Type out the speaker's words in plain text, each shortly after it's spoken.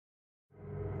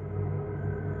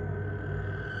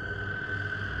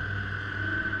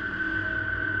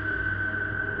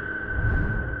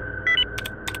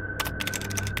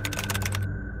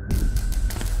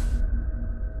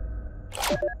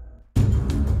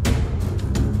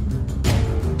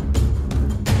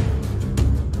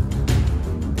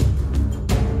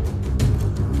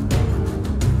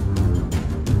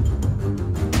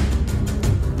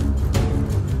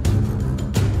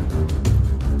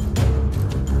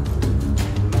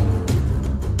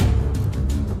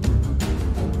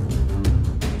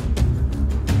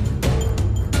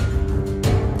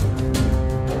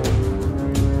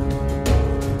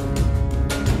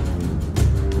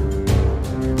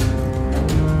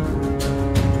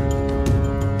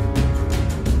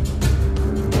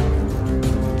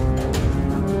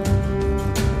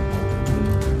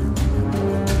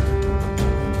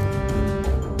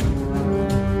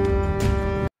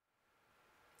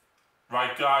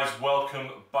guys, welcome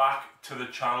back to the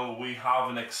channel. We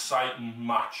have an exciting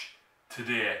match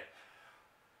today.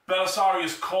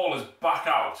 Bellisarius Cawl is back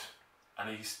out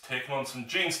and he's taking on some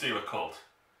Genestealer Cult.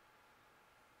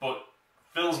 But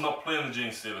Phil's not playing the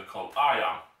Genestealer Cult, I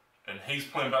am. And he's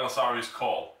playing Bellisarius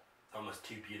Cawl. Almost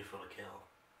too beautiful to kill.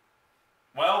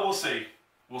 Well, we'll see.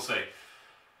 We'll see.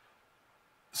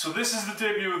 So this is the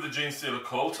debut of the Genestealer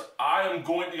Cult. I am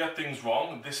going to get things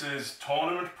wrong. This is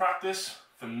tournament practice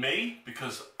for me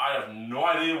because I have no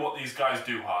idea what these guys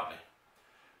do hardly.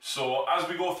 So as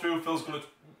we go through, Phil's going to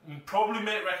probably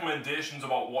make recommendations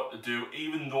about what to do,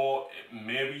 even though it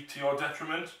may be to your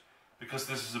detriment, because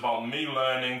this is about me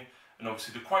learning. And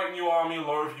obviously they're quite a new army. A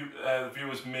lot of you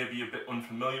viewers may be a bit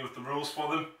unfamiliar with the rules for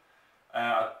them.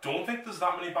 I don't think there's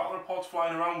that many battle reports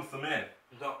flying around with them in.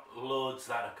 Not loads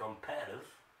that are competitive.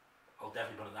 I'll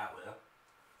definitely put it that way.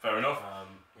 Fair enough.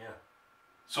 Yeah.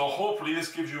 So hopefully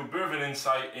this gives you a bit of an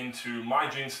insight into my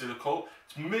Genestealer Cult.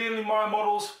 It's mainly my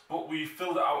models, but we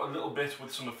filled it out a little bit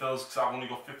with some of Phil's because I've only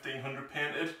got 1,500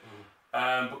 painted.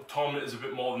 But the tournament is a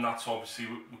bit more than that, so obviously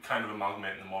we're kind of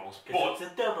amalgamating the models. But it's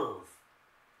a doubles.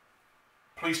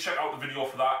 Please check out the video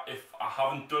for that. If I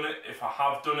haven't done it, if I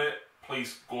have done it,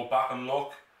 please go back and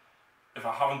look. If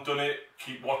I haven't done it,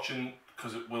 keep watching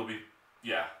because it will be,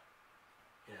 yeah.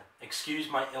 Excuse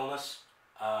my illness.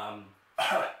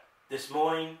 This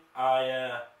morning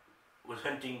I was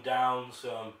hunting down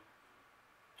some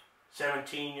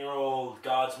 17-year-old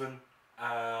guardsmen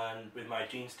and with my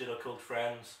Genestealer Cult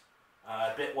friends.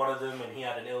 I bit one of them and he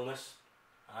had an illness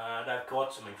and I've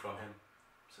caught something from him.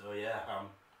 So yeah,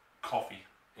 coffee.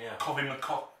 Yeah. Coffee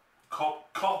McCough.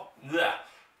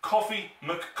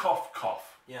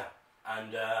 Yeah,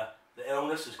 and the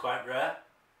illness is quite rare.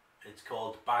 It's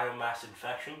called biomass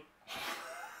infection.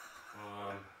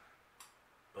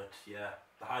 But yeah,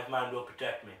 the hive mind will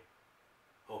protect me,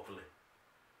 hopefully.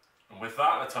 And with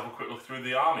that, let's have a quick look through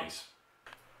the armies.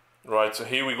 Right, so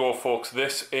here we go, folks.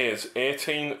 This is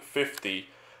 1850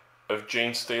 of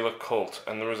Genestealer Cult,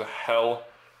 and there is a hell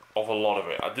of a lot of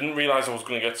it. I didn't realise I was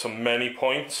going to get so many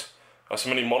points, so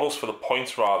many models for the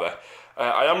points rather.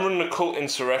 I am running a Cult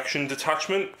Insurrection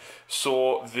detachment,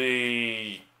 so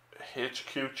the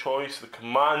HQ choice, the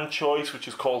command choice, which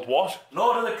is called what?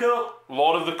 Lord of the Cult!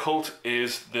 Lord of the Cult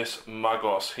is this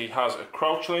Magos. He has a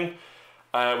Crouchling,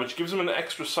 which gives him an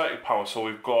extra psychic power. So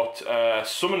we've got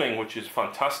Summoning, which is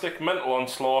fantastic, Mental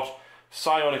Onslaught,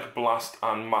 Psionic Blast,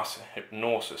 and Mass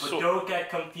Hypnosis. But so, don't get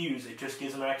confused, it just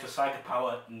gives him an extra psychic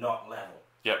power, not level.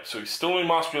 Yep, so he's still in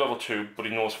Mastery level 2, but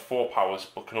he knows 4 powers,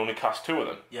 but can only cast 2 of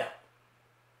them. Yeah.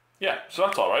 Yeah, so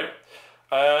that's alright.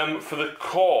 For the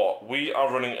core, we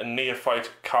are running a Neophyte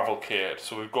Cavalcade.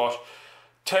 So we've got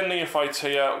 10 Neophytes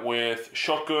here with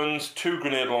shotguns, 2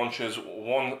 grenade launchers,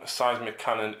 1 seismic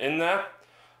cannon in there.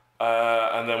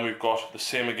 And then we've got the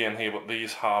same again here, but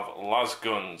these have las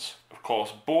guns. Of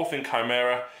course, both in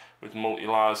Chimera with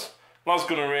multi-las, las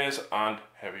gun arrays and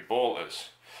heavy bolters.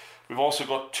 We've also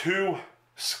got 2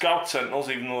 Scout Sentinels,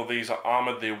 even though these are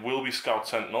armoured, they will be Scout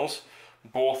Sentinels,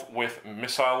 both with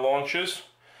missile launchers.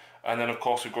 And then, of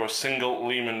course, we've got a single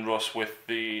Lehman Russ with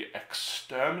the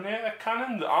Exterminator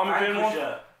Cannon, the armor-bearing one.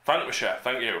 Vanquisher,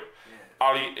 thank you. Yeah.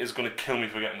 Ali is going to kill me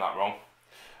for getting that wrong.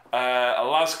 A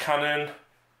las cannon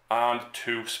and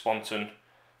 2 Spontan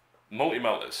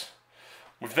multi-melters.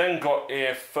 We've then got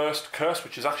a First Curse,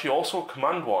 which is actually also a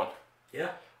command one.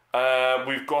 Yeah.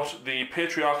 We've got the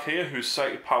Patriarch here, whose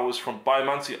psychic powers from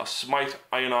Biomancy are Smite,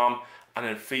 Iron Arm, and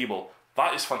Enfeeble.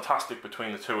 That is fantastic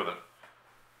between the 2 of them.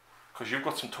 Because you've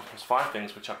got some toughness 5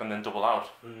 things which I can then double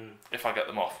out if I get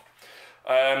them off.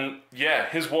 Yeah,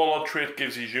 his Warlord trait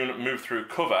gives his unit move through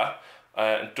cover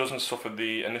and doesn't suffer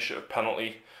the initiative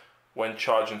penalty when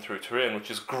charging through terrain,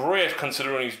 which is great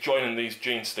considering he's joining these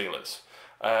Genestealers.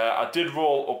 I did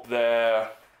roll up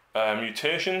their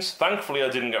mutations. Thankfully I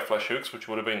didn't get Flesh Hooks, which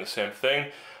would have been the same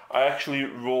thing. I actually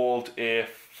rolled a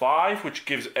 5, which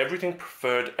gives everything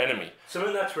preferred enemy.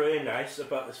 Something that's really nice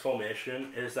about this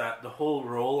formation is that the whole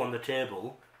roll on the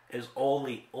table is all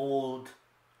the old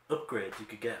upgrades you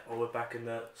could get all the way back in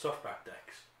the softback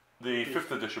decks. The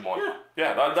 5th edition one. Yeah.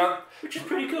 Yeah, that which is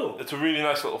pretty cool. It's a really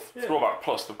nice little throwback,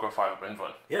 plus they've got 5 up in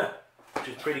front. Yeah, which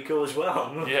is pretty cool as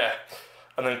well. Yeah.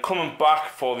 And then coming back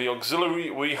for the auxiliary,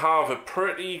 we have a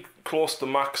pretty close to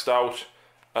maxed out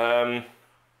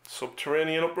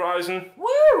Subterranean Uprising.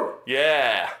 Woo!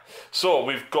 Yeah. So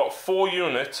we've got 4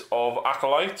 units of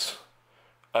Acolytes.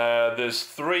 There's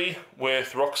 3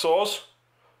 with Rock Saws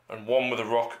and 1 with a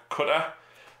Rock Cutter.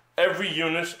 Every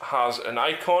unit has an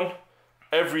icon.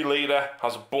 Every leader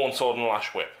has a Bone Sword and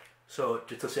Lash Whip. So,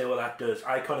 just to say what that does,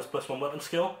 Icon is +1 weapon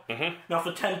skill. Now,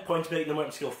 for 10 points making them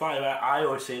weapon skill 5, I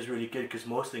always say is really good because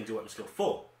most things are weapon skill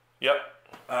 4. Yep.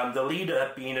 The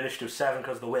leader being initiative 7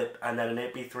 because of the whip, and then an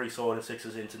 8b3 sword and 6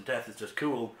 as instant death is just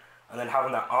cool. And then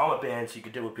having that armor band so you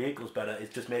can deal with vehicles better,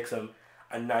 it just makes them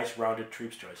a nice rounded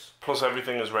troops choice. Plus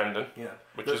everything is rending,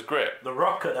 which is great. The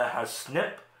rock cutter has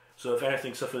snip, so if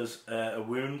anything suffers a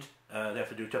wound, they have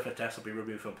to do a toughness test, will be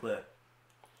removed from play.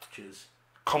 Which is...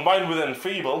 Combined with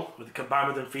Enfeeble.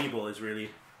 Combined with Enfeeble is really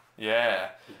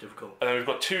difficult. And then we've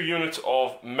got 2 units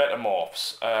of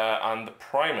Metamorphs and the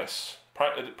Primus.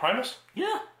 Primus?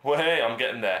 Yeah. Well, hey, I'm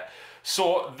getting there.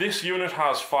 So this unit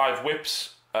has 5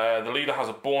 whips. The leader has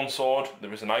a bone sword.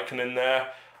 There is an icon in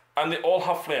there. And they all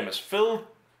have flamers. Phil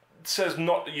says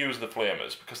not to use the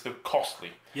flamers because they're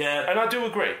costly. Yeah. And I do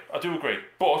agree.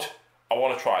 But I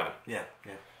want to try them. Yeah.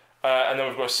 And then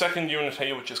we've got a second unit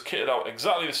here which is kitted out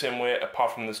exactly the same way,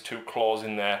 apart from there's 2 claws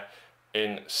in there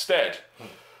instead.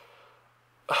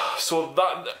 So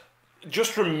that,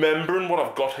 just remembering what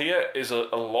I've got here is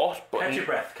a lot. But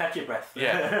catch your breath.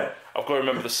 Yeah. I've got to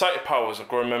remember the sight powers, I've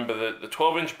got to remember the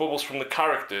 12-inch bubbles from the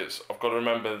characters, I've got to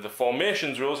remember the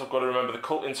formations rules, I've got to remember the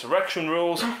cult insurrection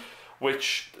rules,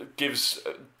 which gives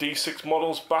D6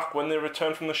 models back when they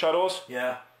return from the shadows.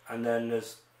 Yeah, and then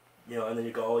there's... and then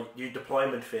you've got all your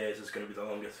deployment phase is going to be the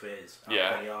longest phase of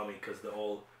any army because they're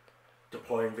all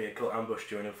deploying vehicle ambush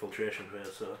during infiltration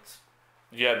phase. So it's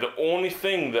the only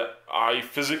thing that I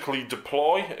physically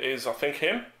deploy is I think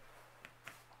him.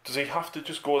 Does he have to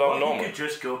just go down normal? You could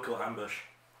just go cult ambush.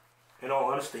 In all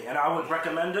honesty, and I would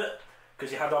recommend it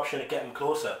because you have the option to get him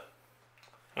closer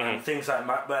and things like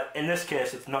but in this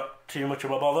case it's not too much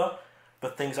of a bother.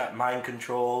 But things like mind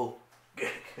control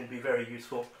can be very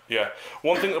useful. Yeah.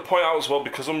 One thing to point out as well,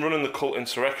 because I'm running the cult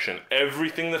insurrection,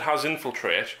 everything that has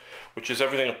infiltrate, which is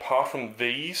everything apart from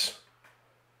these,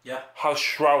 has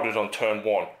shrouded on turn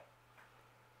 1.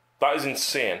 That is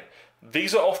insane.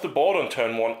 These are off the board on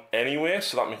turn 1 anyway,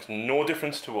 so that makes no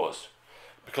difference to us.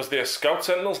 Because they are scout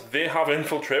sentinels, they have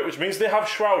infiltrate, which means they have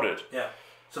shrouded. Yeah.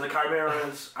 So the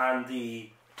chimeras and the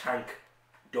tank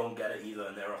don't get it either,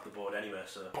 and they're off the board anyway.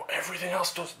 So. But everything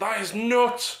else does. That is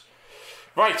nuts.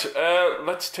 Right,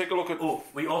 let's take a look at... Oh,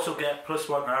 we also get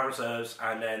 +1 our reserves,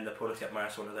 and then the opponents get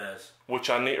 -1 of theirs. Which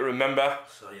I need to remember.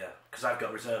 So yeah, because I've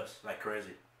got reserves like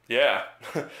crazy. Yeah.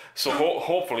 So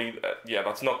hopefully,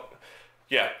 that's not...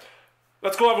 Yeah.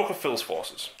 Let's go have a look at Phil's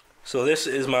forces. So this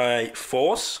is my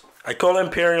force. I call it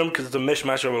Imperium because it's a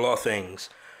mishmash of a lot of things.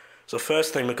 So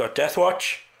first thing, we've got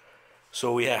Deathwatch.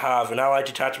 So we have an allied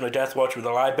detachment of Deathwatch with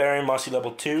a Librarian, Marcy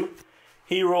level 2.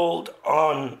 He rolled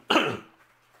on...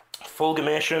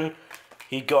 Fulgrimation.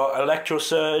 He got Electro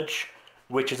Surge,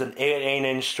 which is an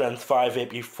 18-inch strength 5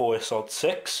 AP4 assault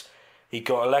 6. He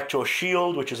got Electro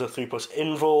Shield, which is a 3+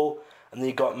 invul, and then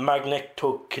he got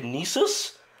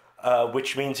Magnetokinesis,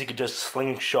 which means he could just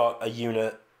slingshot a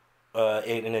unit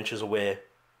 18 inches away,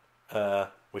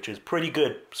 which is pretty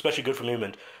good, especially good for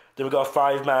movement. Then we got a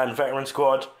 5-man veteran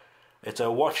squad. It's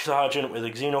a Watch Sergeant with a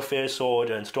Xenophase sword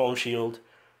and Storm Shield,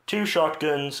 2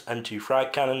 shotguns and 2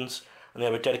 frag cannons. And they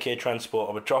have a dedicated transport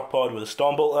of a drop pod with a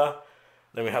Stormbolter.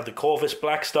 Then we have the Corvus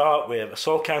Blackstar with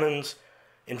assault cannons,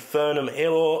 Infernum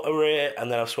Halo array, and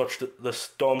then I've swatched the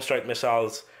Stormstrike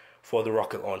missiles for the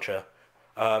rocket launcher.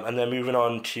 And then moving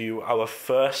on to our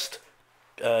first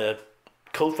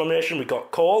cult formation, we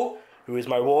got Cawl, who is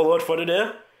my warlord for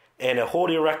today, and a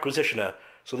Holy Requisitioner.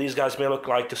 So these guys may look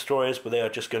like destroyers, but they are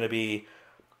just going to be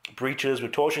breachers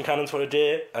with torsion cannons for the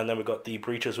day, and then we've got the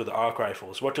breachers with the arc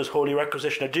rifles. What does Holy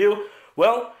Requisitioner do?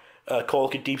 Well, Cawl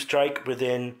could deep strike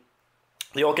within...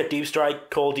 They all get deep strike.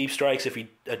 Cawl deep strikes if he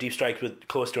deep strikes with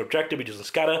close to objective, he doesn't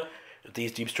scatter. If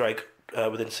these deep strike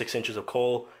within 6 inches of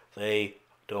Cawl, they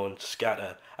don't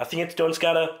scatter. I think it's don't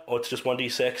scatter, or it's just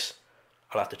 1d6.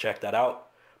 I'll have to check that out.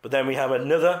 But then we have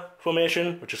another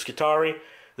formation, which is Skitarii.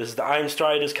 This is the Iron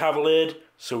Strider's Cavalade.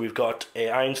 So we've got a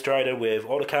Iron Strider with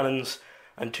autocannons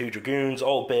and 2 Dragoons,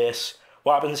 all base.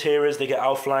 What happens here is they get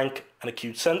outflank and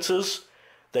acute sensors.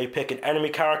 They pick an enemy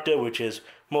character, which is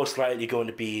most likely going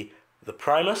to be the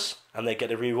Primus, and they get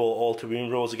to reroll all to-wound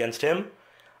rolls against him.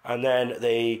 And then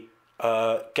they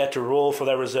get to roll for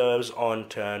their reserves on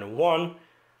turn 1,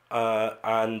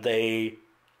 and they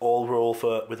all roll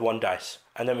with 1 dice.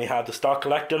 And then we have the Star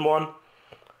Collecting one,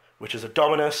 which is a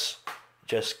Dominus,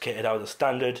 just kitted out as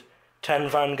standard. 10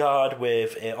 Vanguard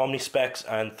with Omnispecs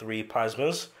and 3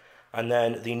 Plasmas. And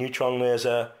then the Neutron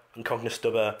Laser and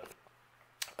Cognistubber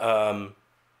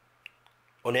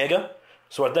Onega.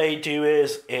 So what they do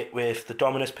is, with the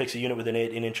Dominus picks a unit within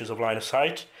 18 inches of line of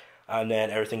sight, and then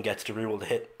everything gets to reroll the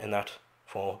hit in that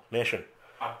formation.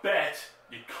 I bet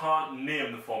You can't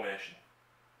name the formation.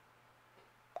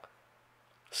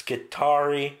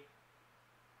 Skitari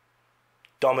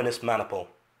Dominus Maniple.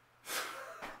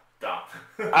 Damn.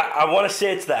 I want to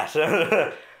say it's that.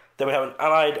 Then we have an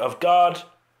allied of guard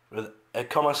with a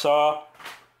commissar,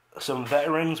 some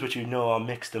veterans which you know are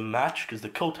mixed and matched because the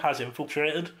cult has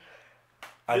infiltrated,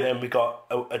 and then we got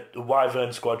a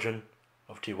wyvern squadron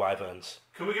of 2 wyverns.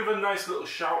 Can we give a nice little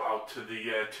shout out to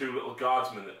the 2 little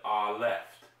guardsmen that are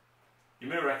left? You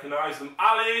may recognise them.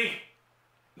 Ali!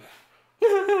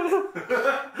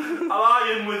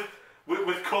 Allying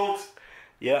with cult.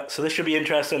 Yeah, so this should be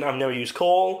interesting. I've never used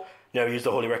Cawl, never used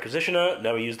the Holy Requisitioner,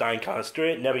 never used Iron Cannon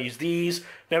Straight, never used these,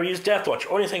 never used Deathwatch.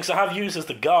 Only things I have used is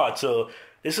the guard, so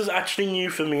this is actually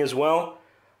new for me as well.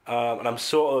 And I'm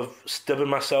sort of stabbing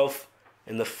myself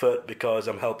in the foot because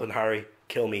I'm helping Harry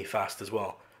kill me fast as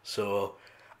well. So,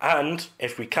 and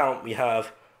if we count, we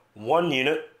have 1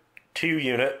 unit, 2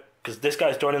 unit, because this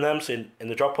guy's joining them, so in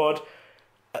the drop pod,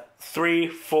 3,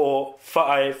 4,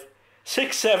 5,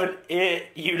 6, 7, 8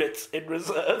 units in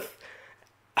reserve.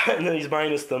 And then he's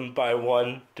minus them by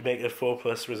 1 to make it a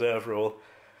 4+ reserve roll.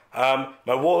 My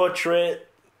warlord trait,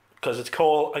 because it's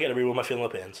Cawl, I get to reroll my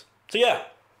Philippines. So yeah,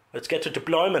 let's get to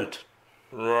deployment.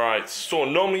 Right, so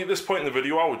normally at this point in the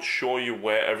video I would show you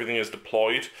where everything is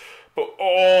deployed, but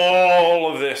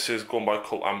all of this is going by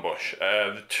Cult Ambush.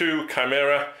 The 2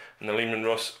 Chimera and the Lehman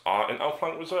Russ are in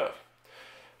outflank reserve.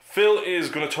 Phil is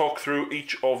going to talk through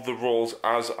each of the rolls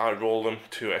as I roll them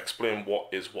to explain what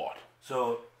is what.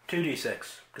 So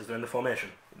 2d6, because they're in the formation.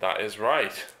 That is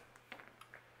right.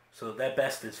 So their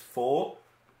best is 4.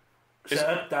 Set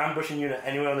up the ambushing unit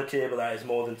anywhere on the table that is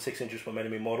more than 6 inches from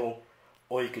enemy model,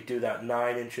 or you could do that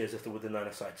 9 inches if they're within line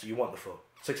of sight. So you want the 4.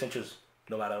 6 inches,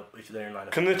 no matter if they're in line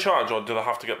of sight. Can they charge, or do they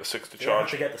have to get the 6 to charge? You have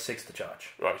to get the 6 to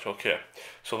charge. Right, okay.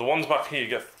 So the ones back here, you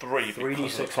get 3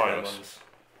 because of the timers.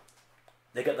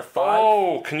 They get the 5.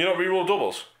 Oh, can you not reroll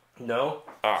doubles? No.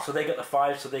 Ah. So they get the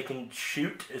 5 so they can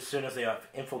shoot as soon as they have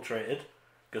infiltrated,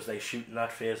 because they shoot in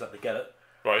that phase that they get it.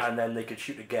 Right. And then they could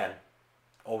shoot again,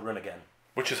 or run again.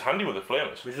 Which is handy with the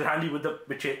flamers. Which is handy with the...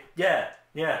 yeah,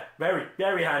 very,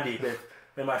 very handy with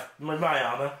my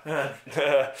armour.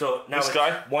 So now this it's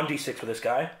guy? 1d6 for this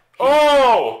guy.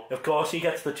 Oh! Of course, he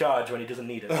gets the charge when he doesn't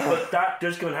need it. But that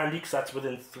does come in handy because that's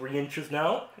within 3 inches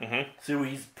now. Mm-hmm. So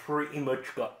he's pretty much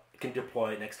can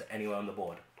deploy next to anywhere on the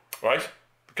board. Right.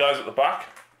 The guys at the back.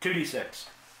 2d6.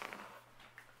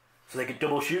 So they could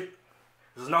double shoot.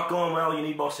 This is not going well, you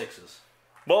need more 6s.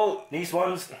 Well, These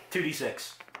ones,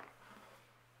 2d6.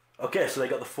 Okay, so they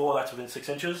got the 4, that's within 6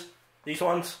 inches. These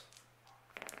ones,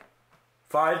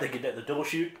 5, they could get the double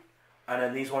shoot. And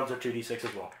then these ones are 2d6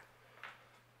 as well.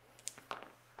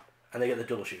 And they get the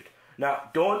double shoot. Now,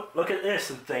 don't look at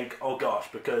this and think, oh gosh,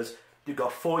 because you've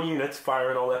got 4 units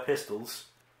firing all their pistols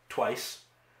twice.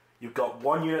 You've got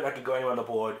 1 unit that can go anywhere on the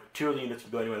board, 2 other units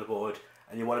can go anywhere on the board,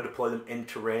 and you want to deploy them in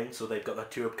terrain so they've got that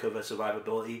 2-up cover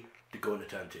survivability to go into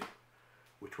turn 2,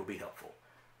 which will be helpful.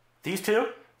 These 2?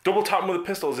 double tapping with the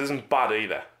pistols isn't bad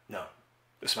either. No.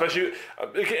 Especially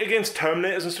against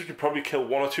Terminators and stuff, you probably kill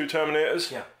 1 or 2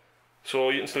 Terminators. Yeah. So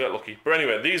you can still get lucky. But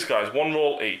anyway, these guys, 1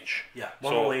 roll each. Yeah,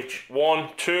 1 roll each. 1,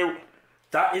 2.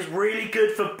 That is really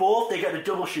good for both. They get the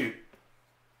double shoot.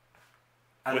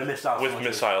 And the missiles. With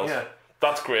missiles. Yeah.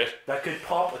 That's great. That could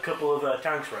pop a couple of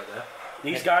tanks right there.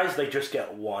 These guys, they just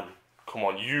get 1. Come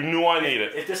on, you knew I need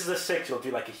it. If this is a 6, you'll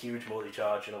do like a huge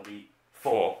multi-charge and it'll be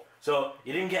 4. So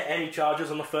you didn't get any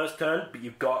charges on the first turn, but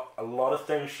you've got a lot of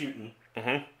things shooting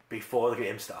before the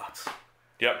game starts.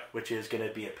 Yep. Which is going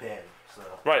to be a pain. So.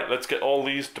 Right, let's get all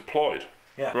these deployed.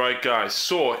 Yeah. Right, guys,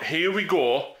 so here we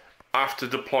go after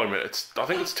deployment. I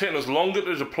think it's taking us longer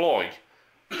to deploy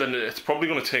than it's probably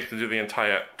going to take to do the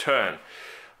entire turn.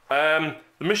 The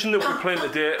mission that we're playing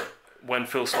today, when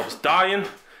Phil stops dying,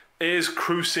 is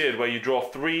Crusade, where you draw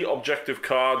 3 objective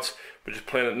cards. We're just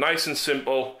playing it nice and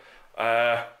simple.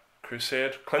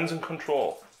 Crusade, Cleanse and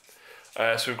Control.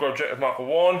 So we've got objective marker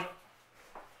 1,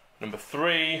 number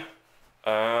 3,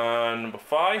 and number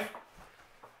 5.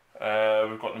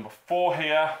 We've got number 4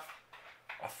 here.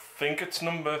 I think it's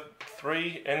number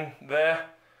 3 in there.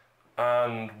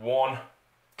 And 1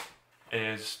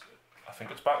 is, I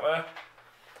think it's back there.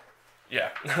 Yeah.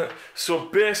 So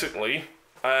basically,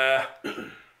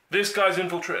 this guy's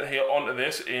infiltrated here onto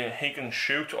this. He can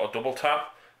shoot or double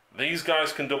tap. These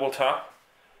guys can double tap.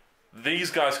 These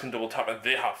guys can double tap, and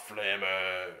they have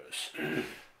flamers.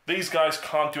 These guys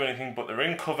can't do anything, but they're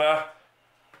in cover.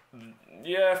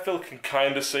 Yeah, Phil can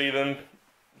kind of see them,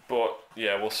 but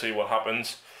yeah, we'll see what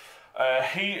happens.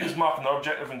 He is marking the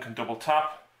objective and can double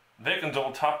tap. They can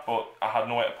double tap, but I had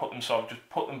no way to put them, so I've just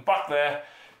put them back there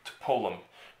to pull them.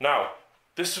 Now,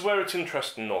 this is where it's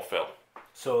interesting though, Phil.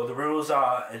 So the rules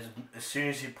are, as soon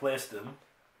as you place them,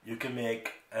 you can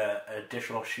make an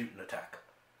additional shooting attack.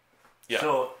 Yeah.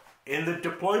 So in the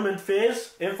deployment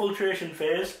phase, infiltration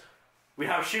phase, we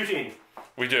have shooting.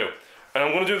 We do. And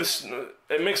I'm going to do this,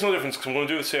 it makes no difference because I'm going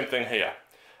to do the same thing here.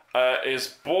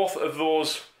 Is both of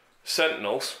those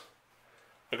sentinels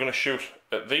are going to shoot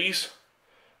at these.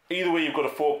 Either way, you've got a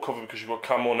 4 cover because you've got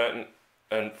camo net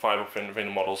and 5 up in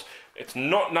models. It's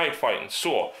not night fighting.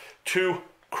 So, 2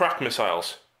 crack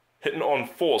missiles hitting on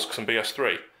 4s because I'm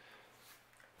BS3.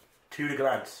 2 to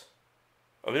glance.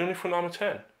 Are they only for an armor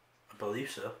 10? I believe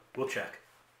so. We'll check.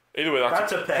 Either way,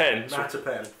 that's a pen. That's so a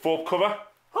pen. 4 cover.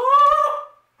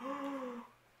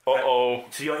 Uh-oh.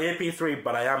 So you're AP3,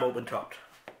 but I am open topped.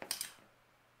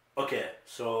 Okay,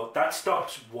 so that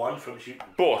stops 1 from shooting.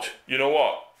 But, you know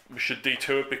what? We should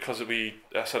D2 it because I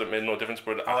said it made no difference,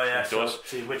 but it actually does. So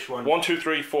see which one? 1, 2,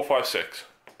 3, 4, 5, 6.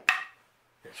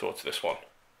 So it's this one.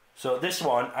 So this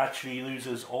one actually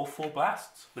loses all 4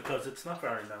 blasts because it's not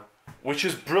firing now. Which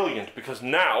is brilliant because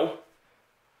now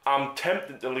I'm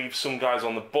tempted to leave some guys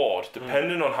on the board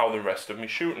depending on how the rest of my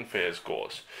shooting phase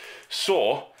goes.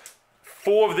 So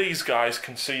 4 of these guys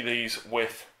can see these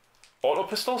with auto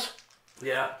pistols.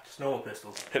 Yeah, just normal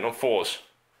pistols. Hitting on 4s.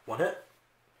 1 hit.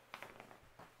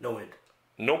 No hit.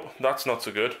 Nope, that's not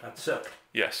so good. That sucked.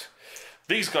 Yes.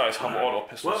 These guys have auto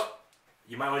pistols. Well,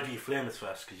 you might want to do your flamers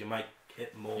first because you might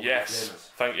hit more with yes, flamers.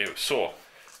 thank you. So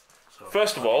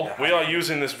first of all, we are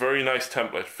using this very nice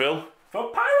template. Phil?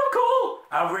 For Pyrocool!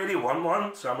 I really want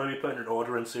one, so I'm going to be putting an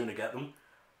order in soon to get them.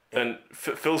 And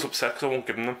Phil's upset because I won't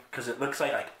give him them. Because it looks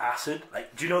like acid.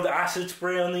 Like, do you know the acid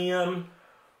spray on the, on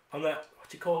that,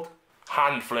 what's it called?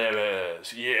 Hand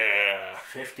flamers, yeah.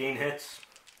 15 hits.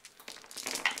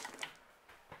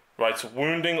 Right, so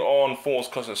wounding on 4s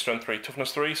because it's strength 3,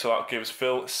 toughness 3, so that gives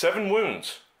Phil 7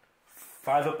 wounds.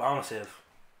 5 up armor save.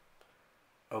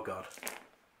 Oh god.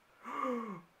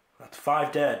 That's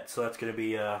 5 dead, so that's going to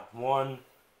be 1,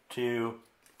 2,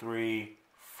 3,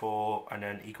 4, and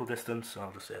then equal distance, so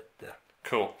I'll just say it there.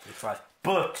 Cool. It's 5.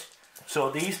 But,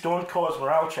 so these don't cause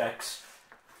morale checks,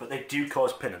 but they do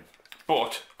cause pinning.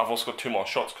 But I've also got 2 more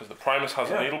shots because the Primus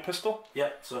has a needle pistol. Yeah,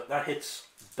 so that hits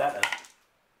better.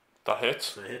 That hits.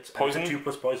 So it hits. Poison. 2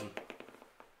 plus poison.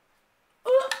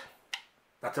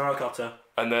 That's an Alcalter.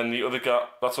 And then the other guy,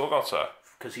 that's all got, sir.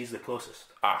 Because he's the closest.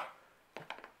 Ah.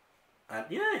 And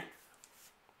yay!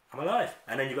 I'm alive.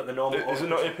 And then you've got the normal. Is it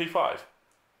not AP5?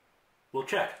 We'll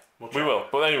check. We will.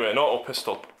 But anyway, an auto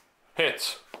pistol.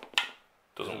 Hits.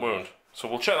 Doesn't wound. So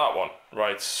we'll check that one.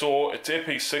 Right, so it's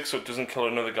AP6, so it doesn't kill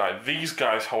another guy. These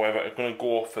guys, however, are going to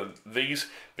go for these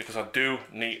because I do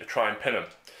need to try and pin them.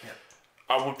 Yeah.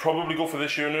 I would probably go for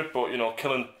this unit, but, you know,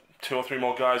 killing 2 or 3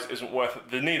 more guys isn't worth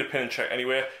it. They need a pin and check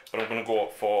anyway, but I'm going to go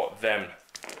for them.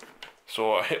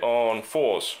 So a hit on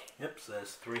 4s. Yep, so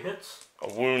there's 3 hits.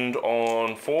 A wound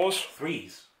on 4s.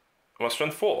 3s. Am I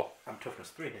strength 4? I'm toughness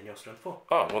 3, then you're strength 4.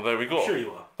 Oh, well there we go. I'm sure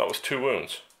you are. That was 2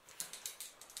 wounds.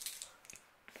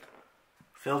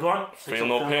 Filled 1. Feel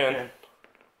no pain.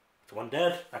 It's 1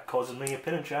 dead. That causes me a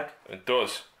pin and check. It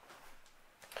does.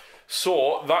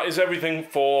 So that is everything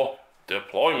for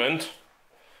deployment.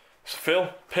 So Phil,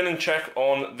 pin and check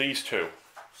on these 2.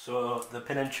 So the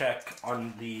pin and check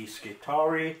on the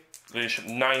Skitari. Leadership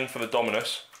 9 for the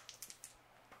Dominus.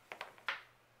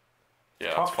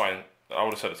 Yeah, that's fine. I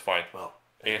would have said it's fine. Well,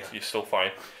 8, you're still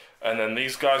fine. And then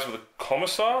these guys with the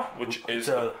Commissar, which is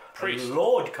a priest. A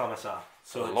Lord Commissar.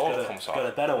 So it's got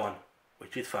a better one,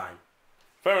 which is fine.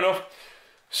 Fair enough.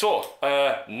 So,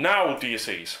 now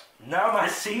DCs. Now my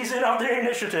season of the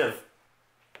initiative.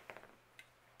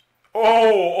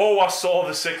 Oh, I saw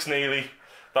the 6 nearly.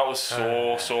 That was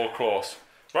so close.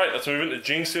 Right, let's move into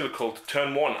Genestealer Cult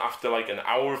turn 1 after like an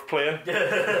hour of playing.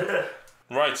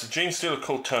 Right, so Genestealer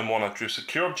Cult turn 1, I drew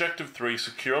Secure Objective 3,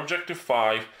 Secure Objective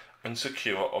 5, and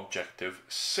Secure Objective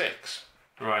 6.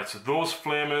 Right, so those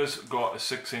flamers got a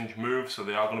 6-inch move, so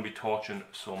they are going to be torching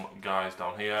some guys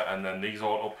down here, and then these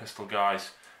auto pistol guys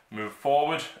move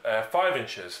forward 5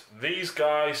 inches. These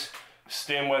guys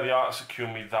staying where they are to secure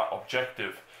me that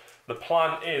objective. The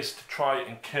plan is to try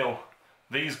and kill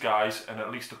these guys and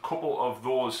at least a couple of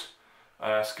those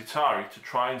Skitari to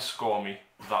try and score me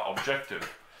that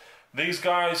objective. These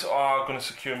guys are going to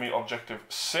secure me objective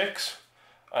 6.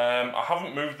 I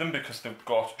haven't moved them because they've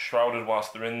got shrouded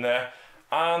whilst they're in there.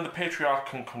 And the Patriarch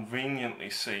can conveniently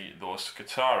see those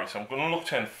Skitari. So I'm going to look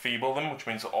to enfeeble them, which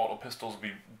means the auto pistols will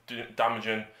be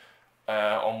damaging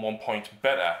on 1 point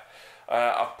better.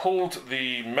 I've pulled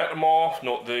the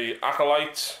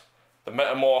Acolytes, the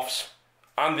Metamorphs,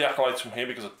 and the Acolytes from here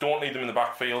because I don't need them in the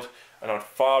backfield. and I'd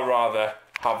far rather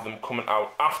have them coming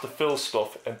out after Phil's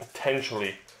stuff and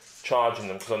potentially charging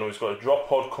them, because I know he's got a drop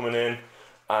pod coming in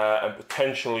and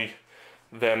potentially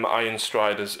them Iron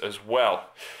Striders as well.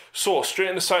 So, straight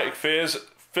into Psychic Phase.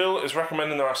 Phil is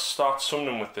recommending that I start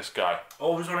summoning with this guy.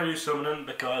 Always want to do summoning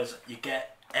because you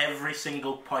get every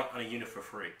single point on a unit for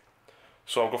free.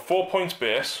 So I've got 4 points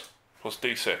base plus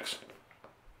D6.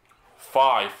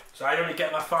 5. So I only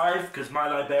get my 5 because my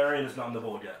Librarian is not on the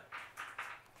board yet.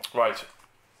 Right.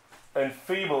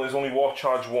 Enfeeble is only War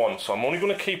Charge 1, so I'm only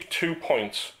going to keep 2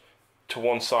 points to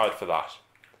one side for that.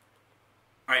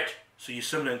 Right, so your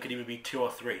summoning could either be 2 or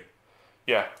 3.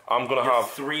 Yeah, I'm going to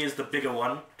have... 3 is the bigger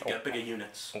one to get bigger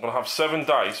units. I'm going to have 7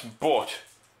 dice, but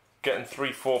getting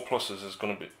 3 4 pluses is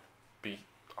going to be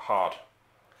hard.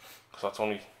 Because that's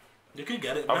only... You could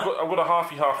get it in I've got a half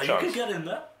chance. You could get in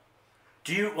there.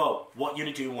 What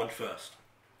unit do you want first?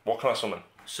 What can I summon?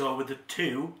 So with the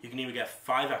 2, you can either get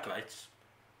 5 Acolytes,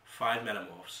 5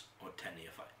 Metamorphs, or 10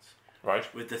 Neophytes.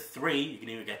 Right. With the 3, you can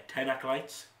either get 10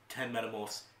 Acolytes, 10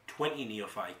 Metamorphs, 20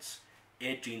 Neophytes,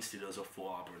 8 Genestealers, or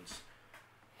 4 Arborans.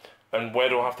 And where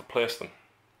do I have to place them?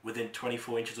 Within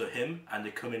 24 inches of him, and they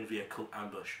come in via Cult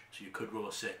Ambush, so you could roll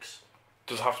a 6.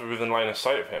 Does it have to be within line of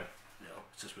sight of him? No,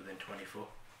 it's just within 24.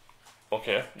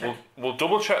 Okay, we'll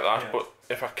double check that, Yeah. but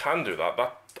if I can do that,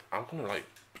 I'm gonna like...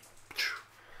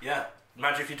 Yeah,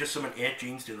 imagine if you just summon 8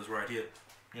 Genestealers right here.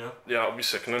 You know? Yeah, that'll be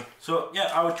sickening. So,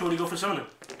 yeah, I would totally go for summoning.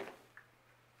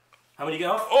 How many you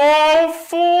get off? Oh,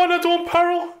 4 and I don't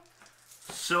peril!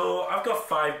 So, I've got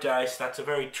 5 dice, that's a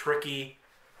very tricky...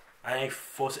 I need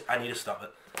to stop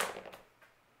it.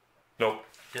 No.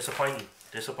 Disappointing.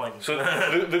 So,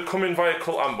 they come in via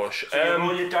Cult Ambush. So you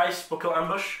roll your dice for Cult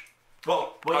Ambush?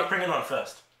 Well, what are you bringing on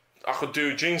first? I could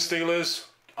do Genestealers.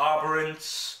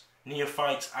 Arborants,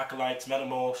 Neophytes, Acolytes,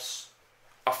 Metamorphs.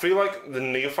 I feel like the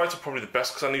Neophytes are probably the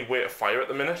best because I need weight of fire at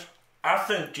the minute. I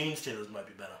think Genestealers might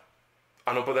be better.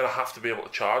 I know, but then I have to be able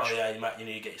to charge. Oh yeah, you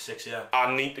need to get your 6, yeah.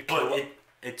 I need to kill But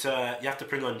you have to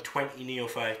bring on 20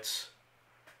 Neophytes.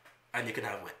 And you can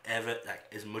have whatever, like,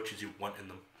 as much as you want in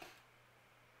them.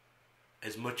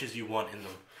 As much as you want in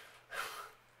them.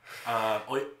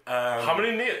 How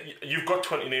many you've got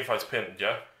 20 Neophytes painted,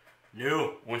 yeah?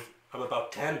 No. With... I'm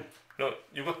about 10. No,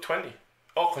 you've got 20.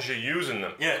 Oh, because you're using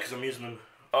them. Yeah, because I'm using them.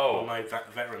 Oh. On my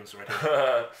veterans already.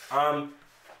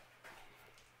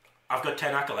 I've got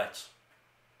 10 Acolytes.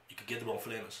 You could get them on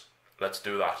Flamers. Let's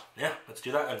do that. Yeah, let's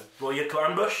do that. And roll your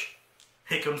ambush.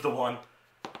 Here comes the 1.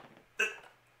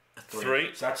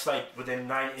 3. So that's like within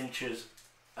 9 inches,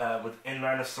 within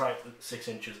line of sight, 6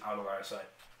 inches out of line of sight.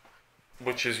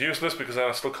 Which is useless because then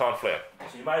I still can't flare.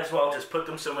 So you might as well just put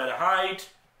them somewhere to hide,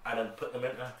 and then put them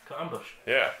into ambush.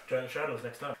 Yeah. Giant shadows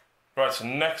next time. Right, so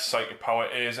next psychic power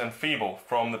is Enfeeble.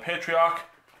 From the Patriarch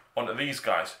onto these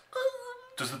guys.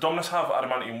 Does the Dominus have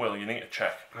Adamantium Will? You need to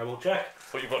check. I will check.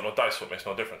 But you've got no dice, so it makes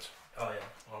no difference. Oh yeah,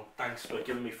 well thanks for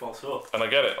giving me false hope. And I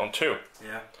get it on 2.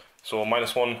 Yeah. So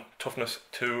 -1 toughness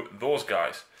to those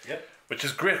guys. Yep. Which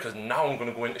is great because now I'm going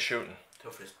to go into shooting.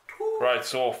 Toughness. Right,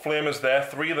 so Flamers there.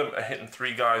 3 of them are hitting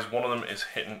 3 guys. 1 of them is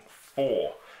hitting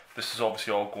 4. This is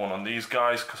obviously all going on these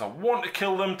guys because I want to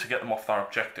kill them to get them off their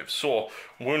objective. So,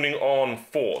 wounding on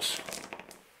 4s.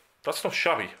 That's not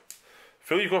shabby.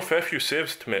 Phil, you've got a fair few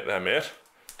saves to make there, mate.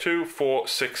 2, 4,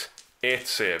 6, 8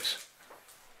 saves.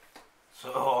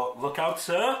 So, look out,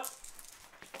 sir.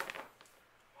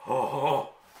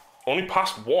 Oh. Only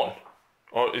passed 1.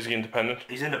 Or is he independent?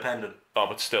 He's independent. Oh,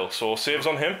 but still. So, saves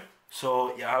on him.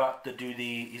 So, yeah, I'll have to do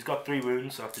he's got 3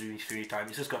 wounds, so I have to do these 3 times.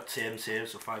 He's just got 7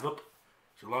 saves, so 5 up.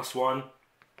 So, lost 1.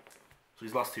 So,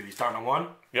 he's lost 2. He's down to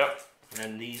 1. Yep. And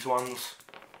then these ones,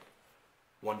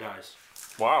 1 dies.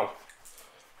 Wow.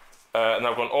 And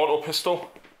I've got an auto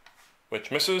pistol,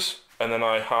 which misses. And then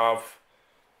I have...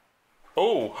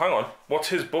 Oh, hang on. What's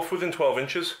his buff within 12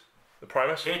 inches? The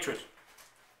Primus? Hatred.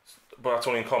 But that's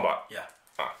only in combat. Yeah.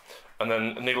 Ah. And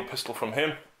then a needle pistol from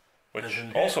him, which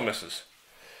Doesn't also misses.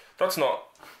 That's not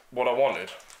what I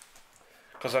wanted.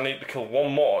 Because I need to kill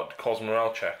 1 more to cause a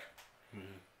morale check.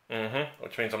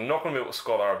 Which means I'm not going to be able to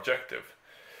score our objective.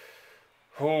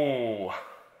 Ooh.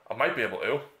 I might be able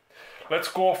to. Let's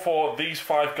go for these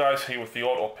 5 guys here with the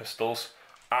auto pistols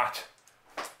at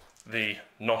the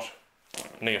not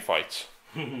neophytes.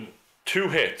 2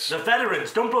 hits. The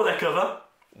veterans, don't blow their cover.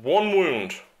 1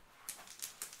 wound.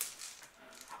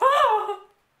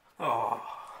 Oh.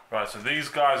 Right, so these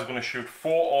guys are going to shoot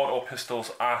 4 auto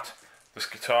pistols at the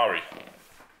Skitari.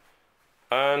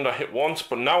 And I hit once,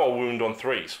 but now I wound on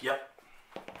 3s. Yep.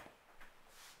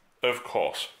 Of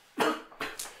course.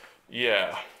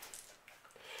 Yeah.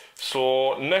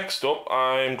 So next up,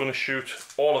 I'm going to shoot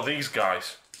all of these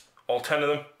guys all 10 of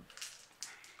them,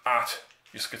 at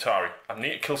your Skitarii. I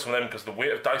need to kill some of them because the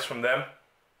weight of dice from them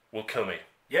will kill me.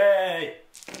 Yay!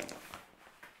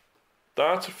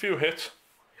 That's a few hits.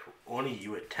 Only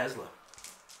you at Tesla.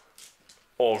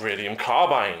 Or radium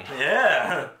carbine.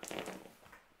 Yeah!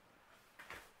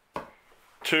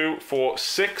 2, 4,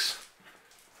 6.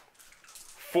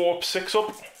 4, 6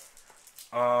 up.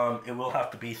 It will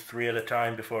have to be 3 at a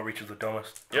time before it reaches the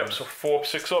dumbest. Yep, so 4,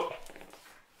 6 up.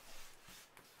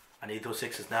 I need those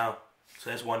 6s now. So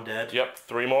there's 1 dead. Yep,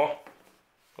 3 more.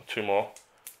 Or 2 more.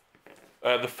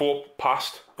 The 4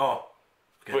 passed. Oh.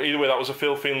 Okay. But either way, that was a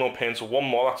feel no pain. So 1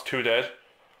 more, that's 2 dead.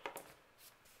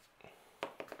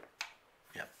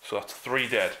 Yep. So that's 3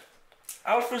 dead.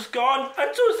 Alpha's gone,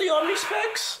 and so's the Omni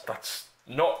Specs. That's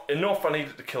not enough. I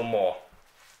needed to kill more.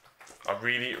 I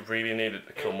really, really needed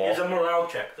to kill more. It's a morale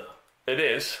check, though. It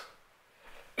is.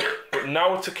 But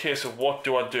now it's a case of what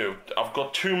do I do? I've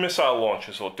got 2 missile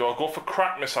launchers, or do I go for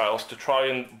crack missiles to try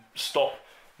and stop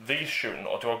these shooting,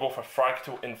 or do I go for frag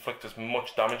to inflict as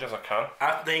much damage as I can?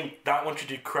 I think that one should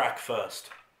do crack first,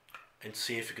 and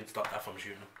see if you can stop that from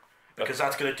shooting. Because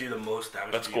that's going to do the most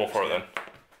damage. Let's go for it then.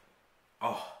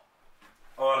 Oh,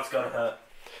 it's going to hurt.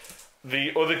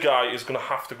 The other guy is going to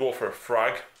have to go for a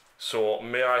frag. So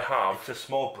may I have... It's a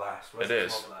small blast. It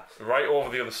is. Small blast? Right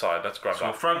over the other side. Let's grab that.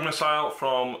 A frag missile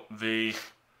from the...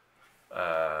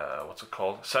 what's it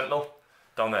called? Sentinel.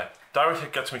 Down there. Direct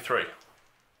hit gets me 3.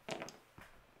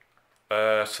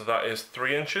 So that is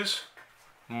 3 inches.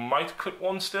 Might clip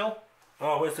 1 still.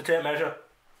 Oh, where's the tape measure?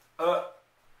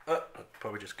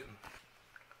 Probably just getting...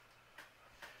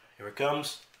 Here it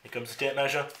comes. Here comes the tape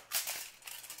measure.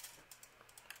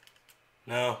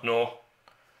 No. No.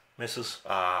 Misses.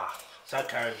 Ah. Sad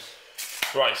times.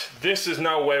 Right, this is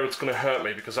now where it's going to hurt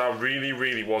me because I really,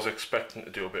 really was expecting to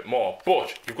do a bit more.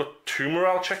 But you've got 2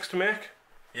 morale checks to make.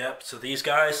 Yep, so these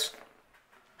guys...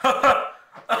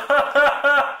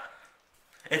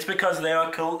 It's because they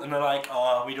are cult and they're like,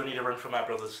 oh, we don't need to run from our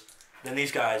brothers. Then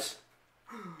these guys...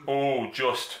 Oh,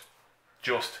 just.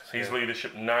 He's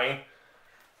leadership 9.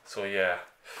 So yeah.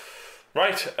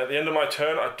 Right, at the end of my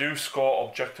turn, I do score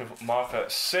objective marker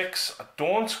 6. I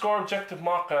don't score objective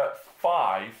marker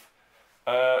 5.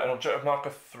 And objective marker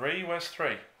 3, where's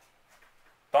 3?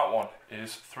 That one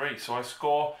is 3. So I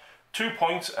score 2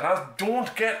 points, and I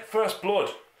don't get first blood.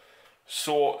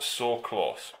 So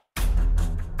close.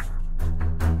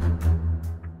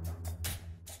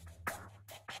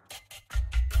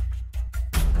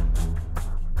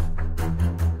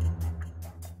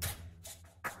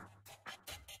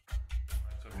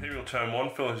 Imperial turn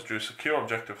 1, Phil has drew secure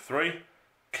objective 3,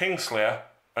 Kingslayer,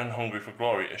 and Hungry for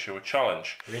Glory issue a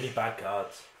challenge. Really bad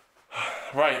cards.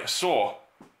 Right, so,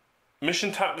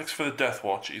 mission tactics for the Death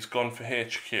Watch, he's gone for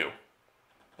HQ.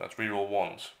 That's reroll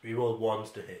 1s. Reroll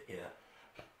 1s to hit,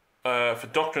 yeah. For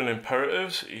Doctrine and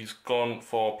Imperatives, he's gone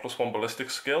for +1 ballistic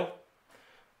skill.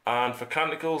 And for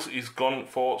Canticles, he's gone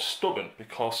for Stubborn,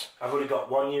 because... I've only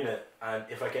got 1 unit, and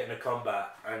if I get into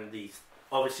combat, and these...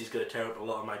 Obviously, it's going to tear up a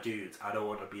lot of my dudes. I don't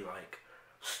want to be, like,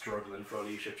 struggling for a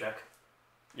leadership check.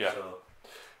 Yeah.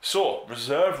 So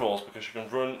reserve rolls, because you can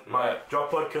run... My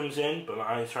drop pod comes in, but my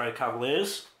Iron Stride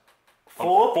Cavaliers...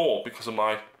 4. 4, because of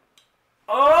my...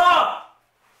 Oh!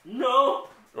 No!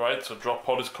 Right, so drop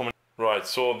pod is coming. Right,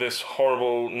 so this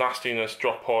horrible nastiness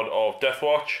drop pod of Death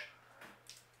Watch.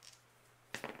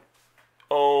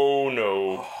 Oh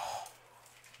no.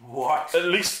 What? At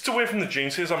least it's away from the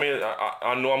jinxes. I mean,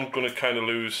 I know I'm going to kind of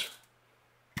lose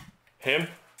him.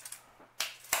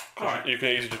 Right. You can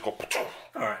easily just go...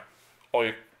 Alright. Or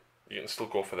you can still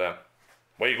go for them.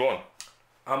 Where are you going?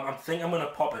 I think I'm going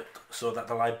to pop it so that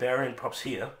the Librarian pops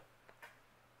here.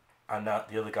 And that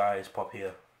the other guys pop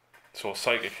here. So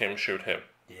Psychic him, shoot him.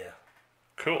 Yeah.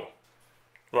 Cool.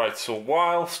 Right, so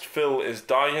whilst Phil is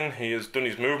dying, he has done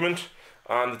his movement.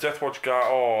 And the Death Watch guy...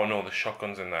 Oh no, the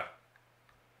shotgun's in there.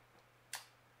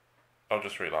 I've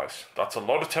just realised. That's a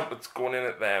lot of templates going in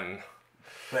at them.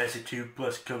 Where's the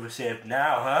 2+ cover save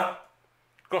now, huh?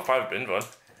 Got 5 bin run.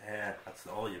 Yeah, that's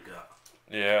all you've got.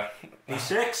 Yeah. Need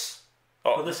 6?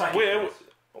 Oh, for the second phase.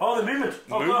 Oh, the movement.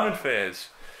 Movement phase.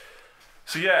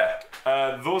 So yeah,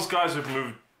 those guys have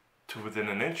moved to within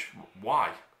an inch. Why?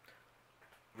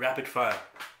 Rapid fire.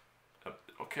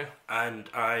 Okay. And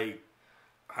I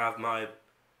have my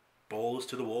balls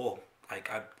to the wall.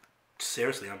 Like,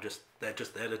 seriously, they're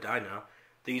just there to die now.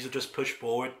 These are just pushed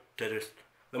forward. They're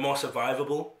more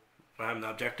survivable. I'm the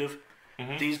objective.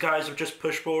 Mm-hmm. These guys have just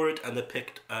pushed forward and they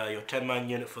picked your 10-man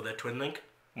unit for their twin link.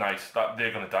 Nice.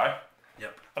 They're going to die.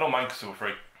 Yep. I don't mind because they were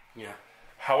free. Yeah.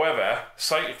 However,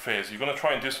 psychic phase. You're going to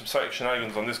try and do some psychic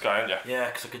shenanigans on this guy, aren't you? Yeah,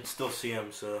 because I can still see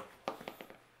him, so...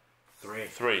 3.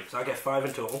 3. So I get 5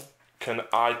 in total. Can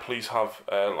I please have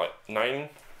like 9?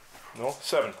 No,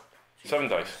 7. 7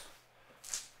 dice.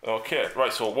 Okay,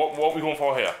 right. So what are we going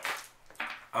for here?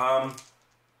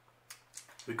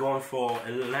 We're going for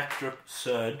Electric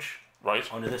Surge.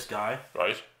 Right. Onto this guy.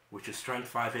 Right. Which is Strength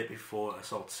 5 hit before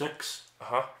Assault 6.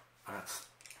 Uh-huh. That's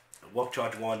Warp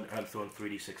Charge 1, and I'm throwing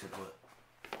 3d6 into it.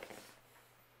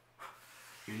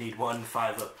 You need 1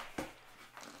 5 up.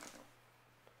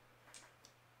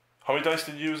 How many dice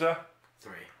did you use there?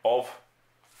 3. Of?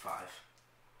 5.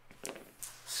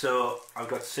 So I've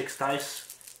got 6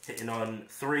 dice hitting on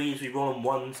 3s. We roll on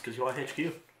 1s because you are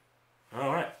HQ.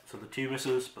 Alright, so the 2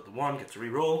 misses, but the 1 gets a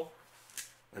reroll.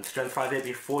 And Strength 5 hit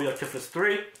before your toughness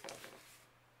 3.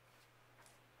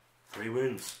 3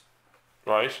 wounds.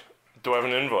 Right. Do I have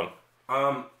an invuln?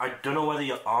 I don't know whether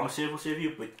your armor save will save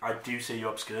you, but I do say you're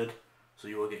obscured, so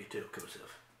you will get your 2 cover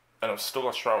save. And I've still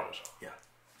got shrouded. Yeah,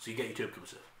 so you get your 2 cover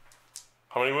save.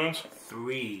 How many wounds?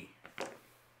 3.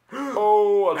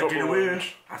 Oh, I I dropped did a a wound. wound.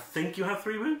 I think you have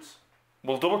 3 wounds.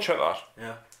 We'll double check that.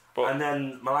 Yeah. But and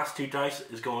then my last 2 dice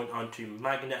is going on to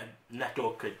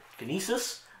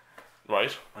Magnetokinesis.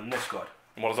 Right. And this squad.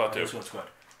 And what does that do? This squad.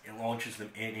 It launches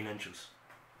them 18 inches.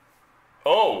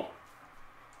 Oh!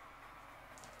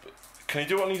 Can he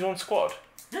do it on his own squad?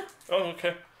 Yeah. Oh,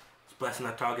 okay. It's blessing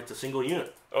that target's a single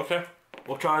unit. Okay.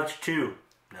 We'll charge 2.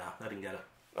 Nah, I didn't get it.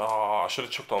 Oh, I should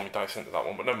have chucked all my dice into that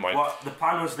one, but never mind. What the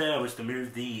plan was there was to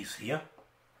move these here.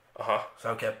 Uh-huh. So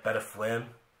I'll get better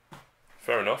flame.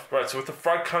 Fair enough. Right, so with the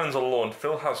frag cannons alone,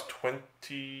 Phil has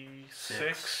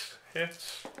 26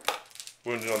 hits.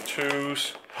 Wounded on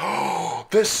 2s. Oh,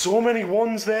 there's so many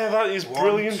 1s there. That is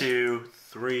brilliant. 1, 2,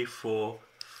 3, 4,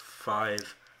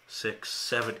 5, 6,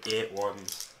 7, 8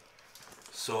 1s.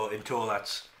 So in total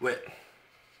that's... Wait.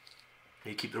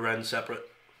 You keep the rends separate.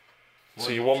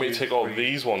 So you want me to take all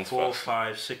these ones 4, first?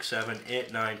 5, 6, 7,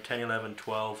 8, 9, 10, 11,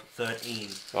 12, 13.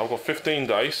 I've got 15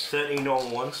 dice. 13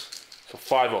 normal ones. So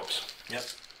 5 ups. Yep.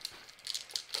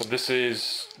 So this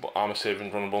is... Well, armor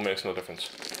saving vulnerable makes no difference.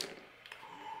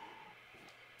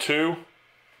 2,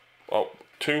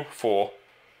 4,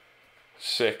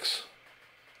 6,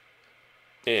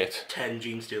 8. 10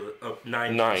 Genestealer. Oh,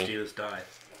 9 9. Genestealers die.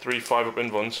 3 5 up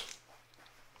invulns.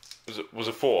 Was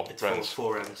it 4? It's Rends?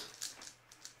 4 rends.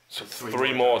 So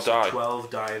 3 more die. 12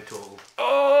 die in total.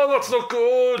 Oh, that's not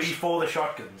good! Before the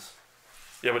shotguns.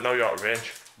 Yeah, but now you're out of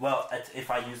range. Well,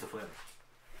 if I use the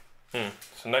flame.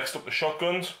 So next up the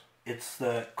shotguns. It's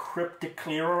the Cryptic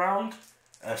Clear round.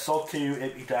 Assault 2,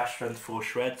 AP dash, strength 4,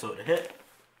 shred, so to hit.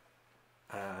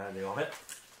 And they all hit.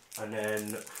 And then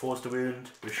force the wound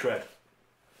with shred.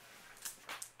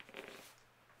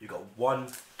 You got 1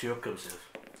 2 upcursive.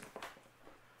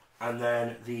 And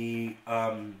then the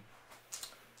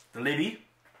Libby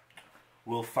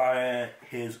will fire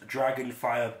his Dragon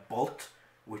Fire Bolt,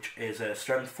 which is a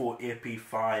strength 4 AP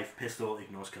 5 pistol,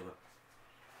 ignores cover.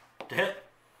 To hit,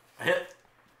 I hit.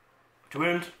 To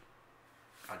wound,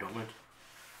 I don't wound.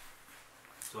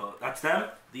 So that's them.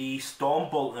 The Storm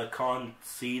Bolter can't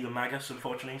see the Magus,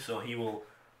 unfortunately, so he will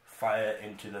fire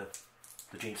into the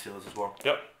Genestealers as well.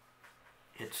 Yep.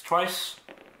 Hits twice,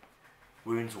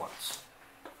 wounds once.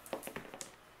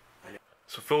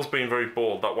 So Phil's being very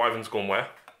bold. That wyvern's going where?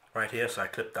 Right here, so I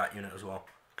clipped that unit as well.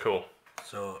 Cool.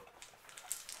 So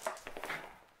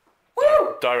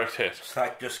Direct hit.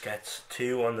 that just gets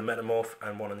 2 on the Metamorph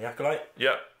and 1 on the Acolyte.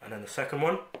 Yep. And then the second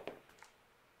one,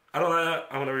 I don't like that,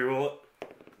 I'm going to reroll it.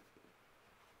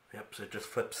 Yep, so it just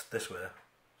flips this way.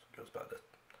 So it goes back this.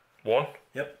 1.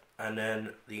 Yep, and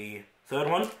then the third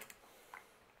one.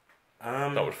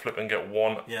 That would flip and get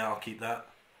 1. Yeah, I'll keep that.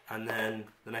 And then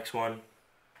the next one,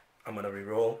 I'm going to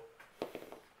reroll.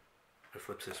 It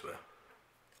flips this way.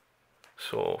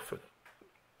 So for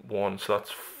 1, so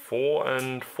that's 4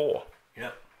 and 4.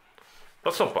 Yep.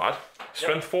 That's not bad.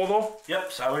 Strength 4 though?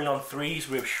 Yep, so I win on 3s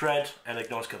with shred and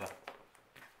ignores cover.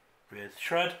 With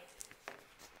shred,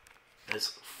 there's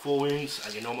 4 wounds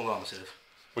and your normal armor save.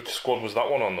 Which squad was that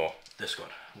one on though? This squad.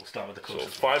 We'll start with the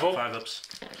closest. So 5 up? 5 ups.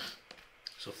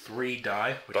 So 3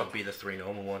 die, which will be the 3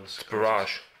 normal ones.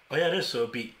 Barrage. Oh yeah, it is, so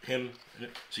it'll be him.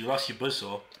 So you lost your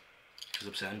buzzsaw, which is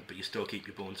upsetting, but you still keep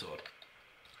your bone sword.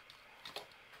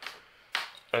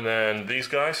 And then these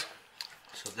guys.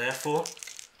 So therefore,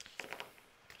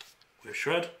 we're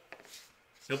shred.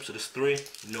 Nope, so there's 3,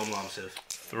 normal armor save.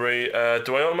 3.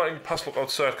 Do I automatically pass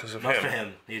lookout sir because of Not him? for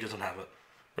him, he doesn't have it.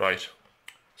 Right.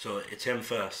 So it's him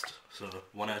first, so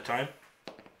 1 at a time.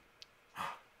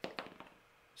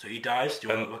 So he dies, do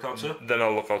you want to look out, sir? Then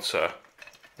I'll look out sir.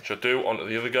 Which I do onto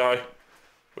the other guy,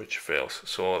 which fails.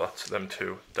 So that's them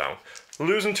 2 down.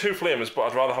 Losing 2 flamers, but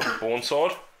I'd rather have a bone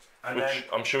sword. And which then,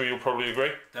 I'm sure you'll probably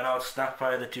agree. Then I'll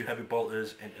snapfire the 2 heavy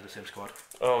bolters into the same squad.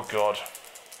 Oh god.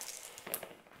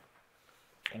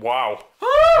 Wow.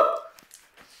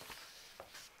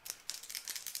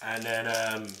 And then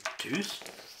 2s.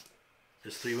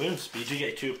 There's 3 wounds. But you do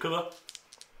get 2 of cover.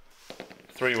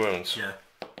 3 wounds. Yeah.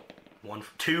 1,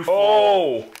 2, 4.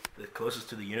 Oh! The closest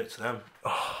to the unit to them.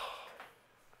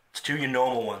 It's 2 your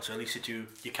normal ones, so at least you 2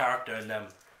 your character and them.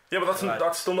 Yeah, but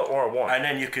that's still not what I want. And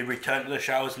then you can return to the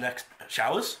showers next.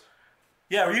 Showers?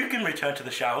 Yeah, or you can return to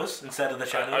the showers instead of the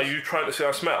shadows. Are you trying to say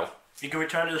I smell? You can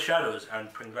return to the shadows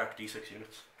and bring back D6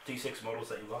 units. D6 models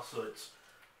that you lost, so it's...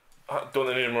 Don't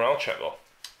they need a morale check though?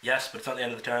 Yes, but it's not the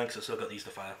end of the turn because I've still got these to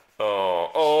fire.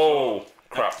 Oh,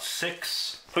 crap.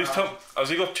 6. Please tell. Has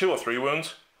he got 2 or 3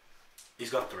 wounds? He's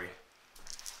got 3.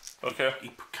 Okay.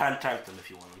 You can tank them if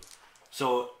you want them.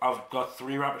 So I've got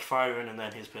 3 rapid firing and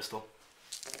then his pistol.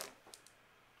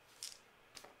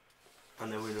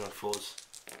 And then we're on 4s.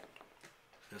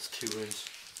 There's 2 wounds.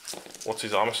 What's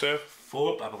his armor save?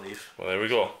 4, I believe. Well, there we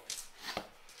go.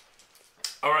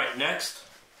 Alright, next.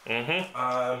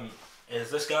 Mm-hmm.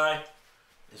 Is this guy.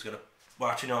 He's gonna...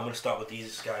 Well, actually, no, I'm gonna start with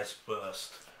these guys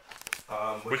first.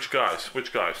 Which guys?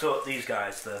 Which guys? So, these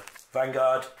guys. The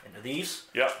Vanguard into these.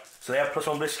 Yep. So they have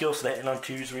 +1 bliss skill, so they're hitting on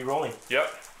 2s re-rolling.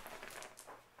 Yep.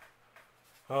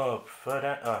 Oh, preferred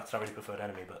it's not really preferred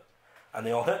enemy, but... And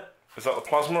they all hit. Is that the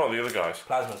plasma or the other guys?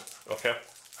 Plasmas. Okay.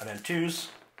 And then 2s.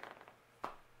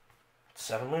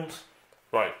 7 wounds.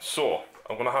 Right, so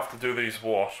I'm going to have to do these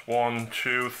what? 1,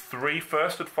 2, 3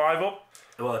 first at 5 up?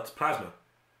 Well, it's plasma.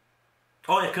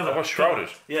 Oh, yeah, cover. I got shrouded.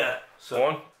 Yeah. So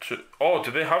 1, 2... Oh,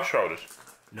 do they have shrouded?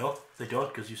 No, they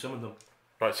don't, because you summoned them.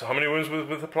 Right, so how many wounds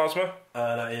with the plasma?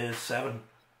 That is 7.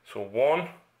 So 1,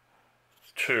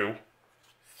 2,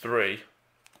 3,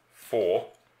 4,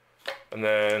 and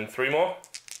then 3 more?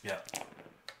 Yeah.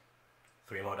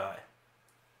 3 more die.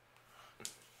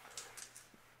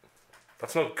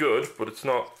 That's not good, but it's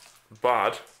not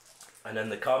bad. And then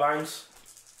the carbines.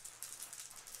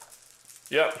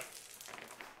 Yep.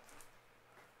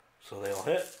 So they all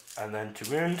hit. And then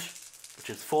 2 wounds, which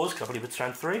is 4s, because I believe it's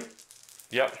strength 3.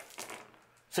 Yep.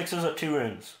 6s are 2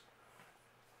 wounds.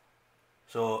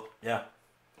 So, yeah.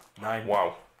 9.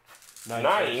 Wow. 9?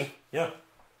 9? Yeah.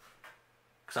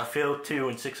 Because I failed 2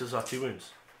 and 6s are 2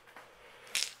 wounds.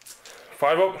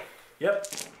 5 up? Yep.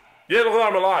 Yeah, look at that,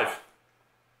 I'm alive.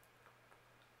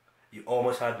 You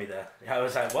almost had me there. I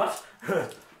was like, what?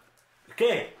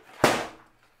 Okay.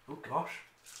 Oh gosh.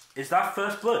 Is that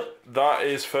first blood? That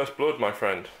is first blood, my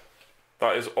friend.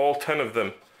 That is all 10 of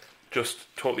them. Just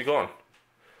totally gone.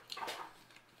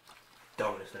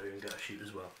 Dominus never even got a shoot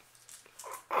as well.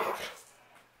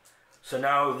 So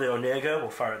now the Onega will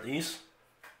fire at these.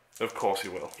 Of course he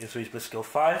will. So he's bliss skill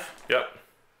 5. Yep.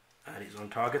 And he's on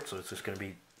target, so it's just going to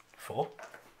be 4.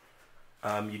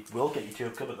 You will get your 2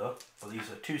 of cover though. Well,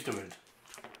 these are 2s to wound.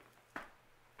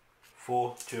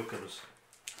 4, 2 of covers.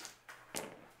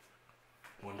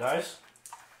 1 dies.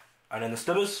 And then the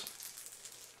stubbers.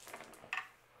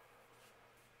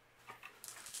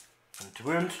 And to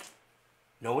wound.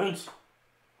 No wounds.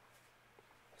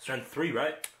 Strength 3,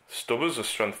 right? Stubbers are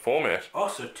strength 4, mate. Oh,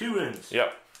 so 2 wounds.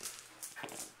 Yep.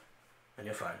 And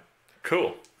you're fine.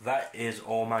 Cool. That is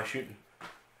all my shooting.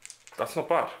 That's not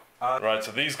bad. Right,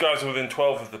 so these guys are within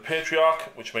 12 of the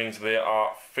Patriarch, which means they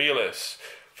are fearless.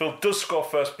 Phil does score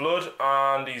first blood,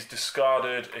 and he's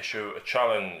discarded issue a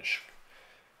challenge.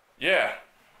 Yeah.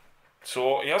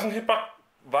 So he hasn't hit back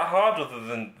that hard other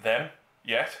than them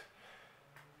yet.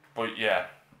 But yeah.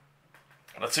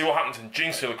 Let's see what happens in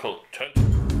Genestealer Cult turn.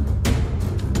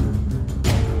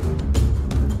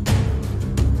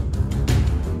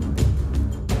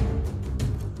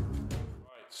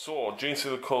 So,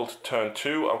 Genestealer Cult turn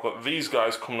 2. I've got these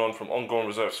guys coming on from ongoing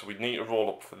reserves, so we'd need to roll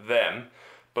up for them.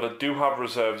 But I do have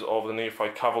reserves of the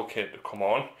Neophyte Cavalcade to come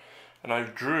on. And I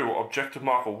drew Objective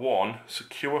Marker 1,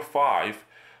 Secure 5,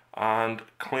 and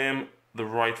Claim the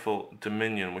Rightful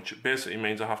Dominion, which basically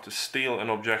means I have to steal an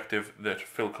objective that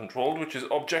Phil controlled, which is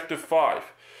Objective 5.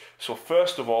 So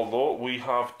first of all, though, we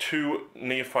have 2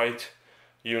 Neophyte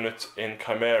units in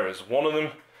Chimeras. One of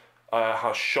them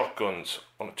has shotguns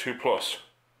on a 2+.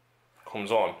 Comes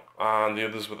on, and the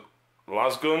others with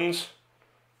las guns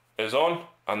is on,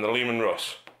 and the Lehman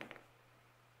Russ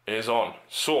is on.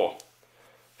 So,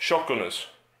 shotgunners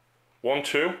 1,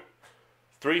 2,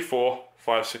 3, 4,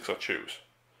 5, 6 I choose.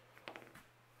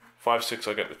 5, 6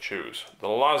 I get to choose. The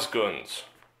las guns,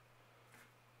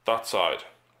 that side.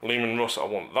 Lehman Russ I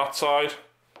want that side.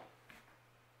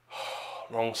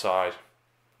 Wrong side.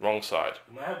 Wrong side.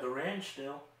 You might have the range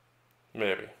still.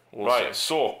 Maybe. Right,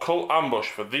 so cult ambush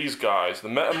for these guys. The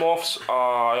metamorphs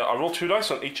are... I roll 2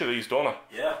 dice on each of these, don't I?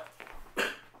 Yeah.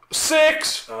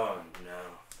 6! Oh no.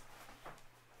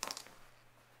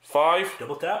 5.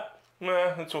 Double tap?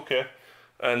 Nah, it's okay.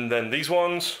 And then these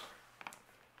ones.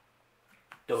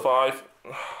 Double. 5.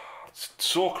 It's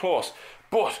so close.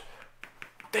 But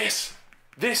this,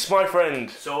 my friend.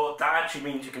 So that actually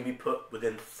means you can be put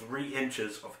within 3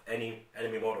 inches of any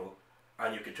enemy model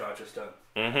and you can charge this turn.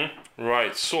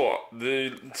 Right, so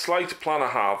the slight plan I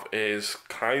have is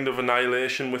kind of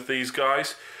annihilation with these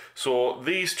guys. So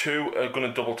these two are going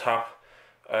to double tap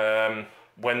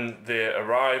when they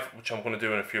arrive, which I'm going to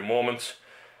do in a few moments.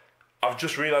 I've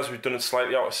just realised we've done it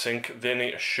slightly out of sync. They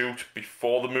need to shoot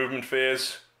before the movement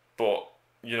phase, but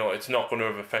you know, it's not going to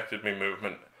have affected my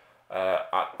movement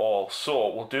at all.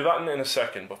 So we'll do that in a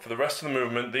second, but for the rest of the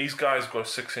movement, these guys got a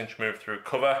 6-inch move through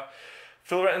cover.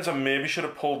 Phil reckons I maybe should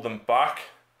have pulled them back.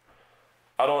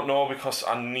 I don't know, because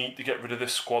I need to get rid of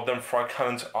this squad. Them frag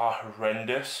cannons are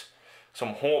horrendous. So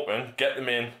I'm hoping, get them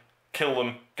in, kill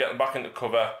them, get them back into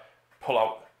cover, pull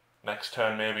out next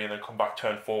turn maybe, and then come back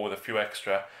turn 4 with a few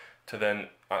extra to then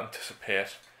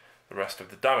anticipate the rest of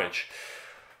the damage.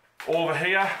 Over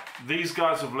here, these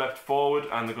guys have leapt forward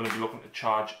and they're going to be looking to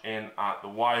charge in at the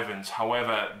wyverns.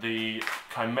 However, the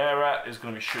Chimera is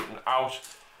going to be shooting out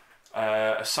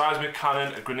a seismic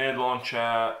cannon, a grenade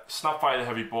launcher, snapfire the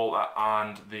heavy bolter,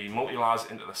 and the multi-las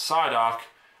into the side arc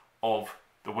of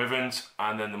the wyverns,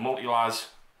 and then the multi-las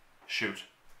shoot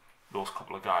those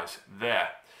couple of guys there.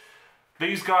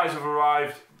 These guys have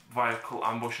arrived via cult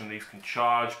ambush and these can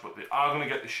charge, but they are going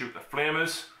to get to shoot the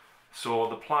flamers. So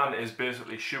the plan is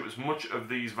basically shoot as much of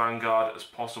these vanguard as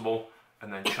possible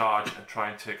and then charge and try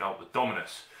and take out the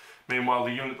dominus. Meanwhile,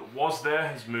 the unit that was there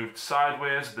has moved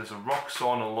sideways. There's a rock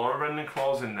saw and a lot of rending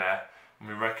claws in there, and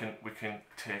we reckon we can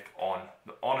take on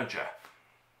the onager.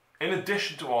 In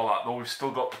addition to all that though, we've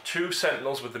still got the 2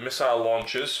 sentinels with the missile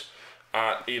launchers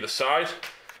at either side,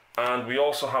 and we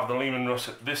also have the Leman Russ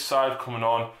at this side coming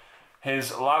on.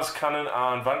 His las cannon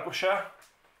and vanquisher,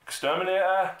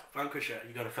 exterminator. Vanquisher,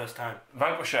 you got it first time.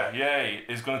 Vanquisher, yay,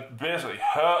 is going to basically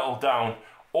hurtle down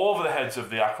over the heads of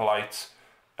the acolytes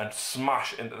and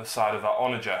smash into the side of that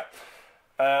onager.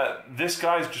 This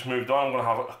guy's just moved on. I'm going to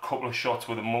have a couple of shots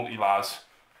with a multi-las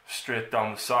straight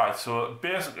down the side. So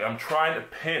basically I'm trying to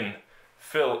pin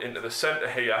Phil into the centre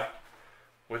here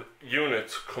with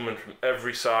units coming from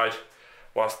every side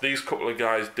whilst these couple of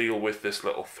guys deal with this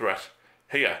little threat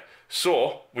here.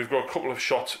 So we've got a couple of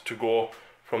shots to go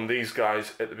from these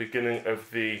guys at the beginning of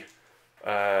the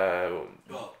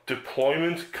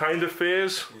deployment kind of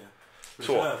phase. Yeah.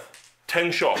 So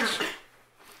 10 shots.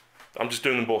 I'm just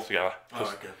doing them both together.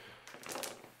 Oh,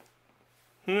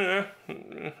 okay.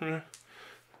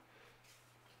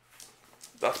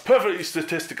 That's perfectly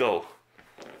statistical.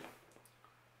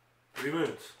 3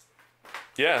 wounds.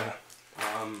 Yeah.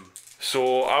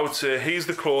 So I would say he's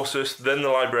the closest, then the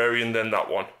librarian, then that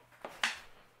one.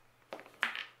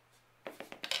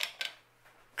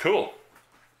 Cool.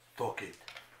 Fuck it.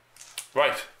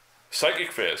 Right.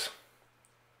 Psychic phase.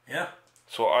 Yeah.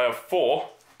 So I have 4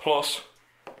 plus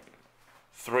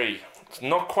 3. It's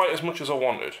not quite as much as I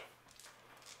wanted.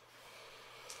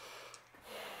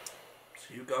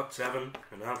 So you got 7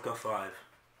 and I've got 5.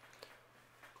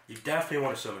 You definitely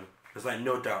want to summon. There's like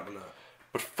no doubt in that.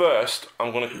 But first,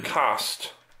 I'm going to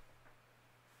cast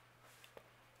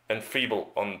Enfeeble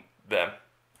on them.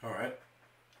 Alright.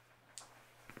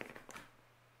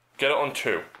 Get it on 2.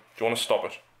 Do you want to stop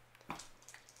it?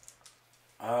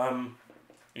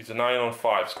 He's denying on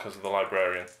 5s because of the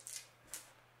librarian.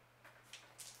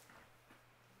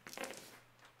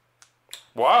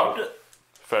 Wow.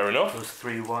 Fair enough. Those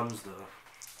 3 ones though.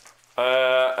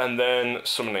 And then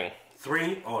summoning.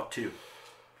 3 or 2?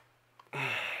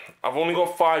 I've only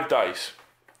got 5 dice,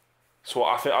 so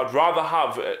I think I'd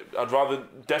rather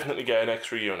definitely get an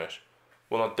extra unit.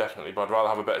 Well, not definitely, but I'd rather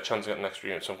have a better chance of getting an extra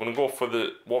unit. So I'm going to go for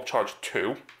the warp charge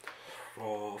 2.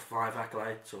 Or 5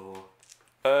 acolytes, or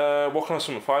what can I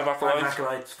summon? 5 acolytes? 5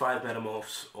 acolytes, 5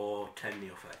 metamorphs, or 10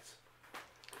 neophytes.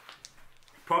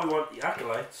 Probably want the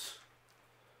acolytes.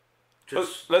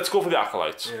 Let's go for the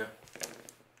acolytes. Yeah.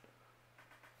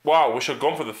 Wow, wish I'd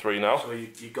gone for the 3 now. So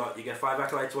you get 5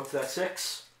 acolytes. What's that?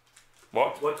 6?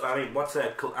 What? What's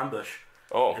that? Cult ambush.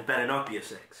 Oh. It better not be a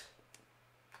 6.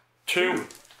 2.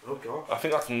 Oh god. I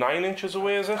think that's 9 inches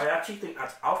away, is it? I actually think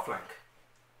that's outflank.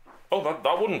 Oh,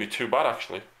 that wouldn't be too bad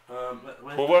actually.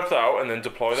 We'll We'll work that out and then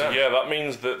deploy them. So yeah, that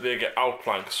means that they get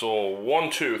outflanked. So 1,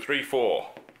 2, 3, 4,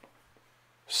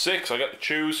 6. I get to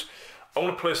choose. I'm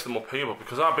going to place them up here, but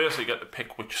because I basically get to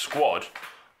pick which squad,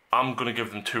 I'm going to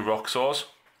give them 2 rock saws.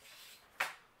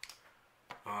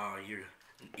 you're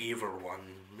an evil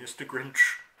one, Mr. Grinch.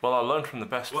 Well, I learned from the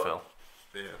best, Phil.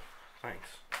 Yeah, thanks.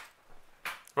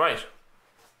 Right.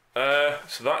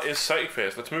 So that is psychic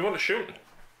phase. Let's move on to shooting.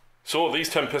 So these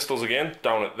 10 pistols again,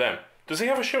 down at them. Does he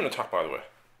have a shooting attack, by the way?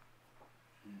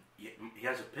 He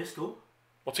has a pistol.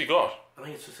 What's he got? I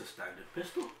think it's just a standard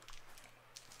pistol.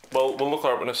 Well, we'll look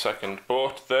that up in a second.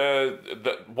 But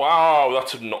wow,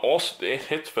 that's an awesome. It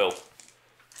hits, Phil.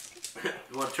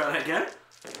 You want to try that again?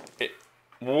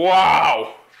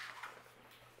 Wow!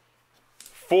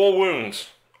 4 wounds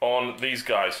on these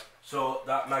guys. So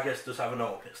that Magus does have an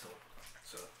auto pistol.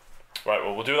 So. Right,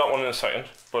 well, we'll do that one in a second.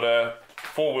 But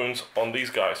 4 wounds on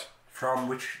these guys. From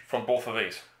which? From both of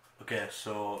these. Okay,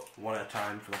 so one at a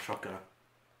time for the shotgunner.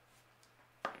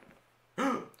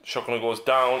 Shotgunner goes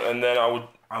down, and then I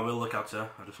will look out, sir.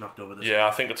 I just knocked over this. Yeah,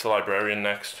 I think it's the librarian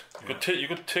next. Yeah. You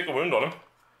could take a wound on him.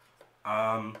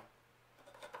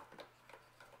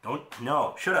 Don't.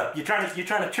 No, shut up. You're trying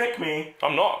to trick me.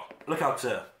 I'm not. Look out,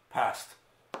 sir. Past.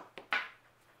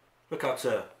 Look out,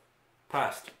 sir.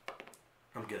 Past.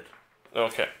 I'm good.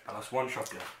 Okay. And that's one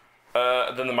shotgun.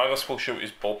 Then the Magus will shoot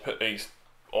his his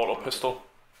auto pistol.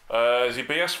 Is he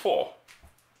BS4?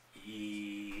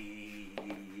 He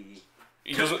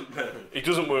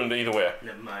doesn't wound either way.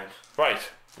 Never mind. Right,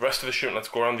 the rest of the shooting, let's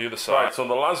go around the other side. Right, so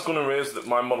the las gunner raise that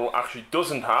my model actually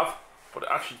doesn't have, but it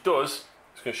actually does,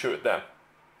 it's going to shoot at them.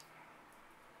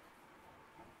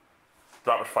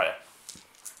 Rapid fire.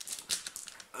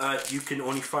 You can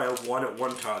only fire one at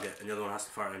one target, and the other one has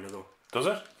to fire another one. Does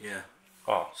it? Yeah.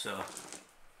 Oh. So.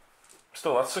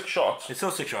 Still, that's 6 shots. It's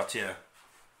still 6 shots, yeah.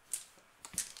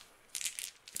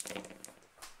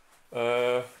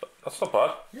 That's not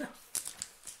bad. Yeah.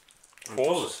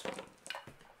 4.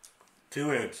 2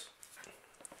 wounds.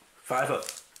 5 up.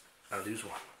 I lose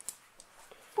 1.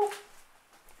 Boop.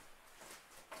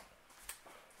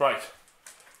 Right.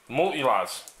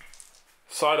 Multi-lads.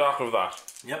 Side arc of that.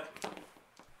 Yep.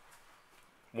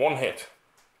 1 hit.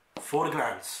 4 to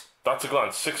glance. That's a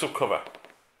glance. 6 up cover.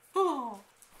 Oh.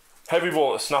 Heavy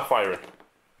ball at snap firing.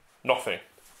 Nothing.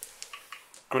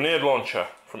 Grenade launcher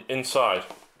from inside.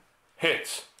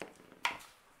 Hits.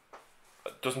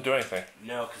 Doesn't do anything.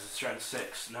 No, because it's strength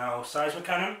 6. Now, seismic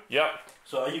cannon? Yep.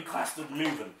 So are you classed as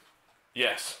moving?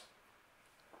 Yes.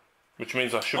 Which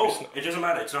means I should be... it doesn't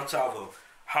matter. It's not salvo.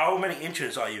 How many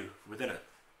inches are you within it?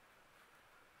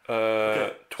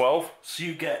 12. So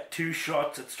you get 2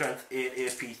 shots at strength 8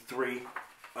 AP 3.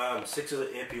 6 is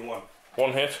at AP 1.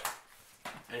 1 hit.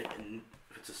 And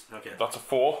if it's okay. That's a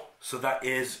 4. So that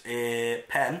is a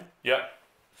pen. Yep.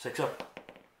 6 up.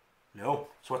 No.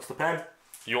 So what's the pen?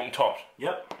 You open top.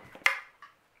 Yep.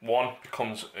 1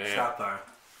 becomes a... Snap bar.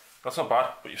 That's not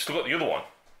bad, but you've still got the other one.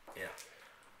 Yeah.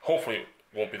 Hopefully it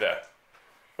won't be there.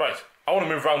 Right. I want to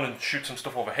move around and shoot some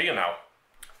stuff over here now.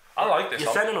 I like this.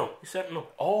 You're sentinel. You're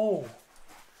sentinel. Oh.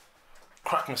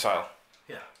 Crack missile.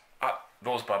 Yeah.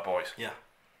 Those bad boys. Yeah.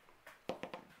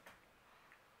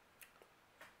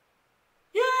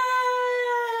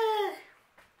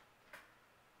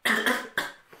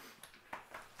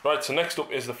 Right, so next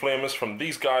up is the flamers from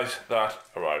these guys that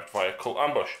arrived via cult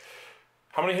ambush.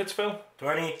 How many hits, Phil?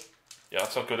 20. Yeah,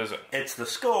 that's not good, is it? It's the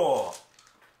score.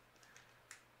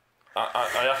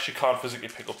 I actually can't physically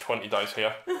pick up 20 dice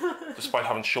here, despite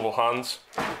having shovel hands.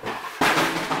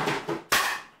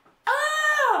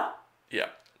 Ah! Yeah.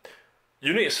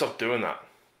 You need to stop doing that.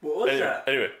 What was that?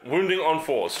 Anyway, wounding on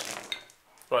 4s.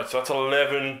 Right, so that's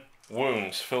 11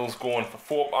 wounds. Phil's going for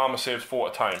 4 armor saves, 4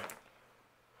 at a time.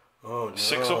 Oh no.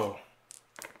 6 up.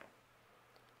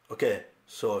 Okay,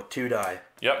 so 2 die.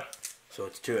 Yep. So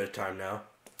it's 2 at a time now.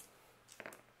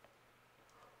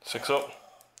 6 up.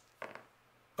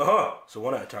 So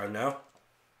 1 at a time now.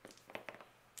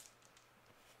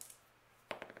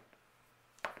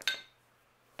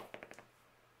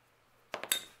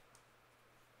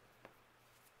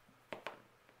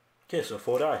 Okay, so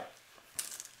 4 die.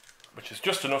 Which is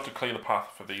just enough to clear the path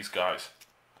for these guys.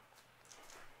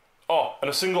 Oh, and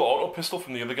a single auto pistol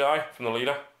from the other guy, from the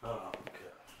leader. Oh, okay.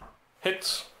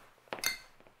 Hits.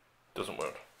 Doesn't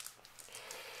work.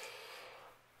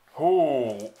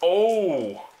 Oh.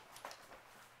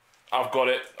 I've got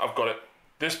it.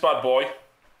 This bad boy.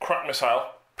 Crack missile.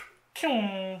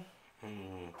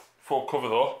 Full cover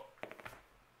though.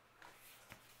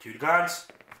 2 to glance.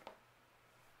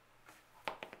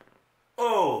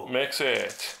 Oh! Makes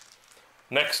it.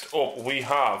 Next up we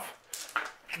have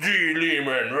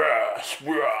G-Lehman Rasp.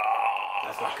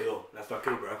 That's not cool. That's not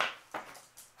cool, bro.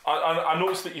 I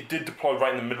noticed that you did deploy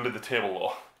right in the middle of the table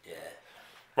though. Yeah.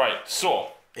 Right,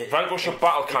 so Vanquish your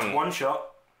battle cannon. It's 1 shot.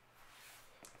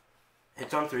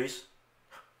 Hits on 3s.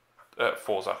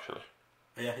 4s actually.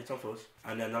 Yeah, hits on foes.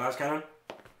 And then the last cannon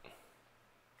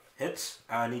hits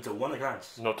and needs a 1 a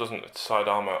glance. No, it doesn't. It's side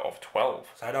armor of 12.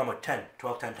 Side armor 10.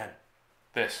 12, 10, 10.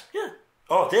 This. Yeah.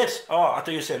 Oh, this? Oh, I thought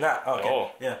you were saying that. Oh, okay.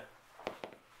 Oh. Yeah.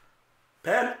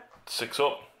 Pen. 6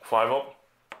 up, 5 up.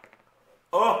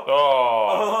 Oh.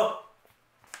 Oh.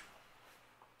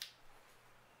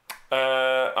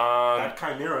 And That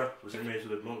Chimera was raised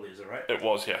with multi, is that right? it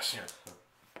was, yes.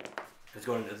 Yeah. It's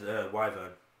going to the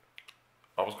Wyvern.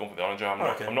 I was going for the orange arm. Oh,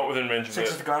 okay. I'm not within range of 6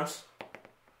 it. is the glance.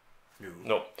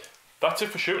 No. That's it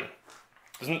for shooting.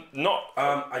 There's not.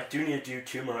 I do need to do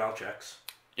 2 morale checks.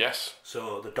 Yes.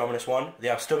 So the Dominus one, they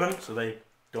have stubborn, so they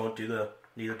don't do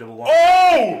need a double 1.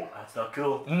 Oh! That's not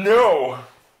cool. No!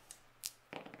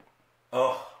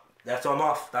 Oh, that's on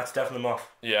off. That's definitely them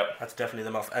off. Yeah. That's definitely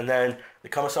them off. And then the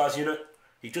Commissar's unit,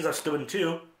 he does have stubborn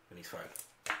 2, and he's fine.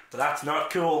 But that's not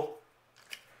cool.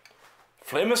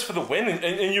 Flamers for the win,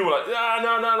 and you were like,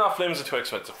 no, Flamers are too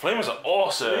expensive. Flamers are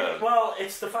awesome. Well,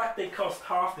 it's the fact they cost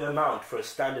half the amount for a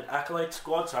standard Acolyte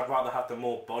squad, so I'd rather have the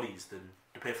more bodies than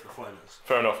to pay for the Flamers.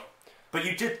 Fair enough. But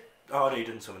you did... Oh, no, you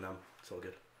didn't summon them. It's all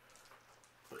good.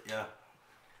 But yeah.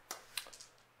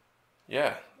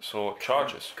 Yeah, so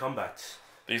charges. Combats.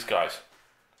 These guys.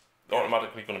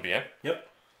 Automatically going to be in. Yep.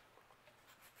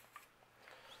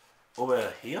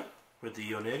 Over here, with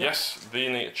the Onega. Yes, they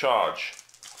need to charge.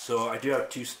 So I do have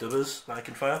 2 stubbers that I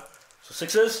can fire. So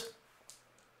 6s.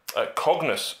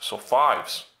 Cognus, so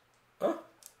 5s. Huh?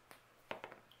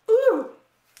 Ooh!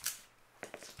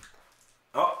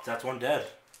 Oh, that's 1 dead.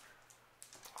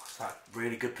 That's that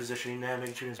really good positioning there,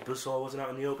 making sure his buzzsaw wasn't out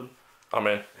in the open. I'm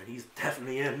in. And he's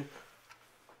definitely in.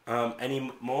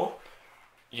 Any more?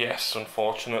 Yes,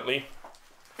 unfortunately.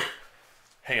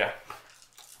 Here.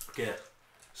 Okay.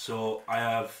 So I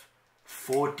have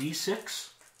 4d6.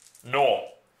 No.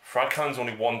 Frag cannon's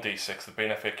only 1d6. They've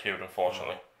been FAQ'd,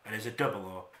 unfortunately. And is it double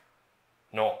or?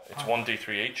 No, it's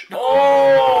 1d3 each.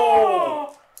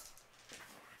 Oh!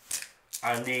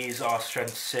 And these are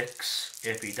strength 6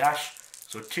 AP dash.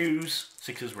 So 2s,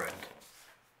 6s rend.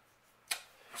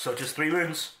 So just 3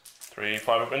 wounds. 3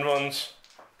 5-up in runs.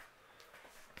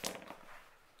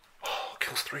 Oh,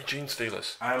 kills 3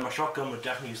 Genestealers. My shotgun would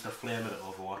definitely use the flamer at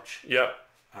Overwatch. Yep.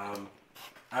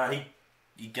 And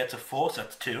he gets a 4, so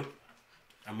that's 2.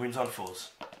 And wounds on 4s.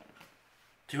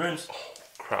 2 wounds. Oh,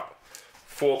 crap.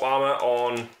 4 armor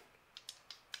on...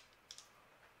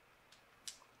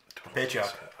 Page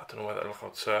up. I don't know where that looks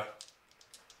out, sir.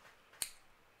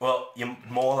 Well, you're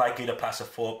more likely to pass a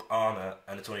 4 armor,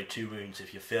 and it's only 2 wounds.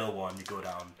 If you fail 1, you go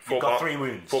down. You've got 3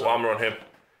 wounds. 4 armor on him.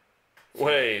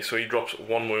 Wait, so he drops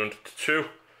 1 wound to 2.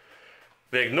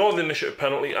 They ignore the initiative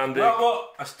penalty and they...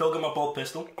 Well, I still got my bolt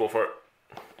pistol. Go for it.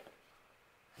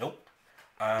 Nope.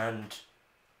 And...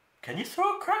 Can you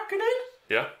throw a crack grenade?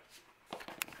 Yeah.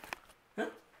 Yeah.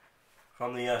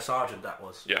 From the sergeant, that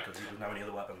was. Yeah. Because he didn't have any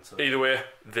other weapons. So. Either way,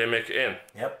 they make it in.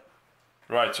 Yep.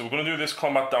 Right, so we're going to do this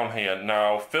combat down here.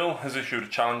 Now, Phil has issued a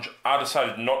challenge. I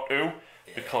decided not to,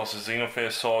 because the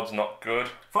Xenophase sword's not good.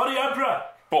 For the Emperor!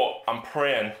 But I'm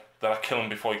praying that I kill him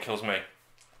before he kills me.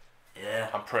 Yeah.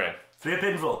 I'm praying. 3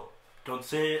 pinful. Don't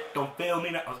fail me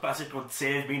now. I was about to say, don't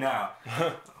save me now.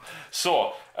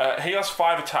 So, he has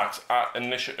 5 attacks at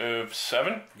initiative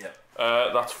 7. Yep.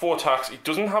 That's 4 attacks. He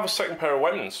doesn't have a second pair of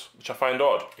weapons, which I find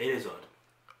odd. It is odd.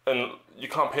 And you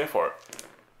can't pay for it.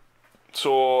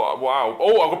 So, wow.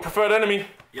 Oh, I've got preferred enemy.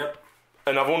 Yep.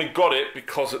 And I've only got it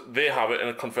because they have it and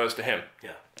it confers to him.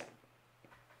 Yeah.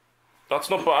 That's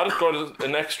not bad. It's got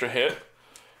an extra hit.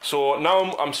 So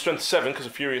now I'm strength 7 because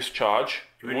of Furious Charge.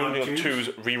 Wounding on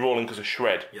 2s, re-rolling because of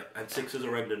Shred. Yeah, and 6s are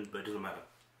random, but it doesn't matter.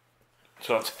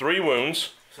 So that's 3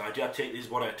 wounds. So I do have to take these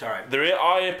 1 at a time. They're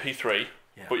IAP3,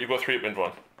 yeah. but you've got 3 up in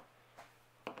run.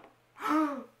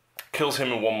 Kills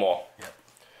him in 1 more. Yeah.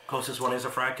 Closest one is a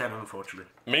frag cannon,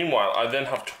 unfortunately. Meanwhile, I then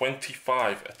have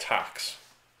 25 attacks.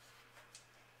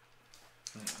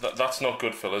 That's not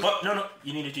good, fellas. But no,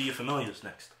 you need to do your familiars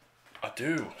next. I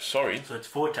do, sorry. So it's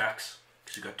 4 attacks,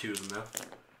 because you've got 2 of them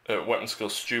there. Weapon skill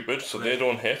stupid, so they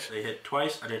don't hit. They hit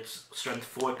twice, and it's strength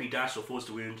 4 AP dash, so 4's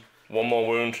to wound. 1 more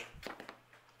wound.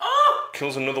 Oh!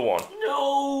 Kills another one.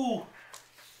 No!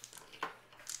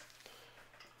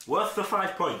 Worth the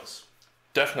 5 points.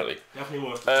 Definitely. Definitely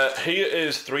worth it. Here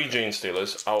is 3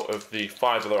 Genestealers out of the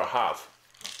 5 that I have.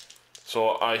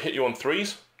 So I hit you on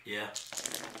 3s. Yeah.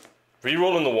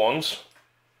 Rerolling the 1s.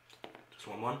 Just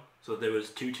 1-1. So there was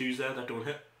 2 2s there that don't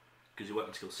hit. Because your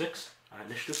weapon skill 6.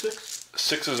 Initiative 6.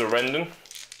 6s are rending.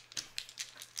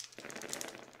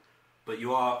 But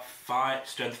you are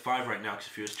strength 5 right now because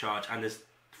of Furious Charge. And there's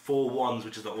 4 1s,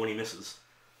 which is the only misses.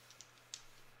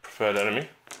 Preferred enemy.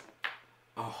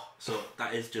 Oh, So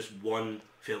that is just one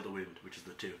failed to wound, which is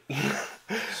the 2.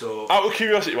 So out of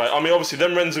curiosity, right? I mean, obviously,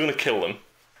 them Wrens are going to kill them.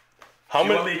 How do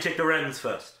you many? want me to take the Wrens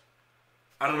first?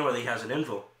 I don't know whether he has an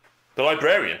info. The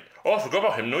Librarian. Oh, I forgot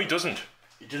about him. No, he doesn't.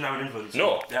 He doesn't have an info. So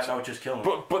No. that would just kill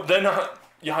him. But then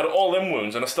you had all them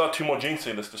wounds, and I still had 2 more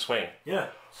Genestealers to swing. Yeah.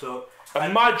 So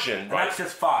Imagine, and right? that's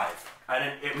just 5.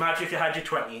 And imagine if you had your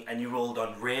 20 and you rolled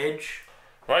on Rage.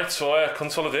 Right. So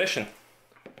consolidation.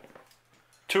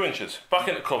 2 inches back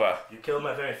into cover. You killed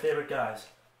my very favourite guys.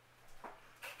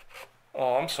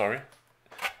 Oh, I'm sorry.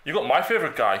 You got my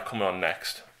favourite guy coming on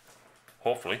next.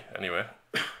 Hopefully, anyway.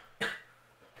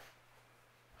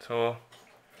 So,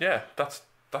 yeah, that's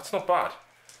not bad.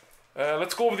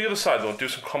 Let's go over the other side though and do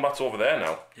some combats over there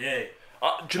now. Yeah.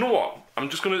 Do you know what? I'm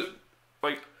just gonna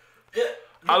like. Yeah.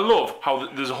 I love how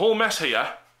there's a whole mess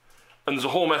here, and there's a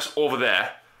whole mess over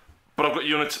there, but I've got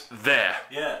units there.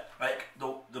 Yeah, like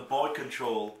the board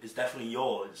control is definitely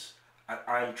yours, and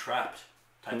I'm trapped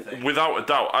type thing. Without a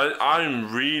doubt,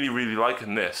 I'm really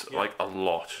liking this like a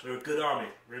lot. They're a good army,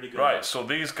 really good. Right, army. so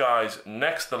these guys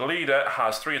next. The leader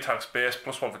has 3 attacks base,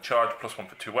 +1 for charge, +1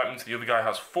 for 2 weapons. The other guy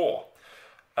has 4.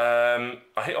 I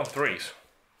hit on 3s.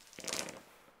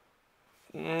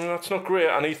 That's not great.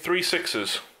 I need 3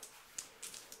 6s.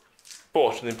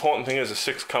 But the important thing is a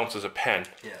 6 counts as a pen.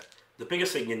 Yeah. The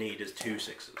biggest thing you need is 2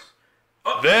 6s.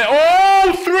 There.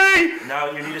 Oh, 3!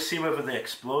 Now you need to see whether they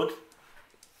explode.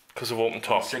 Because of open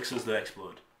top. 6s they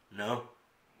explode. No,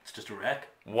 it's just a wreck.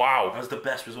 Wow. That was the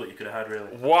best result you could have had,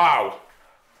 really. Wow.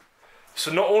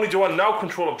 So not only do I now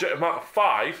control objective mark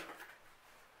 5,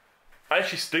 I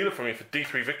actually steal it from you for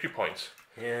D3 victory points.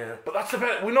 Yeah. But that's the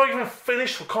best. We're not even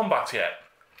finished with combat yet.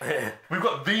 We've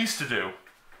got these to do.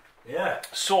 Yeah.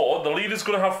 So the leader's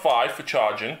going to have 5 for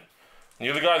charging, and the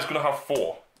other guy's going to have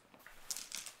 4.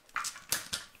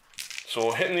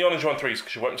 So hitting the orange on 3s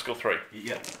because your weapon skill 3.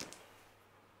 Yeah.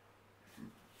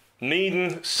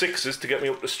 Needing 6s to get me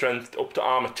up to strength, up to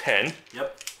armor 10.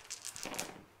 Yep.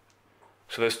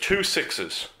 So there's 2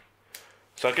 6s.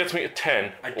 So that gets me to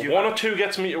 10. do 1 or 2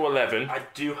 gets me to 11. I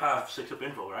do have 6 up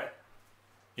info, right?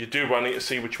 You do, but I need to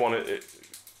see which one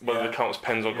whether it counts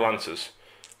pens or glances.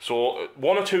 So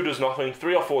 1 or 2 does nothing.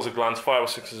 3 or 4 is a glance. 5 or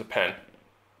 6 is a pen.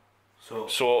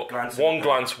 So glance 1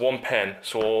 glance, 1 pen.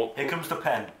 So here comes the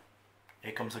pen.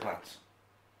 Here comes the glance.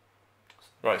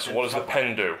 right. So what does the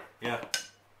pen do? Yeah.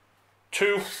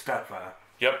 2. Stat fire.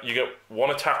 Yep. You get 1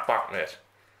 attack back, mate.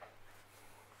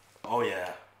 Oh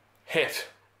yeah. Hit.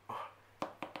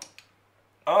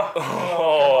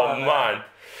 Oh man.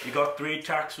 You got 3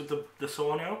 attacks with the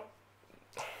saw now.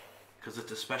 Because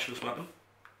it's a specialist weapon.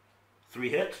 3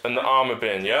 hit. And the armor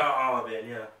bin, yeah? Armor bin,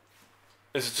 yeah.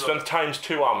 Is it strength times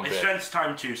 2 armor bin? It's strength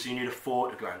times 2, so you need a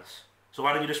 4 to glance. So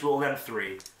why don't you just roll them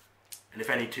 3? And if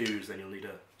any 2s, then you'll need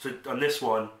a... So on this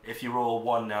one, if you roll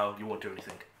 1 now, you won't do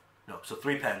anything. No, so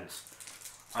 3 pens.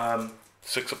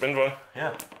 6 up in one.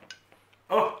 Yeah.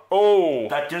 Oh! Oh!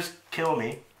 That does kill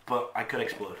me, but I could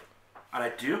explode. And I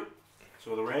do.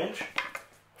 So the range.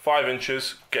 5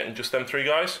 inches, getting just them 3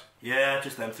 guys. Yeah,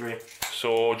 just them 3.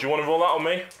 So, do you want to roll that on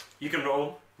me? You can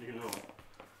roll. You can roll.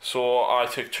 So, I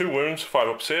take 2 wounds, 5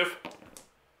 up save.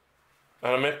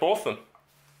 And I make both of them.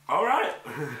 Alright.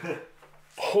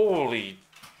 Holy...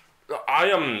 I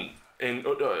am in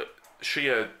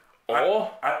sheer awe.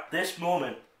 At this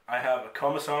moment, I have a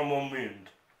Commissar 1 wound,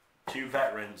 2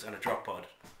 veterans, and a drop pod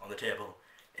on the table.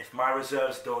 If my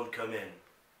reserves don't come in,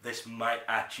 this might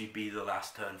actually be the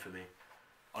last turn for me.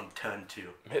 On turn 2.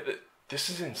 Mate, this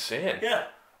is insane. Yeah.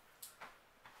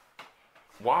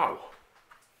 Wow.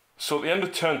 So at the end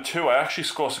of turn 2, I actually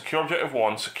score secure objective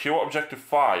 1, secure objective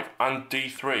 5, and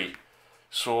D3.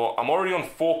 So I'm already on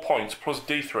 4 points plus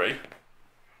D3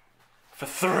 for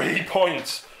 3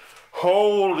 points.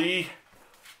 Holy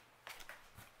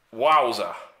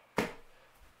wowza.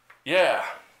 Yeah.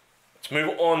 Let's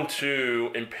move on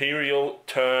to Imperial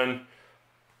turn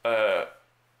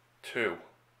 2.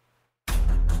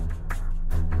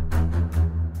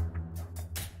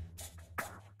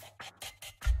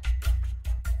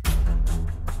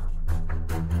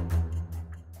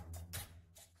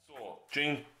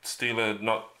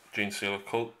 Genestealer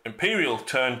Cult. Imperial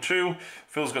turn 2.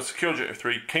 Phil's got secure objective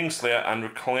 3, Kingslayer, and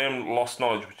reclaim lost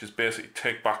knowledge, which is basically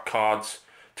take back cards,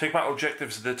 take back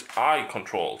objectives that I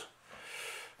controlled.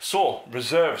 So,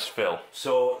 reserves, Phil.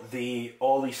 So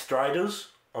all these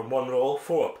Striders on 1 roll,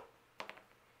 4 up.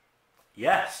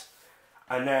 Yes.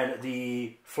 And then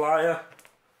the Flyer.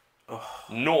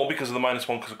 No, because of the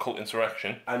 -1 because of Cult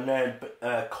Insurrection. And then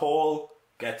Cawl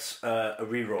gets a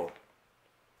reroll.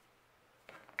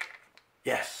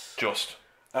 Yes. Just.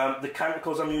 The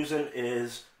canticles I'm using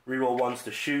is reroll 1s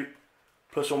to shoot,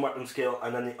 +1 weapon skill,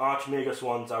 and then the Archmagus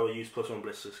ones I will use +1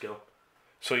 ballistic skill.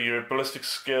 So you're ballistic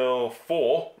skill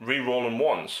 4, re-rolling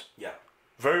ones. Yeah.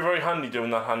 Very, very handy doing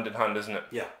that hand in hand, isn't it?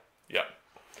 Yeah. Yeah.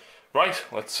 Right,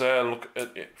 let's look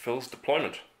at Phil's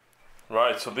deployment.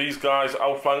 Right, so these guys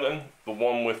outflanking, the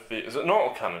one with the... Is it an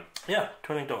autocannon? Yeah,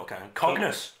 twinning autocannon.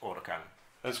 Cognus autocannon.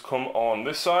 Has come on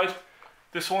this side.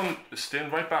 This one is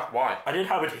staying right back. Why? I did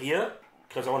have it here,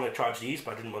 because I wanted to charge these,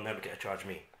 but I didn't want them to get to charge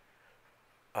me.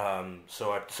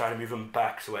 So I decided to move them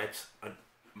back so it's a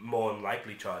more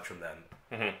unlikely charge from them.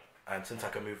 Mm-hmm. And since I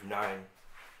can move 9...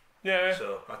 Yeah.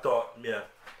 So I thought, yeah.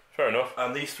 Fair enough.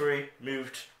 And these 3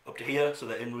 moved up to here, so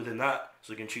they're in within that,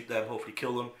 so we can shoot them, hopefully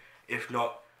kill them. If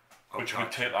not, Which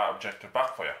would take that objective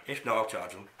back for you. If not, I'll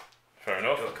charge them. Fair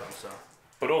enough. So.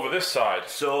 But over this side...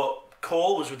 So,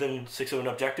 Cawl was within 6 of an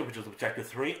objective, which was objective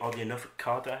 3. Oddly enough, a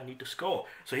card that I need to score.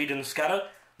 So he didn't scatter.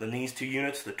 Then these 2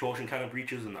 units, the Torsion Cannon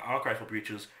breaches and the Arc Rifle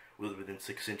breaches, were within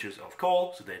 6 inches of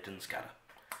Cawl, so they didn't scatter.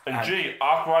 And gee,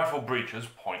 Arc Rifle breaches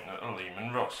pointing at a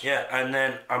Lehman Russ. Yeah, and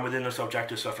then I'm within this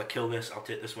objective, so if I kill this, I'll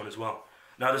take this one as well.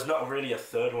 Now, there's not really a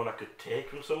third one I could take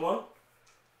from someone.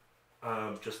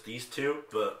 Just these 2,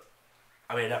 but...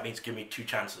 I mean, that means give me 2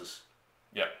 chances.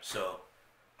 Yeah. So,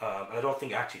 and I don't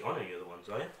think actually on any other ones,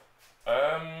 are you?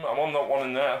 I'm on that one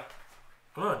in there.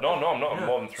 Oh, no, I'm not. Yeah. I'm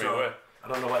more than 3 away. I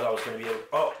don't know whether I was going to be able...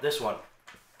 Oh, this one.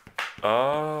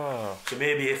 Ah. So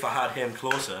maybe if I had him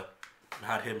closer and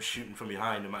had him shooting from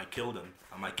behind and I killed him,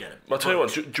 I might get him. I'll tell you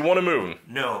what, do you want to move him?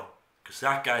 No, because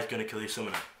that guy's going to kill your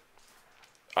summoner.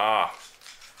 Ah.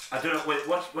 I don't know, wait,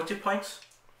 what's your points?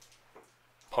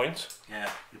 Points? Yeah,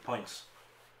 your points.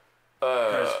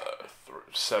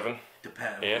 7.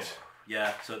 Depends. 8.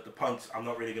 Yeah, so the points, I'm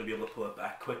not really going to be able to pull it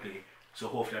back quickly, so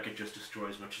hopefully I can just destroy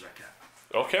as much as I can.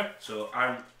 Okay. So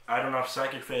I don't have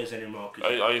Psychic Phase anymore.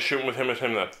 Are you shooting with him at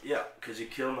him then? Yeah, because he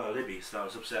killed my Libby, so that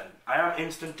was upsetting. I am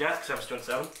instant death because I'm strength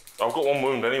 7. I've got 1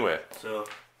 wound anyway. So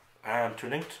I am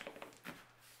twin inked.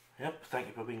 Yep, thank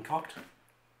you for being cocked.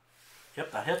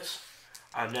 Yep, that hits.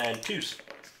 And then 2s.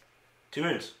 2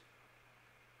 wounds.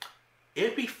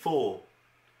 It'd be 4.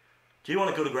 Do you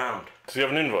want to go to ground? Does he have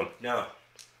an in run? No.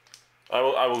 I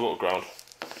will go to ground.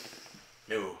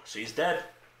 No. So he's dead.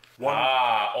 1.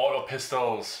 Ah, auto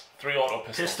pistols. 3 auto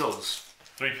pistols. Pistols.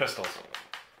 3 pistols.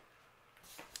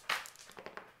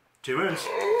 2 wounds.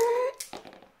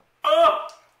 Oh!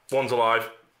 1's alive.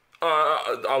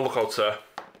 I'll look out, sir.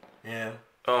 Yeah.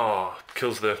 Oh,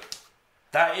 kills the...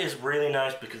 That is really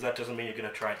nice because that doesn't mean you're going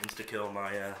to try and insta-kill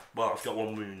my... well, I've got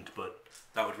 1 wound, but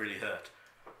that would really hurt.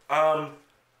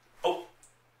 Oh,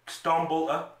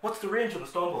 Stormbolter. What's the range of the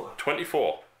Stormbolter?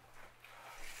 24.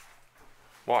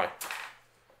 Why?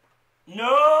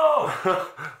 No!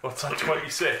 What's that,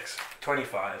 26?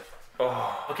 25.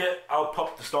 Oh. Okay, I'll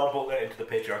pop the Stormbolter into the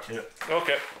Patriarch unit.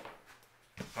 Okay.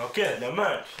 Okay, never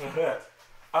mind.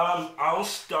 I'll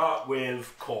start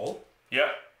with Cawl. Yeah.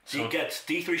 So he gets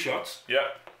D3 shots. Yeah.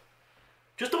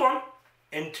 Just the 1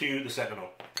 into the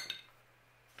Sentinel.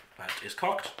 That is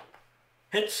cocked.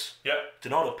 Hits. Yeah. It's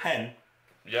an auto pen.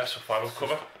 Yeah, so 5 will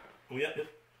cover. Oh, yeah.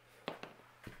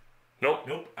 Nope.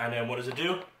 Nope. And then what does it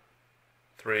do?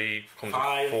 3 becomes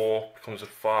 5. a 4, becomes a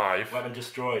 5. Weapon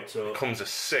destroyed, so... Becomes a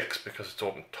 6 because it's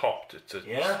open topped. It's a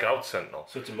Yeah. scout sentinel.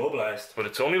 So it's immobilized. But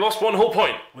it's only lost 1 whole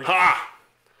point. Ha!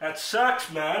 That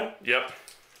sucks, man. Yep.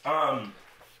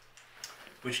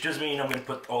 Which does mean I'm going to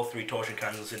put all 3 torsion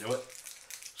cannons into it.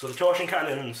 So the torsion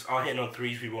cannons are hitting on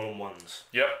 3s, re-rolling 1s.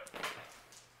 Yep.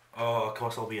 Oh, of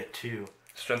course I'll be at 2.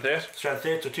 Strength 8. Strength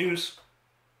 8 to 2s.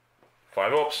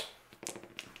 5 ups.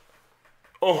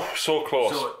 Oh, so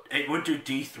close. So it would do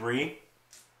D3,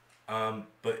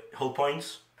 but hull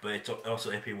points, but it's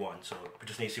also AP1, so we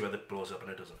just need to see whether it blows up,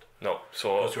 and it doesn't. No,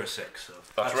 so... Goes to a 6, so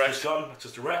That's just gone, that's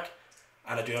just a wreck.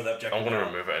 And I do have that objective. I'm going to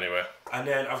remove it anyway. And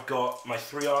then I've got my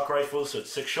 3 arc rifles, so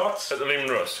it's 6 shots. At the Lehman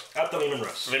Russ. At the Lehman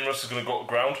Russ. Lehman Russ is going to go to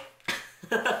ground.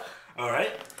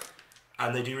 Alright.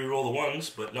 And they do re-roll the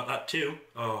 1s, but not that 2.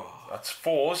 Oh. That's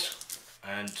 4s.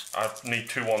 And I need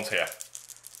 2 1s here.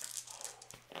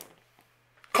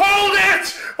 Called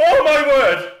it! Oh my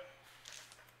word!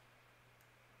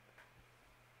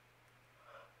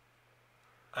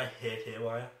 I hate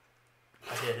Haywire.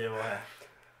 I hate Haywire.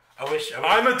 I wish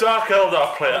I'm a Dark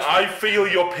Eldar player. I feel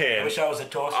your pain. I wish I was a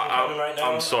Torsion cannon right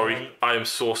now. I'm sorry. I am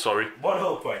so sorry. 1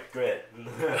 hull point, great.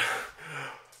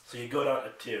 So you go down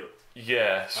to 2.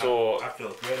 Yeah, so... I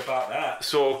feel great about that.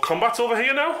 So, combat's over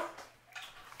here now?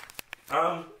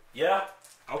 Yeah.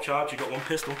 I'll charge, you got 1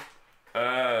 pistol.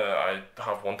 I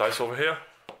have 1 dice over here.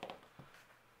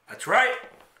 That's right.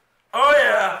 Oh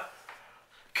yeah.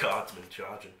 Guardsman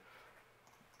charging.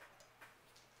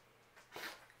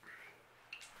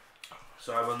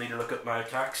 so I will need to look at my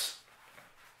attacks.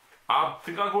 I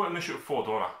think I'll go initiative 4,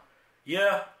 don't I?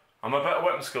 Yeah. I'm a better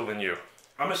weapon skill than you.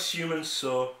 I'm assuming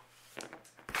so.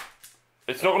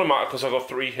 It's not going to matter because I got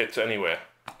 3 hits anyway.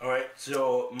 Alright,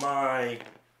 so my...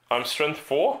 I'm strength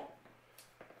 4?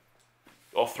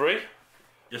 Or 3?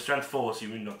 Your strength 4, so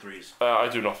you mean not 3s. I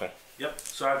do nothing. Yep,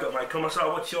 so I've got my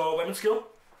Commissar. What's your weapon skill?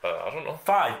 I don't know.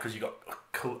 5, because you got a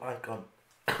cool icon.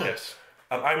 Yes.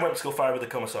 I'm weapon skill 5 with the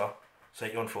Commissar. So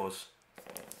you're on 4s.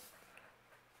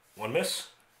 1 miss.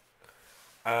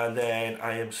 And then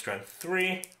I am strength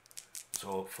 3.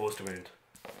 So 4s to wound.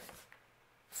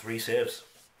 3 saves.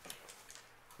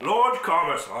 Lord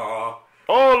Commissar!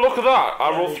 Oh, look at that!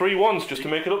 I rolled 3 1s just to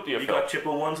make it up to you. You got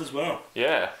triple 1s as well.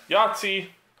 Yeah. Yahtzee!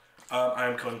 I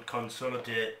am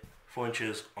consolidate 4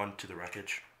 inches onto the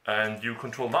wreckage. And you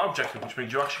control that objective, which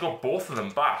means you actually got both of them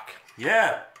back.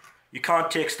 Yeah! You can't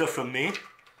take stuff from me.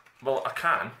 Well, I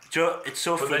can. It's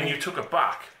so but funny. Then you took it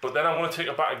back. But then I'm going to take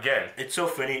it back again. It's so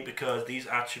funny because these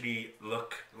actually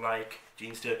look like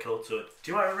Genestealer Cults. So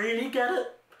do I really get it?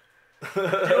 Do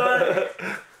I?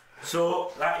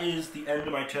 So that is the end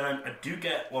of my turn. I do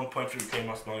get 1 point for Reclaim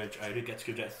Lost Knowledge. I do get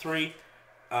to get 3.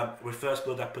 With First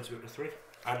Blood, that puts me up to 3.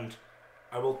 And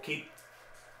I will keep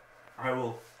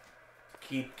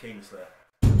Kingslayer.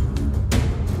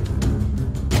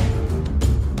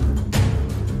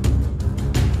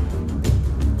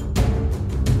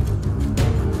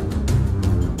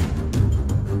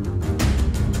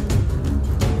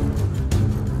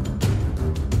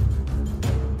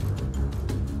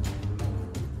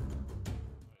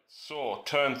 So,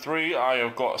 turn 3, I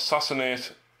have got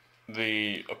Assassinate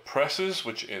the Oppressors,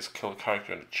 which is kill a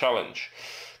character in a challenge.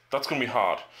 That's going to be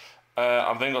hard.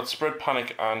 I've then got Spread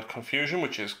Panic and Confusion,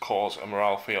 which is cause a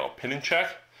morale, fear, or pinning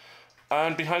check.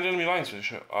 And Behind Enemy Lines,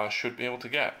 which I should be able to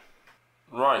get.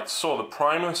 Right, so the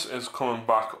Primus is coming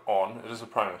back on. It is a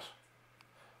Primus.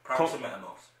 Primus and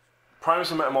Metamorphs.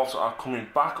 Primus and Metamorphs are coming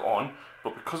back on,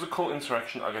 but because of Cult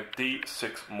Insurrection, I get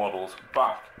D6 models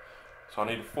back. So I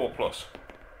need a 4+.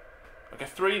 I get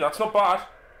 3, that's not bad.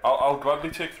 I'll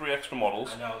gladly take 3 extra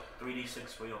models. I know, 3d6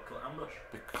 for your Cult Ambush.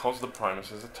 Because the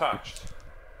Primus is attached.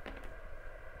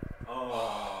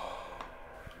 Oh.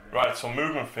 Right, so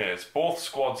movement phase. Both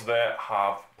squads there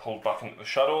have pulled back into the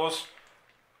shadows,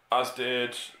 as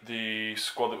did the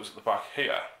squad that was at the back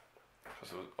here.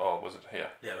 Was it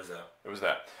here? Yeah, it was there. It was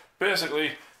there.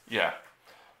 Basically, yeah.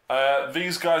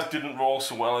 These guys didn't roll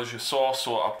so well as you saw,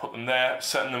 so I put them there,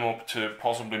 setting them up to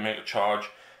possibly make a charge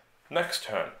next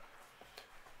turn.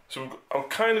 So I've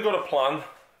kind of got a plan.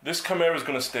 This Chimera is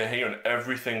going to stay here and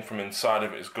everything from inside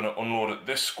of it is going to unload at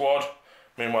this squad.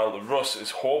 Meanwhile, the Russ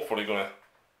is hopefully going to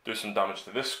do some damage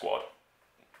to this squad.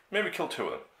 Maybe kill 2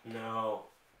 of them. No.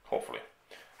 Hopefully.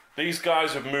 These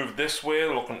guys have moved this way,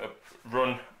 looking to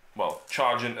run, well,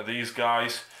 charge into these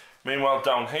guys. Meanwhile,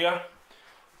 down here,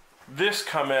 this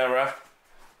Chimera,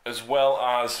 as well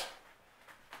as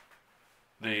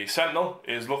the Sentinel,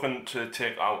 is looking to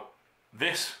take out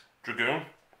this Dragoon.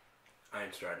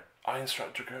 Iron Strider. Iron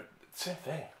Strider Dragoon, same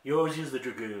thing. You always use the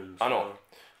Dragoons. I know.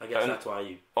 So I guess that's why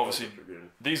you... Obviously, the Dragoon.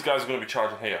 These guys are going to be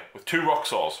charging here with 2 rock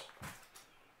saws.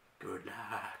 Good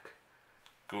luck.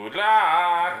 Good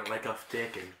luck! Like I've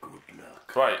taken good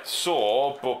luck. Right,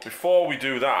 so, but before we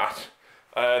do that,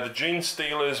 the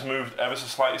Genestealers moved ever so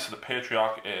slightly, so the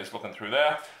Patriarch is looking through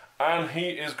there, and he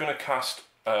is going to cast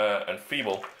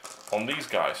Enfeeble on these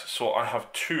guys. So I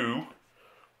have 2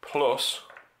 plus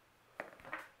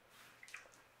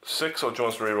 6, or do you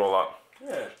want us to reroll that?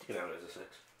 Yeah, you can have it as a 6.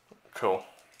 Cool.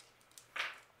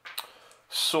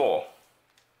 So,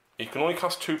 you can only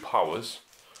cast 2 powers.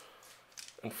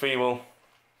 Enfeeble,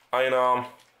 Iron Arm.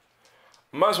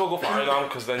 Might as well go for Iron Arm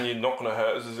because then you're not going to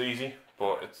hurt us as easy,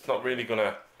 but it's not really going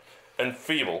to.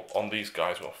 Enfeeble on these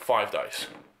guys, well, 5 dice.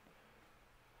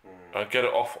 I get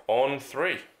it off on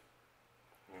 3.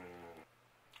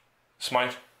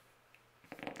 Smite.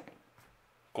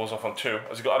 Goes off on 2.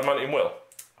 Has he got Adamantium Will?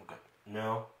 Okay.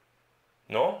 No.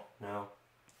 No? No.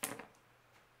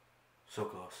 So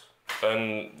close.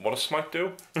 And what does Smite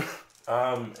do?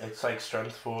 It's like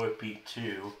Strength 4, beat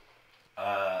 2,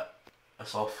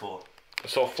 Assault 4.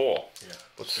 Assault 4? Yeah.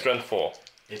 What's Strength 4?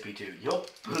 AP 2. Your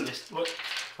list, what?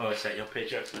 Oh, I said your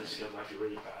pickups list might be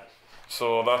really bad.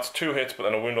 So that's 2 hits, but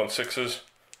then a wound on 6s.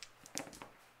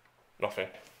 Nothing.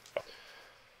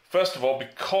 First of all,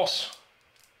 because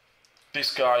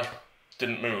this guy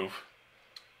didn't move,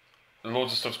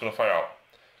 loads of stuff's going to fire out.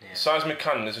 Yeah. Seismic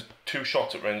Cannon is 2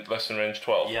 shots at range, less than range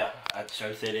 12. Yeah, at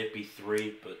Strength 8, AP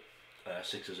 3, but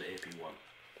 6 is at AP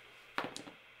 1.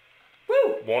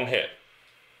 Woo! 1 hit.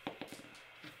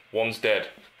 1's dead.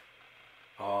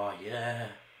 Oh, yeah.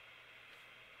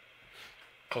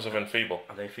 Because of enfeeble.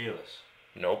 Are they fearless?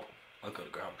 Nope. I'll go to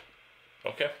ground.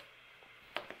 Okay.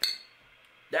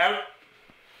 Down.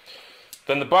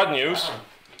 Then the bad news.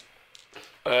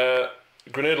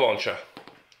 Grenade launcher.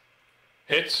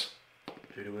 Hits.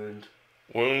 2 to wound.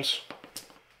 Wounds.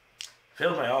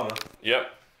 Filled my armor. Yep.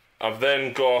 I've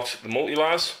then got the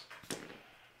multi-las.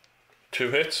 2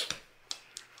 hits.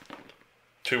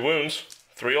 2 wounds.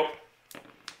 3 up.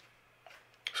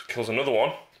 So kills another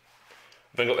one.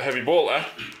 Then got the heavy bolter.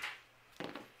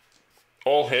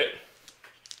 All hit.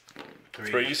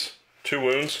 3s. 2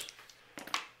 wounds.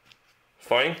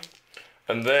 Fine.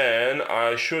 And then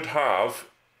I should have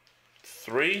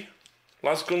 3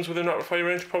 las guns within that fire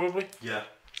range, probably. Yeah.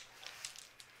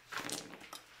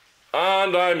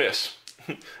 And I miss.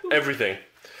 Everything.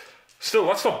 Still,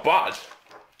 that's not bad.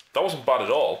 That wasn't bad at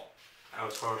all. That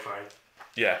was horrifying.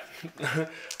 Yeah.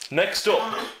 Next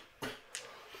up.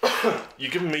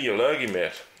 You're giving me your lurgy,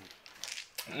 mate.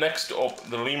 Next up,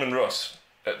 the Lehman Russ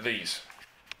at these.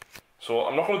 So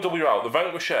I'm not going to double you out. The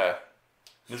Vanquisher.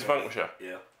 This Vanquisher.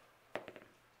 Yeah.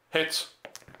 Hits.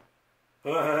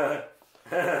 2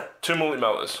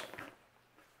 multi-melters.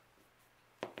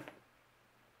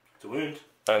 It's a wound.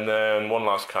 And then 1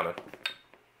 last cannon.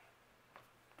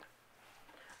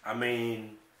 I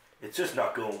mean, it's just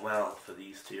not going well for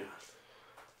these two.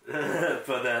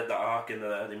 For the Ark and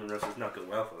the Demon Russ, it's not going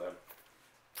well for them.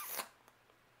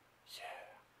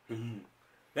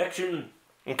 Yeah. Action.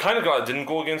 I'm kind of glad I didn't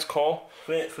go against Cawl.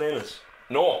 Flamers.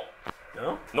 No.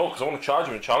 No? No, because I want to charge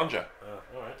him and challenger.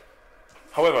 Alright.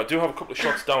 However, I do have a couple of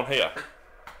shots down here.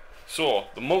 So,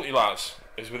 the multi-las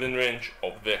is within range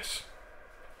of this.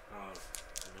 Oh,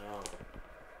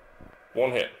 no.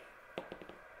 1 hit.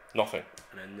 Nothing.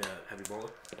 And then the heavy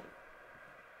bolter.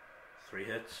 3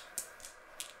 hits.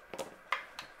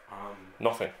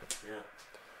 Nothing.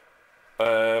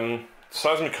 Yeah.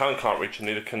 Seismic cannon can't reach, and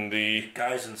neither can the...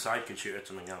 Guys inside can shoot at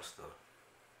something else though.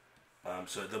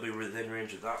 So they'll be within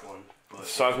range of that one. But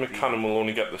Seismic cannon will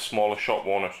only get the smaller shot,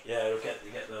 won't it? Yeah, you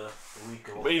get the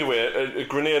weaker one. But either way, a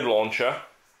grenade launcher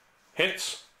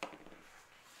hits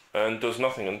and does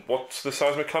nothing. And what's the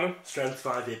seismic cannon? Strength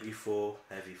 5, AP 4,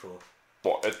 heavy 4.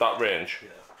 What, at that range?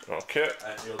 Yeah. Okay.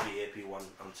 It'll be AP 1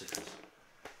 on 6s.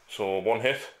 So 1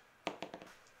 hit.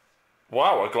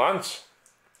 Wow, a glance.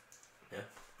 Yeah.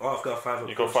 Oh, I've got 5 of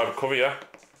You got 5 of cover, yeah?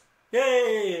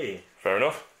 Yay! Fair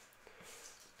enough.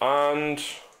 And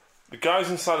the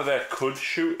guys inside of there could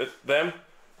shoot at them,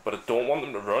 but I don't want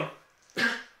them to run.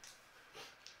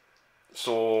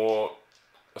 So,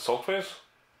 assault phase?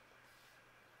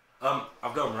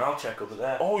 I've got a morale check over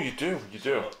there. Oh, you do, you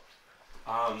do.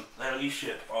 The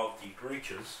leadership of the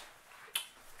breaches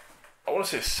I want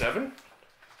to say 7?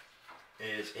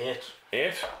 is 8.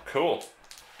 8? Cool.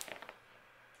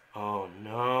 Oh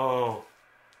no.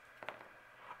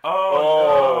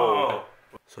 Oh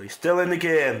no. So he's still in the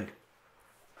game.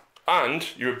 And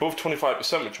you're above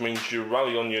 25%, which means you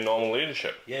rally on your normal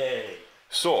leadership. Yay.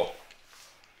 So,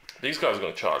 these guys are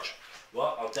going to charge.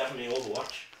 Well, I'll definitely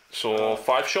overwatch. So,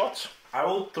 5 shots. I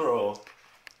will throw a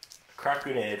crack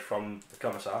grenade from the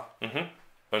commissar. And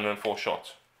then 4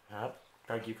 shots. Yep.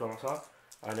 Thank you, commissar.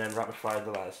 And then rapid fire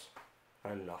the les.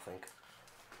 And nothing.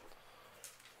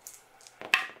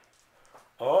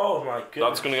 Oh my goodness.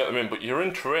 That's going to get them in, but you're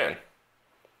in terrain.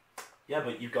 Yeah,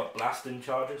 but you've got blasting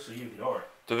charges, so you ignore it.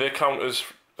 Do they count as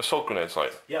assault grenades,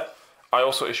 like? Yep. I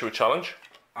also issue a challenge.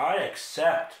 I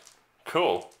accept.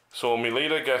 Cool. So my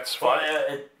leader gets 5.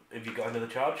 Have you got another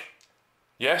charge?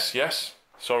 Yes, yes.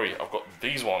 Sorry, I've got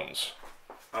these ones.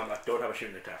 I don't have a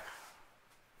shooting attack.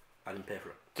 I didn't pay for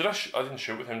it. Did I? I didn't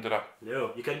shoot with him, did I?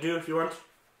 No, you can do it if you want.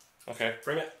 Okay.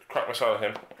 Bring it. Crack my side of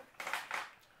him.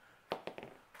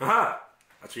 Aha!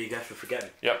 That's what you get for forgetting.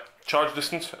 Yep. Charge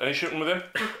distance. Any shooting with him?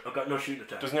 I've got no shooting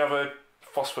attack. Doesn't he have a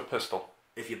phosphor pistol?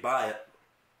 If you buy it,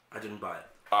 I didn't buy it.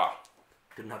 Ah.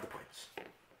 Didn't have the points.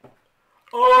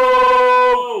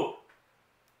 Oh!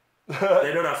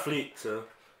 They don't have fleet, so.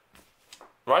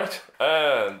 Right.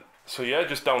 So yeah,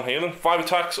 just down healing. 5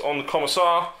 attacks on the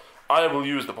commissar. I will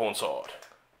use the bone sword.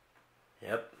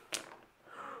 Yep.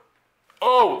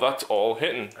 Oh, that's all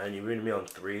hitting. And you wounded me on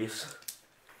 3s.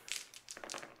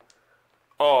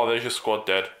 Oh, there's your squad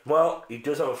dead. Well, he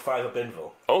does have a 5 up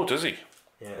invul. Oh, does he?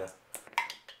 Yeah.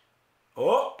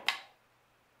 Oh!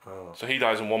 So he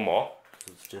dies in 1 more.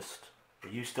 It's just.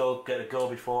 You still get a go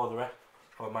before the rest.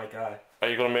 For my guy. Are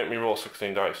you going to make me roll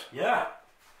 16 dice? Yeah.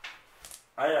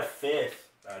 I have faith.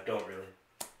 I don't really.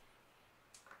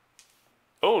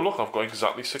 Oh, look, I've got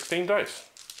exactly 16 dice.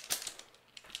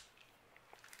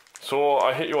 So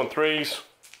I hit you on 3s.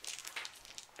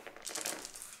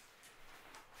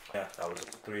 Yeah, that was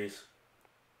 3s.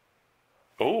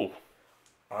 Oh.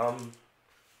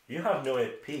 You have no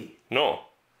AP. No.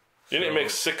 You need to So- make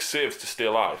 6 saves to stay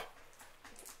alive.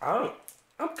 I'm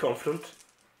confident.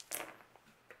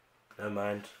 Never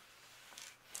mind.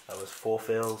 That was 4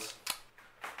 fails.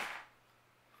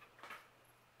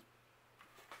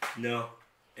 No.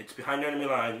 It's behind enemy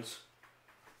lines.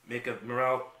 Make a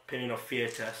morale, opinion, or fear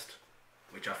test,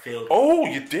 which I failed. Oh,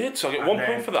 you did. So I get And 1 then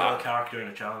point for kill a that, character in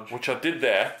a challenge. which I did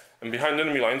there. And behind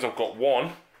enemy lines, I've got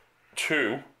 1,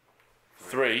 2,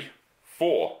 3,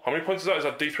 4. How many points is that? Is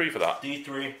that D3 for that?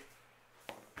 D3.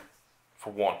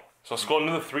 For 1. So I scored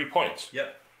another 3 points.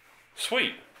 Yep.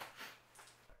 Sweet.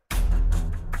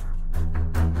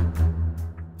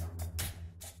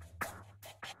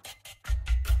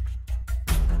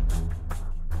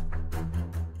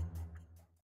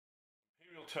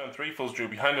 Imperial turn 3 fills Drew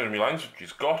behind enemy lines, which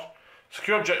he's got.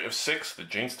 Secure objective 6, the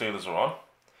Genestealers are on.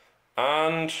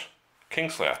 And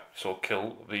Kingslayer, so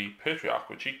kill the Patriarch,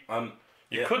 which you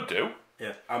yeah. could do.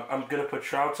 Yeah. I'm gonna put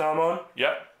Shroud's arm on,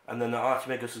 Yep. and then the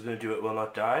Archmagus is gonna do it will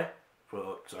not die,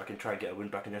 so I can try and get a win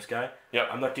back in this guy. Yep.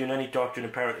 I'm not doing any Doctrine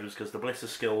Imperatives because the Blitzer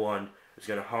skill 1 is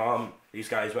gonna harm these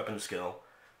guys' weapon skill,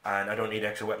 and I don't need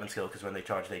extra weapon skill because when they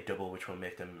charge they double, which will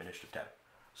make them initiative 10.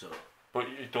 So. But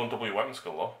you don't double your weapon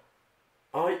skill though.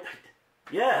 Oh,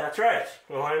 yeah, that's right.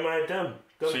 Well, why am I dumb?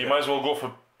 So you might as well go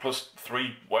for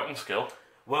 +3 weapon skill.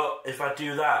 Well, if I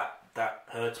do that, that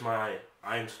hurts my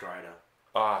Iron Strider.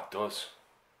 Ah, it does.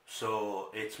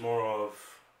 So it's more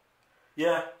of,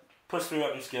 yeah, +3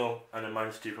 weapon skill and then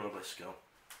 -2 from a bliss skill.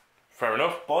 Fair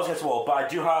enough. Balls against the wall, but I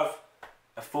do have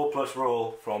a 4+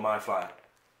 roll from my flyer.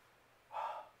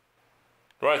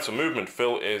 Right, so movement.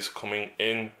 Phil is coming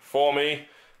in for me.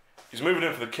 He's moving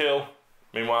in for the kill.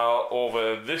 Meanwhile,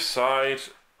 over this side,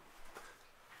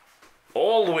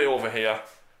 all the way over here,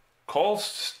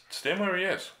 Cawl's staying where he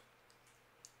is.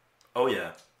 Oh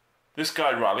yeah. This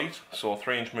guy rallied, so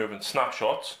 3-inch movement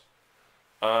snapshots,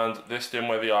 and they're staying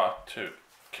where they are to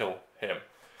kill him.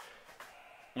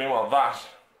 Meanwhile, that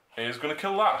is going to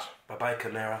kill that. Bye bye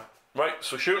Chimera. Right,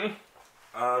 so shooting.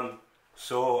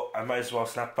 So I might as well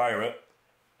snap fire it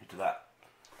into that.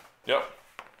 Yep.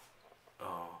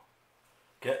 Oh.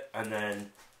 Okay, and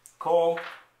then Cawl.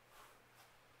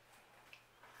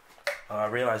 I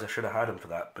realise I should have had him for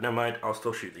that, but never mind, I'll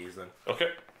still shoot these then.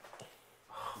 Okay.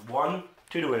 1,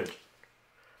 2 to win.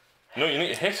 No, you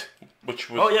need to hit, which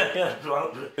was... Oh yeah.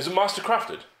 Well, Is it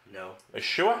mastercrafted? no. Are you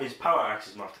sure? His power axe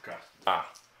is Mastercraft.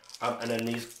 Ah. And then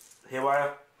these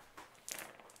haywire.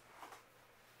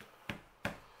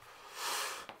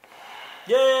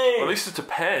 Yay! Well, at least it's a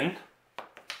pen.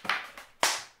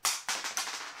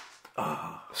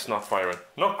 It's not firing.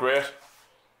 Not great.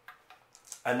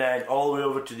 And then all the way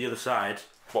over to the other side.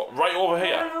 What, right over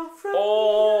here?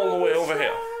 All the way over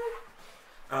here.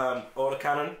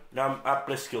 Autocannon. Now I'm at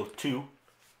bliss skill 2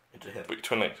 into him. But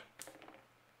twin linked.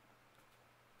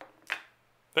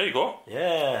 There you go.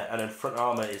 Yeah, and then front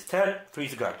armor is 10, 3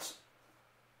 to glance.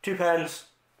 2 pens.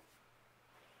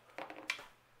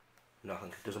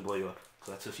 Nothing, doesn't blow you up.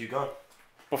 So that's just you gone.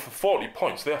 But for 40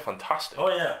 points, they're fantastic. Oh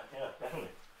yeah, definitely.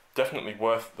 Definitely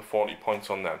worth the 40 points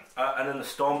on them. And then the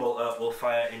Stormbolt will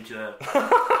fire into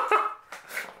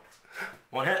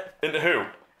one hit. Into who?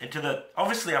 Into the.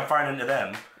 Obviously, I'm firing into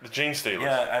them. The Genestealers.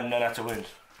 Yeah, and then that's a wound.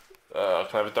 Can I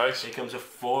have a dice? Here comes a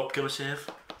 4 killer save.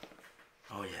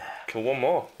 Oh yeah. Kill one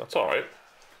more. That's alright.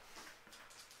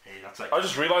 Hey, that's like. I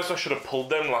just realised I should have pulled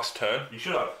them last turn You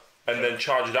should have. and then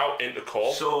charged out into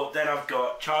Cawl. So then I've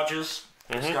got charges.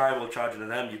 This guy will charge into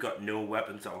them. You've got no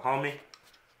weapons that will harm me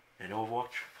in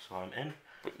Overwatch, so I'm in.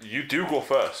 But you do go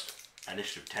first.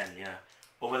 Initiative 10, yeah.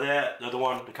 Over there, the other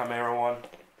one, the Chimera one,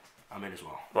 I'm in as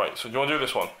well. Right, so do you want to do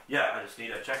this one? Yeah, I just need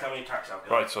to check how many attacks I've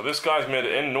got. Right, so this guy's made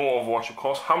it in. No Overwatch, of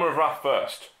course. Hammer of Wrath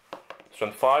first.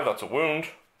 Strength 5, that's a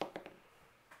wound.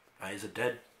 He's a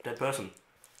dead person.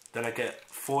 Then I get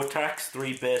 4 attacks,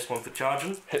 3 base, 1 for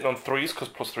charging. Hitting on 3s because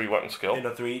 +3 weapon skill. In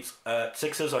the 3s.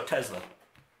 6s or Tesla.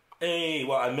 Hey,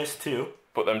 well, I missed 2.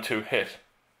 But them 2 hit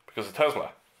because of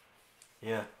Tesla.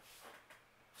 Yeah.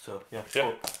 So, yeah.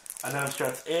 Yeah. 4. And then I'm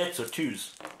strength 8, so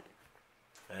 2s.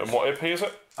 And what AP is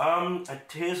it? A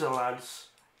Taser Lance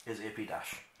is AP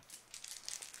dash.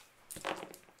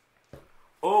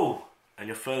 Oh! And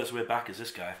your furthest way back is this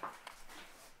guy.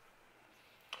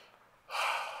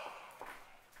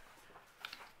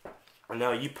 And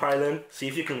now you pile in. See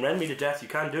if you can rend me to death. You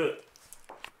can do it.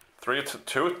 3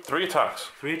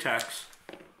 attacks. 3 attacks.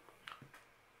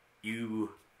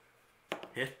 You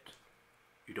hit.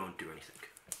 You don't do anything.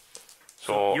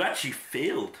 So You actually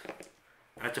failed.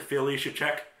 I had to fail the issue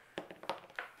check.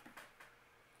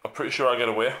 I'm pretty sure I get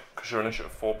away because you're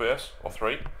initiative 4 base or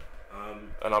 3.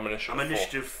 And I'm initiative 4. I'm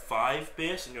initiative 5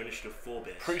 base and you're initiative 4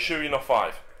 base. Pretty sure you're not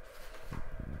 5.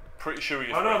 Pretty sure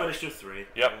you're 3. Oh no, I'm initiative 3. Yep.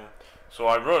 Yeah. So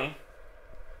I run.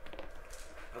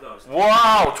 I thought it was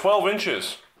Wow, 12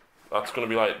 inches. That's going to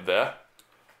be like there.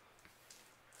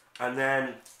 And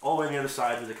then all the way on the other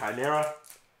side was a Chimera.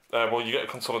 Well, you get to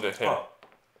consolidate here. Oh.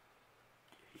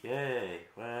 Yay.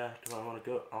 Where do I want to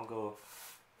go? I'll go.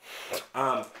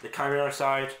 The Chimera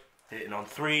side, hitting on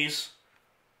 3s.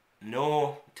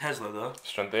 No Tesla though.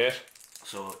 Strength 8.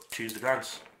 So choose the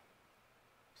glance.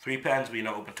 3 pens, but you're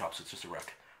not open top, so it's just a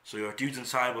wreck. So your dudes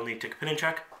inside will need to take a pinning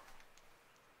check.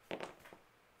 And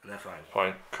they're fine.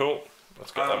 Fine. Cool.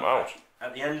 Let's get them out.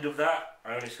 At the end of that,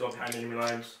 I only score behind enemy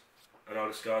lines. And I'll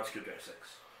discard to go 6.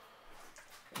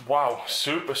 Wow,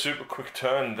 super quick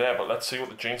turn there, but let's see what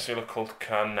the Genestealer Cult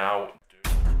can now do.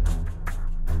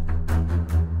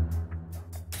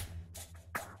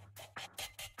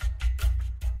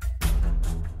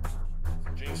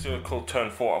 Genestealer Cult turn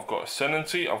 4, I've got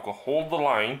Ascendancy, I've got Hold the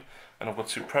Line, and I've got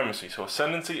Supremacy. So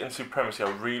Ascendancy and Supremacy, I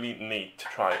really need to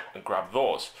try and grab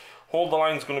those. Hold the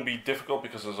Line is going to be difficult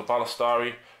because there's a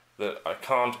Bellisarius that I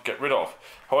can't get rid of.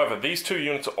 However, these 2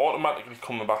 units are automatically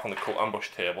coming back on the Cult Ambush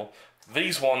table.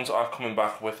 These ones are coming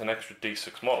back with an extra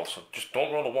D6 model, so just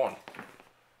don't roll a 1.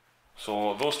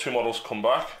 So those 2 models come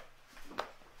back.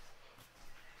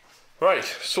 Right,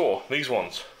 so these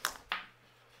ones.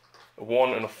 A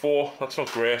 1 and a 4, that's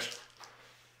not great.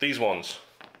 These ones.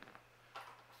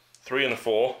 3 and a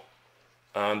 4.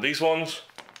 And these ones.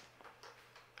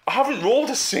 I haven't rolled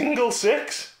a single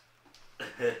 6.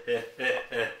 That's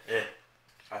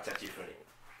actually funny.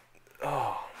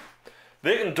 Oh.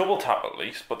 They can double tap at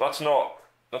least, but that's not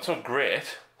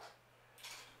great.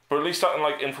 But at least I can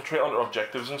like infiltrate onto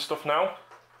objectives and stuff now,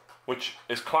 which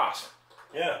is class.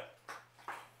 Yeah.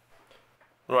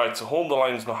 Right, so Hold the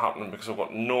Line's not happening because I've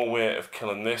got no way of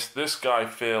killing this. This guy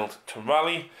failed to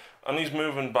rally, and he's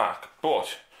moving back.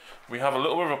 But we have a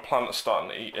little bit of a plan to starting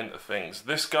to eat into things.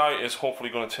 This guy is hopefully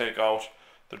going to take out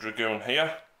the Dragoon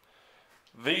here.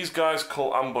 These guys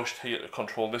call ambushed here to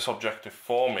control this objective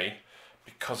for me,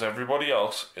 because everybody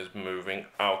else is moving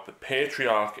out. The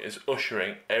Patriarch is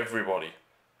ushering everybody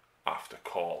after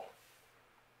Cawl.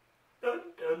 Dun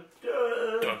dun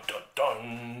dun. Dun dun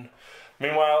dun.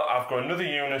 Meanwhile, I've got another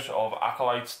unit of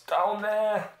Acolytes down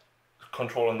there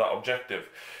controlling that objective.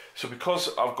 So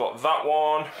because I've got that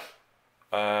one,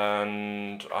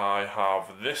 and I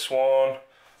have this one,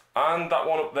 and that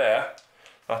one up there,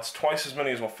 that's twice as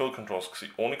many as what Phil controls, because he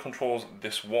only controls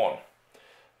this one.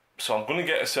 So I'm going to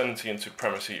get Ascendancy and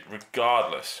Supremacy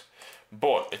regardless.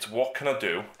 But it's what can I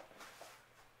do,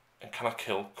 and can I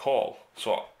kill Cawl?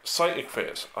 So Psychic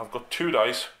Phase, I've got 2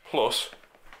 dice plus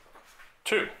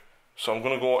 2. So I'm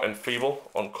going to go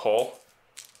Enfeeble on Cawl.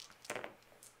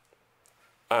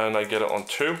 And I get it on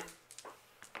 2.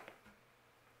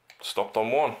 Stopped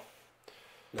on 1.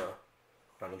 No,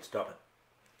 I didn't stop it.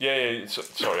 Yeah,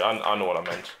 sorry, I know what I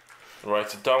meant. Right,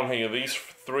 so down here, these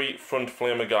 3 front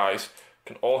flamer guys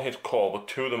can all hit Cawl, but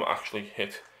 2 of them actually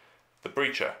hit the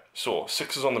Breacher. So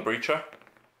 6s on the Breacher,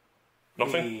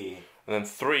 nothing. Yeah. And then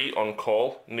 3 on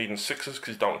Cawl, needing 6s because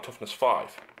he's down to toughness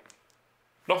 5.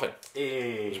 Nothing.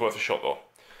 It's worth a shot though.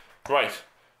 Right,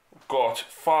 we've got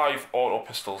 5 auto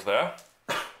pistols there,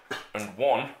 and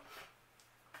 1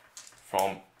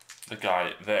 from the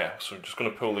guy there. So we're just going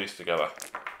to pull these together.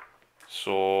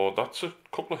 So that's a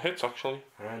couple of hits actually.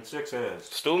 And 6s.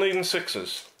 Still needing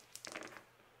 6s.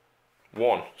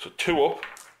 1, so 2 up.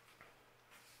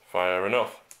 Fire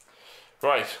enough.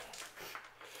 Right.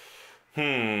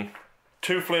 2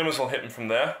 flamers will hit him from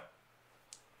there.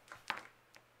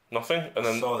 Nothing, and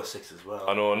then I saw the 6 as well.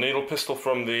 I know a needle pistol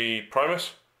from the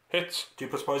Primus hits. 2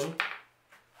 plus poison.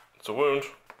 It's a wound.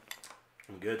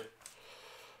 I'm good.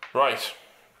 Right.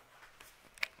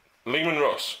 Lehman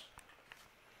Russ.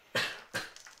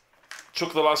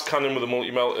 Chuck the last cannon with the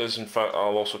multi-melters. In fact,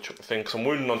 I'll also chuck the thing because I'm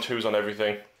wounding on 2s on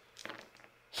everything.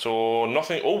 So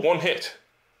nothing. Oh, 1 hit.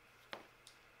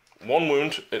 1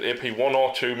 wound at AP 1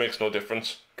 or 2 makes no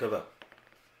difference. Cover.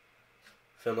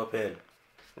 Fill up in.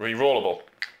 Rerollable.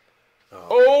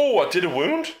 Oh, I did a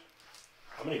wound?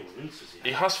 How many wounds does he have?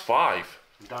 He has 5.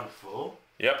 I'm down to 4.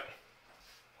 Yep.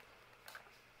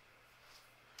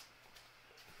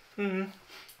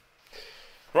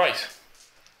 Right.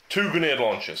 2 grenade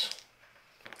launches.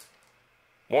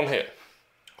 1 hit.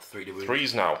 3 to wound.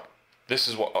 3s now. This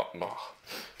is what...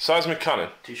 Seismic cannon.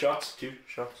 2 shots. 2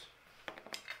 shots.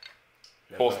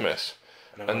 Both miss.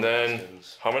 And then...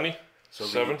 Pistons. How many? So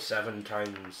 7? 7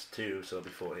 times 2, so it'll be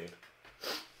 14.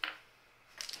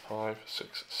 5,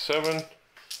 6, 7.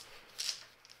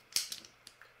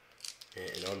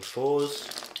 Hitting on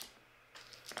 4s.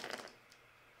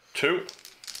 2.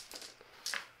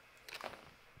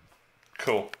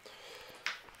 Cool.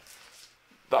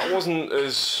 That wasn't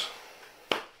as...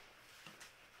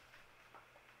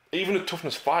 Even at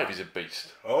toughness 5, he's a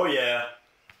beast. Oh yeah.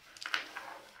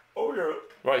 Oh yeah.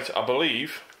 Right, I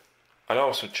believe I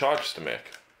know some charges to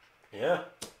make. Yeah.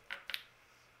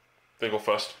 They go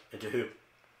first. Into who?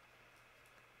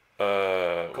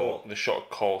 Cawl. Cawl. They shot a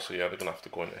Cawl, so yeah, they're gonna have to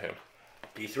go into him.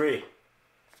 D3.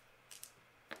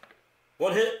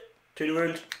 1 hit, 2 to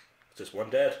wound. It's just 1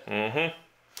 dead. Mm-hmm.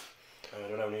 I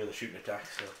don't have any other shooting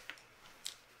attacks, so.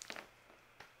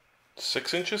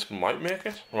 6 inches might make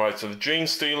it. Right, so the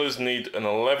Genestealers need an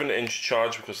 11-inch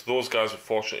charge because those guys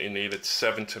unfortunately needed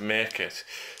 7 to make it.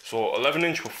 So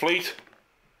 11-inch with fleet.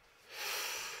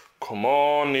 Come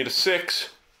on, need a 6.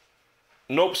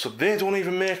 Nope, so they don't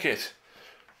even make it.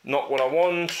 Not what I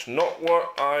want, not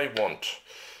what I want.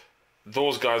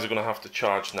 Those guys are going to have to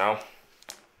charge now.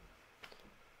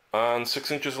 And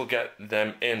 6 inches will get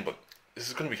them in, but this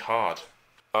is going to be hard.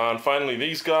 And finally,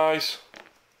 these guys.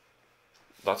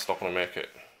 That's not going to make it.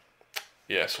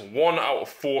 Yeah, so 1 out of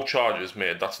 4 charges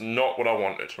made. That's not what I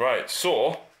wanted. Right,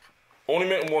 so, only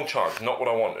making 1 charge, not what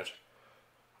I wanted.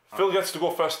 Phil gets to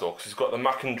go first though, because he's got the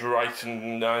Mechanic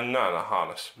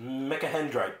harness.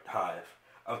 Mechahendrite Hive.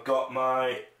 I've got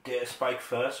my Data Spike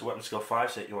first, weapon skill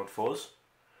 5, so you on 4s.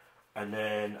 And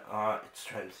then it's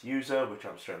Strength User, which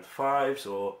I'm Strength 5s,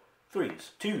 or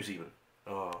 3s, 2s even.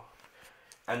 Oh.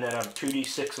 And then I'm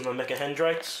 2d6 on the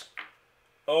Mechahendrites.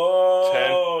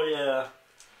 Oh, 10. Yeah.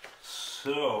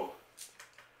 So,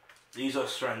 these are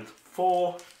Strength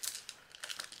 4.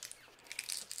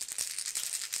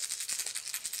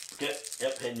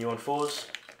 Yep, hitting you on 4s.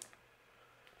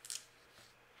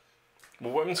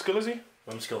 What weapon skill is he?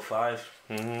 Weapon skill 5.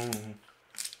 And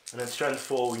then Strength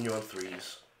 4 when you're on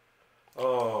 3s.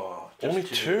 Oh, just only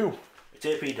 2. It's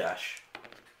AP dash.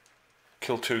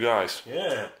 Kill 2 guys.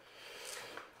 Yeah.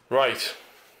 Right.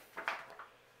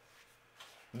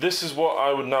 This is what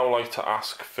I would now like to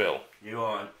ask Phil. You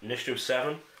are initiative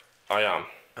 7. I am.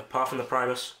 Apart from the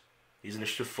Primus, he's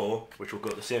initiative 4, which will go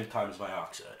at the same time as my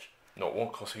Arc Surge. No, it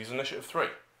won't, because he's initiative 3.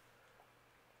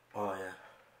 Oh,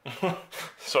 yeah.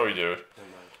 Sorry, dude.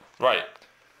 Right.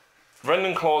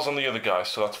 Rending Claws on the other guy,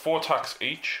 so that's 4 attacks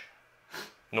each.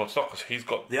 No, it's not, because he's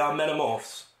got... They are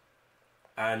Metamorphs,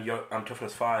 and I'm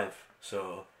toughness 5,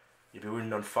 so you'll be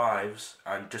wounded on 5s,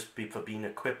 and just for being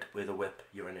equipped with a whip,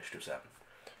 you're initiative 7.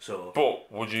 So...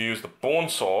 But, would you use the Bone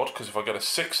Sword? Because if I get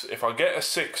a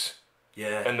 6,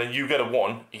 yeah, and then you get a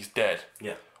 1, he's dead.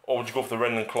 Yeah. Or would you go for the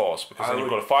Rending Claws? Because then you've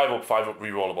got a 5 up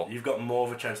rerollable. You've got more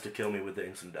of a chance to kill me with the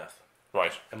instant death.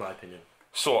 Right. In my opinion.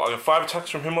 So, I get 5 attacks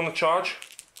from him on the charge.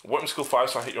 Weapon skill 5,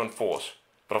 so I hit you on 4s.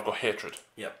 But I've got Hatred.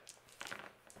 Yep.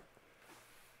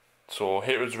 So,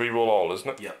 Hatred's reroll all, isn't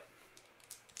it? Yep.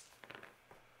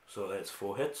 So that's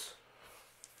 4 hits.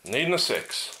 Needing a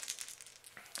 6.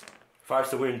 5's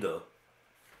the wound though.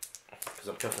 Because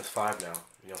I'm toughness 5 now,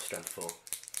 and you're strength 4.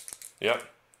 Yep.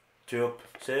 2 up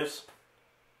saves.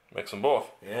 Makes them both.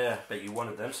 Yeah, bet you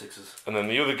wanted them 6s. And then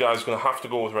the other guy's going to have to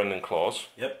go with Rending Claws.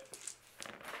 Yep.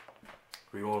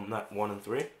 Reroll that 1 and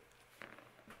 3.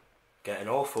 Getting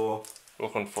all 4.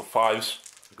 Looking for 5s.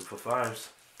 Looking for 5s.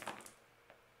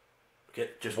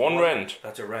 Get just one rend.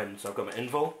 That's a rend, so I've got my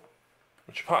invul.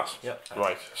 Which you pass? Yep.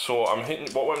 Right, so I'm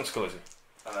hitting... What weapon skill is he?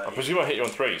 I presume I hit you on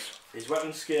 3s. His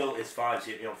weapon skill is 5s,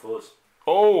 you hit me on 4s.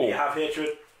 Oh! You have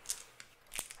Hatred.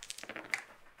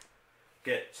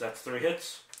 So that's 3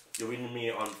 hits. You're winning me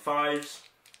on 5s.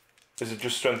 Is it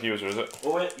just Strength User, is it?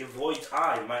 Oh wait, your Void's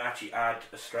Eye might actually add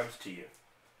a strength to you.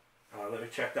 Let me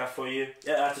check that for you.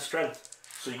 Yeah, that's a strength.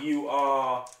 So you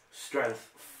are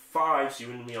strength 5, so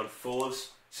you win me on 4s.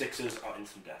 6s are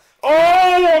instant death. Oh,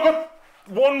 I got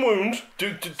 1 wound.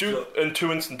 And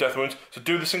 2 instant death wounds. So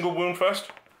do the single wound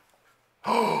first.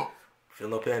 Fill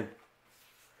no pain.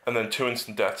 And then 2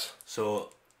 instant deaths.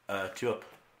 So, 2 up.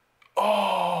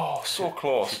 Oh, so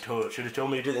close. Should have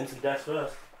told me to do the instant death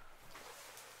first.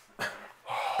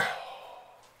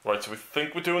 Right, so we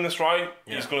think we're doing this right.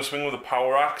 Yeah. He's going to swing with a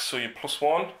power axe, so you're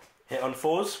 +1. Hit on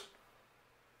 4s.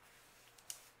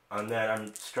 And then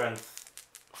I'm strength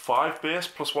 5 base,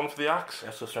 +1 for the axe.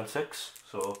 Yeah, so strength 6.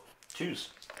 So 2s.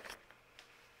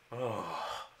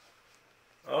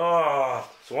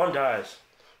 So 1 dies.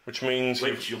 Which means...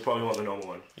 Which you'll probably want the normal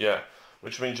one. Yeah,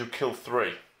 which means you kill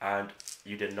 3. And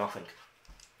you did nothing.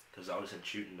 Because I was in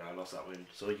shooting and I lost that wound.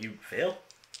 So you fail.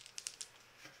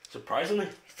 Surprisingly.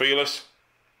 Fearless.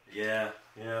 Yeah.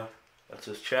 That's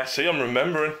his chest. See, I'm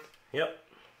remembering. Yep.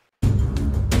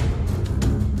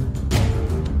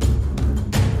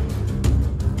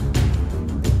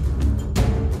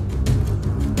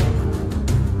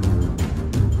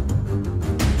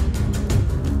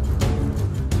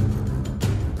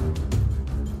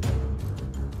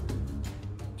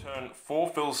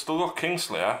 Tactical's still got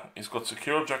Kingslayer. He's got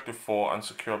Secure Objective 4 and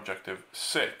Secure Objective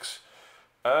 6.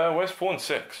 Where's 4 and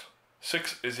 6?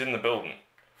 6 is in the building.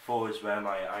 4 is where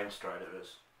my Iron Strider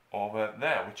is. Over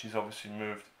there, which he's obviously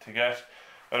moved to get.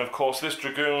 And of course this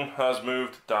Dragoon has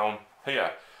moved down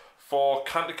here. For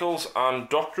Canticles and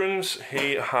Doctrines,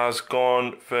 he has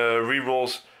gone for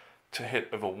rerolls to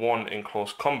hit of a 1 in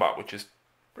close combat, which is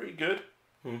pretty good.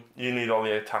 You need all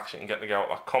the attacks you can get to get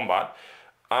out of that combat.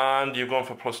 And you've gone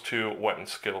for +2 weapon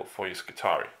skill for your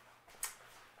Skitarii.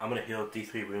 I'm going to heal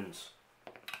D3 wounds.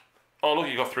 Oh look,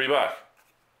 you got 3 back.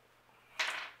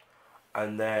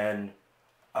 And then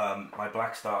my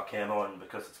Black Star came on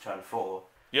because it's turn 4.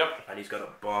 Yep. And he's got a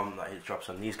bomb that he drops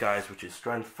on these guys, which is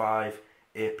Strength 5,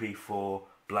 AP 4,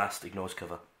 Blast, Ignores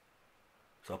Cover.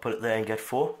 So I'll put it there and get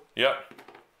 4. Yep.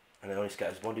 And it only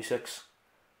scatters 1d6.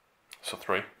 So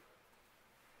 3.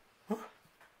 Huh?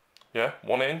 Yeah,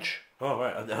 1 inch. Oh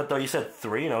right, I thought you said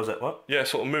 3 and I was like, what? Yeah,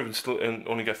 so it'll move and still and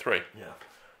only get 3. Yeah.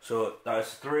 So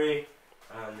that's 3,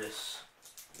 and this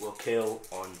will kill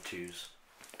on 2s.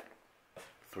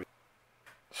 3.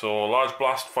 So large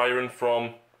blast firing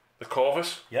from the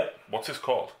Corvus. Yep. What's this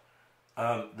called?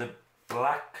 The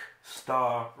Black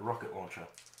Star Rocket Launcher.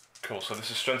 Cool, so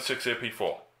this is strength 6 AP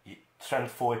 4.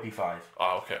 Strength 4 AP 5.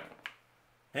 Ah, okay.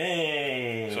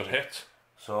 Hey! So it hits.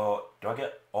 So, do I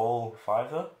get all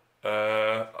 5 though?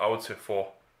 I would say 4.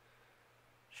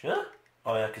 Sure?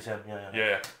 Oh yeah, because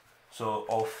Yeah. So,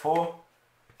 all 4.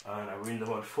 And I wound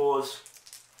them on 4s.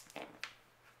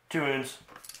 2 wounds.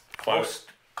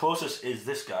 Closest is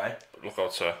this guy. Look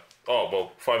out, sir. Oh,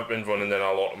 well, 5 up in run and then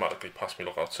I'll automatically pass me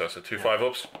look out, sir. So 2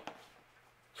 5-ups.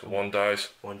 So 1 dies.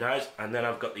 1 dies. And then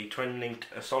I've got the Twin Linked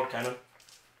Assault Cannon.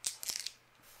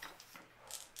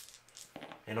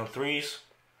 In on 3s.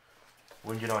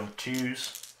 Wounded on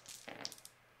 2s.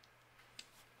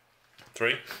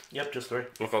 3. Yep, just 3.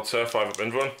 Look out, sir. 5 up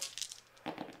in run.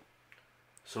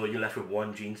 So you're left with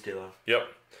 1 Genestealer. Yep.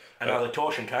 And now the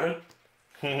Torsion Cannon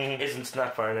isn't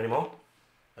snap firing anymore.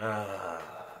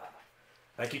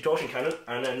 Thank you, Torsion Cannon.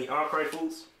 And then the Arc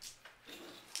Rifles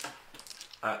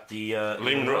at the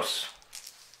Leman Russ.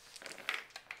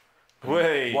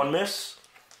 Way. 1 miss.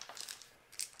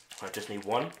 I just need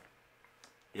 1.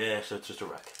 Yeah, so it's just a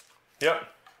wreck. Yep.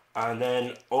 And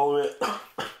then all the way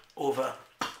over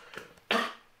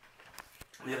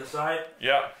the other side,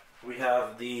 Yeah. we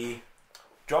have the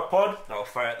Drop Pod that'll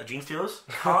fire at the Genestealers.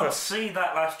 Can't see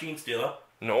that last Genestealer.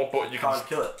 No, but you Can't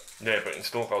kill it. Yeah, but you can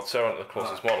still look out, sir, onto the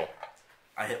closest model.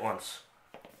 I hit once.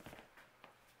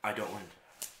 I don't win.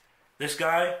 This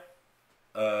guy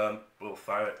will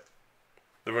fire it.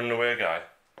 The running away guy.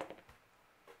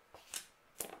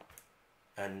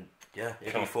 And yeah,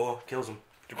 AP4 kills him.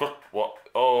 You've got what?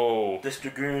 Oh. This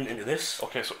Dragoon into this.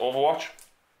 Okay, so Overwatch.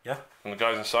 Yeah. And the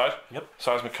guys inside. Yep.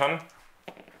 Seismic cannon.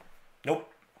 Nope.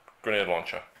 Grenade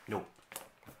launcher. Nope.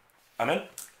 I'm in.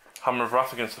 Hammer of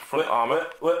Wrath against the front armor.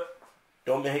 Wait.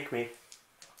 Don't make me.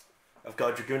 I've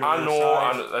got a Dragoon I on the know,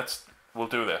 side. and we'll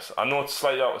do this. I know it's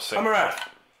slightly out of sync. Hammer Wrath.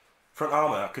 Front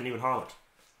armor. I couldn't even harm it.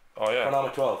 Oh yeah. Front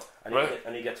armor 12.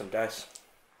 I need to get some dice.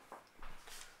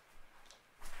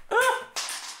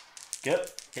 Yep.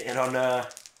 Hitting on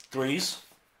 3s.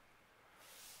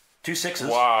 2 6s.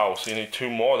 Wow, so you need 2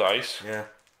 more dice. Yeah.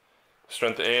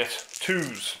 Strength 8.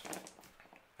 2s.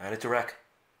 And it's a wreck.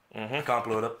 I can't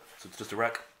blow it up, so it's just a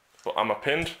wreck. But am I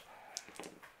pinned?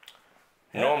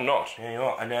 Yeah. No, I'm not. Yeah, you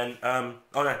are. And then, oh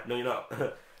no, you're not.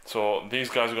 So these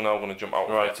guys are now going to jump out.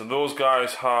 Right, so those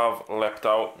guys have leapt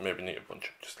out. Maybe need a bunch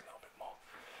of just a little bit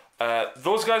more.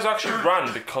 Those guys actually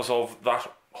ran because of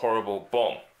that horrible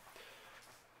bomb.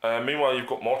 Meanwhile, you've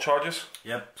got more charges.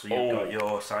 Yep, so you've got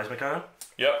your Seismic Cannon.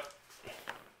 Yep.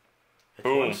 Hit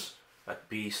Boom. once. That'd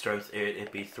be Strength 8,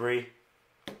 it'd be 3.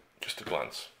 Just a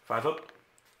glance. 5 up?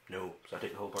 No, so I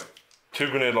take the whole point. 2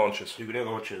 grenade launches. 2 grenade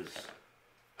launches.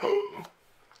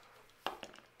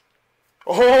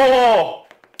 Oh!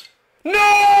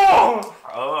 No!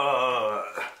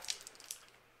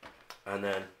 And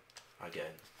then,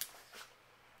 again.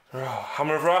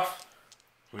 Hammer of Wrath.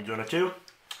 We're doing a 2.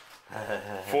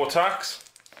 4 attacks.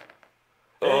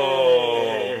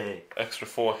 Hey. Extra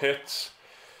 4 hits.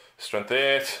 Strength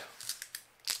 8.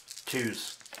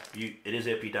 2s. It is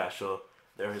AP dash, so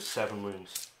there is 7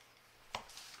 wounds.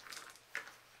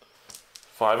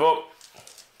 5 up.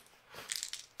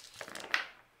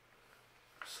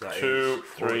 So that 2, is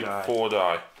 3, die. 4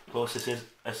 die. Plus, this is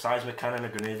a Seismic Cannon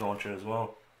and a grenade launcher as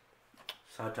well.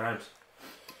 Sad times.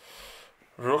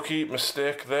 Rookie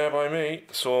mistake there by me.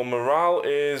 So morale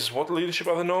is, what leadership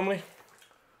are they normally?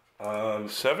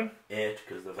 7? 8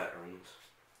 because they're veterans.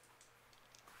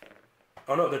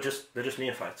 Oh no, they're just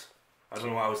neophytes. I don't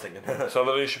know what I was thinking. So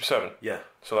the leadership 7? Yeah.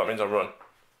 So that means I run.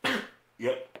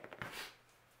 Yep.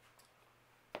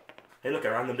 Hey, look, I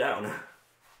ran them down.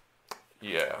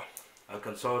 Yeah.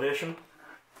 Consolidation,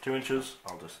 2 inches.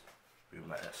 I'll just move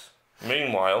like this.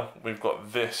 Meanwhile, we've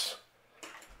got this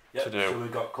to do. So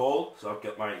we've got Cawl. So I've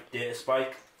got my data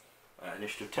spike.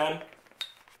 Initiative 10.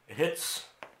 It hits.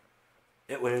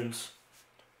 It wounds.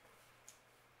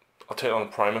 I'll take it on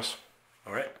the Primus.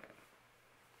 Alright.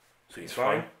 So He's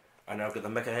fine. fine. And now I've got the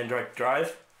Mecha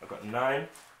Drive. I've got 9.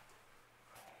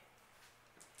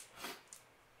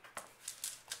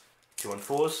 2 on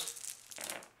 4s.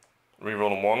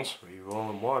 Rerolling 1s.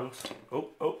 Rerolling 1s.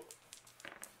 Oh.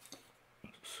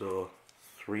 So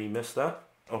 3 miss there.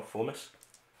 Oh, 4 miss.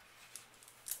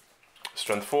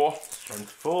 Strength 4. Strength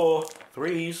 4.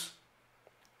 3s.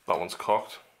 That one's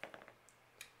cocked.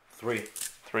 3.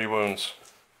 3 wounds.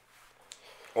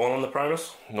 All on the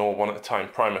Primus. No, one at a time.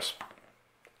 Primus.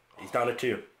 He's down to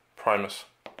 2. Primus.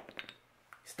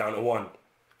 He's down to 1.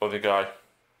 Other guy.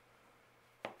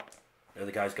 The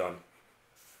other guy's gone.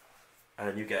 And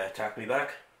then you get attack me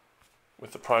back.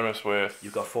 With the Primus with...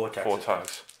 You've got 4 attacks. 4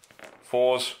 attacks.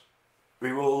 4s.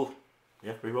 Reroll.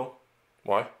 Yeah, reroll.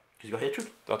 Why? Because you got hatred.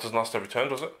 That doesn't last every turn,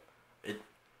 does it?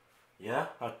 Yeah,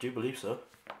 I do believe so.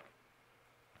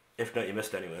 If not, you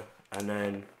missed anyway. And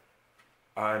then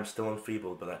I'm still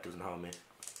enfeebled, but that doesn't harm me.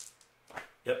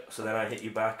 Yep, so then I hit you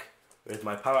back with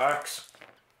my power axe,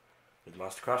 with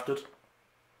Mastercrafted,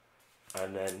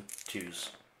 and then 2s,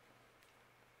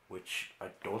 which I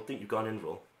don't think you've gone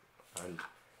invul. And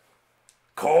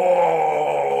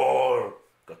core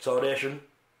consolidation.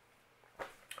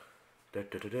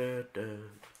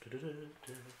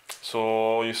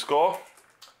 So, you score?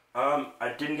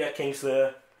 I didn't get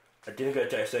Kingslayer, I didn't get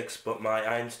J 6, but my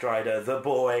Iron Strider, the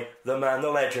boy, the man,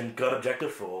 the legend, got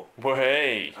objective 4. Well,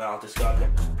 hey! And I'll discard it.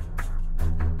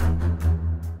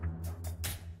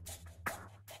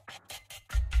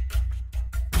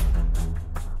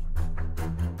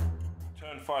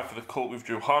 Turn 5 for the cult, we've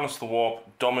drew Harness the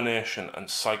Warp, Domination, and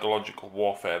Psychological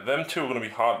Warfare. Them two are going to be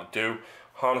hard to do.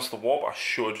 Harness the Warp I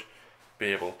should be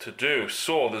able to do.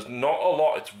 So, there's not a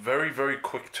lot, it's very, very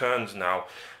quick turns now.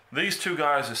 These 2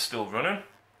 guys are still running.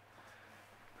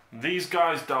 These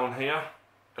guys down here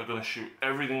are going to shoot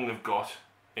everything they've got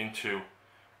into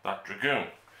that Dragoon.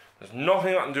 There's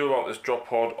nothing I can do about this drop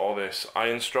pod or this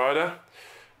Iron Strider.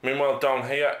 Meanwhile, down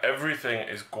here, everything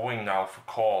is going now for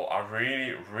Cawl. I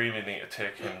really, really need to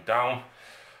take him down.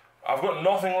 I've got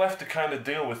nothing left to kind of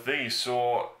deal with these,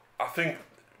 so I think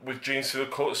with Genestealer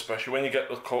Cults, especially when you get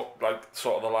the cult, like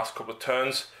sort of the last couple of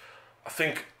turns, I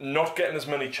think not getting as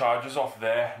many charges off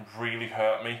there really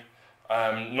hurt me.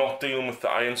 Not dealing with the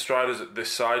Iron Striders at this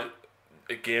side,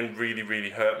 again, really,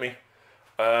 really hurt me.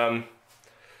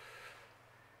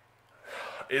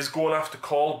 Is going after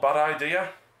Cawl a bad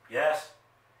idea? Yes.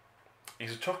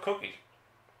 He's a tough cookie.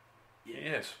 Yeah. He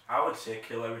is. I would say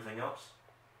kill everything else.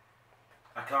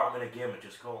 I can't win a game with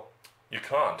just Cawl. You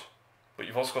can't. But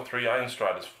you've also got 3 Iron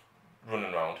Striders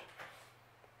running around.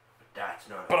 But that's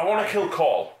none of But I want to kill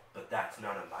Cawl. But that's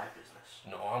none of my business.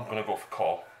 No, I'm going to go for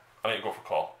Cawl. I need to go for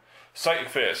Cawl. Psychic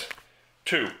Phase.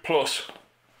 2 plus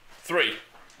 3.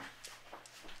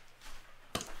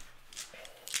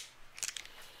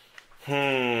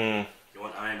 You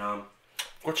want Iron Arm?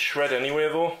 Got Shred anyway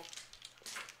though.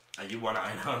 And you want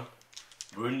Iron Arm?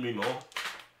 Wound me more.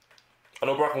 I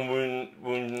know Brack and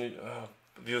wound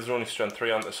the others are only strength 3,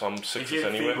 aren't they? So I'm 6s If you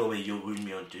anyway. enfeeble me, you'll wound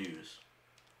me on 2s.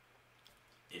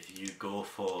 If you go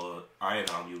for Iron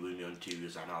Arm, you'll wound me on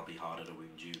 2s, and I'll be harder to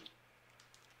wound you.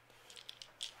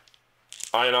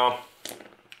 Iron Arm.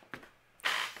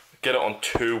 Get it on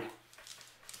 2.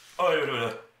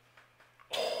 Oh,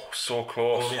 So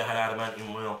close. only I had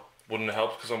adamantium will. Wouldn't have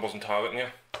helped because I wasn't targeting you.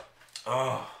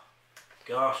 Oh,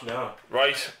 gosh, no.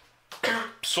 Right.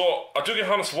 So I do get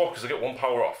Harness the Warp because I get 1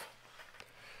 power off.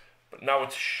 But now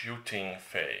it's shooting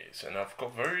phase, and I've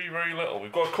got very, very little.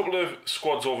 We've got a couple of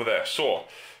squads over there. So,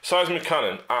 Seismic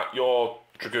Cannon at your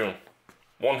Dragoon.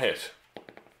 1 hit.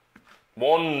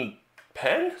 1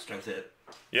 pen? Strength hit.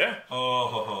 Yeah. Oh,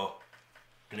 ho, ho.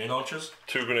 Grenade launchers?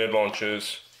 2 grenade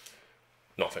launchers.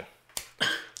 Nothing.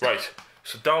 Right.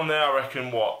 So down there, I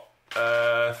reckon what? 4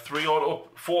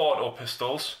 auto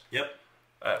pistols. Yep.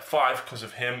 5 because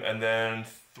of him, and then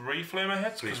 3 flamer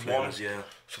hits. 3 'cause flamers, yeah.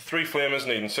 So 3 flamers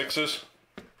needing 6s.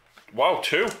 Wow,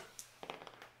 2.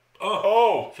 Oh.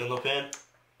 Oh. Feel no pain.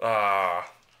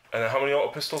 Ah. And then how many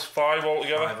auto pistols? 5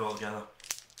 altogether. 5 altogether.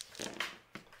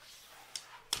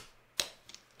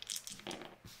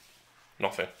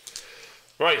 Nothing.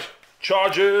 Right.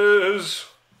 Charges.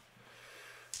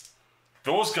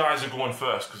 Those guys are going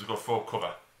first because they've got full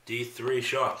cover. D3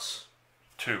 shots.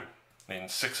 2. Needing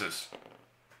 6s.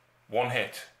 1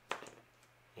 hit.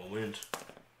 1 wound.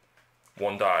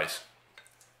 1 dies.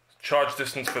 Charge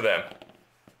distance for them.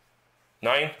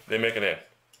 9, they make it in.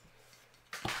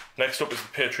 Next up is the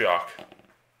Patriarch.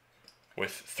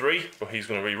 With 3, but he's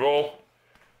going to re-roll.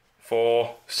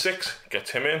 For 6,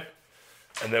 gets him in.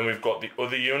 And then we've got the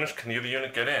other unit. Can the other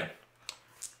unit get in?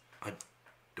 I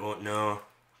don't know.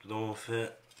 Don't know if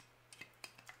it...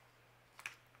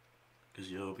 Because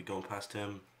you'll be going past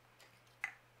him.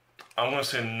 I'm going to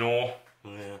say no.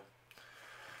 Yeah.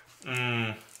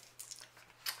 Because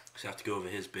you have to go over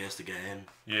his base to get in.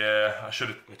 Yeah, I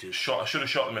should have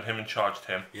shot them at him and charged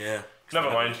him. Yeah. Never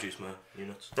mind. Reduce my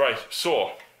units. Right,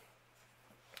 so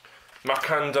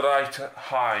Macandrite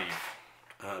Hive.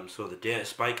 So the data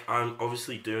spike, I'm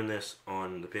obviously doing this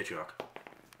on the Patriarch.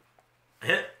 A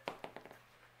hit.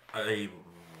 A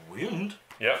wound.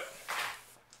 Yep.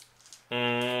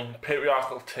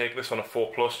 Patriarch will take this on a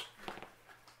 4+.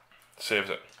 Saves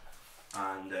it.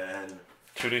 And then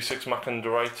 2d6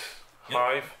 Macandrite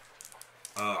Hive.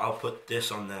 I'll put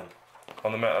this on them.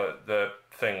 On the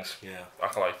things. Yeah.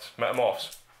 Acolytes.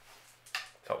 Metamorphs.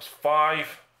 That was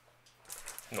 5.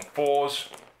 No 4s.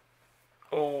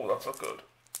 Oh, that's not good.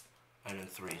 And then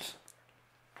 3s.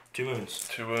 2 wounds.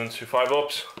 2 wounds, 2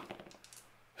 5-ups.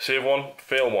 Save 1,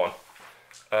 fail 1.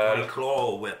 And a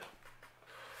claw or whip.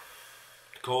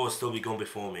 The claw will still be going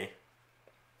before me.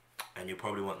 And you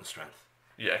probably want the strength.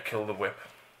 Yeah, kill the whip.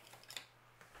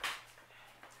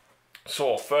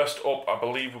 So, first up, I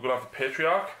believe we're going to have the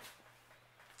Patriarch.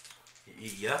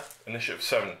 Yeah. Initiative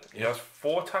 7. He has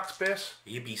 4 attack space.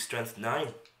 You'd be strength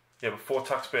 9. Yeah, but 4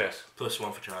 attack space. Plus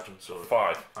 1 for charging, so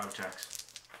 5. 5 attacks.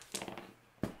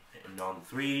 Hitting on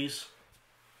 3s.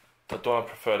 I don't have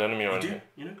preferred enemy or anything.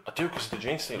 You know? I do because of the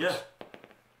Genestealers. Yeah.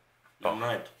 Oh.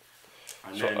 Mind.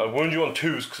 And So then, I wound you on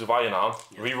 2s because of Iron Arm.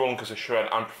 Yeah. Rerolling because of Shred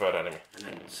and preferred enemy. and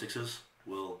then 6s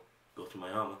will go through my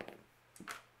armor.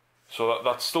 So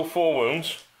that's still 4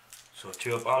 wounds. So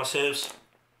 2 up armor saves.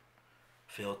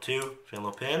 Fail 2, feel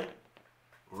no pain.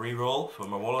 Reroll for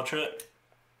my Warlord trait.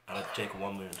 And I take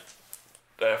 1 wound.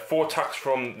 4 attacks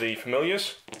from the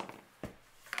Familiars.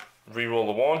 Reroll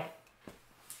the 1.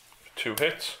 2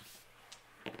 hits.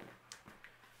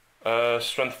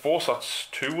 Strength 4, so that's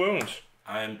 2 wounds.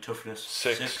 I am toughness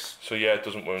 6. So yeah, it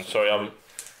doesn't wound. Sorry, I'm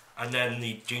And then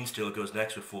the Genestealer goes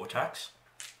next with 4 attacks.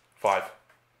 5.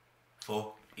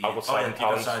 4. I've got 7 you got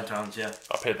talents. 7 talents, yeah.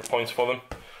 I paid the points for them.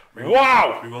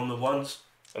 Wow! Reroll the 1s.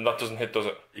 And that doesn't hit, does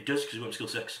it? It does because you went skill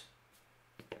 6.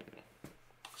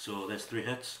 So there's 3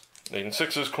 hits. Needing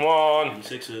 6s, come on!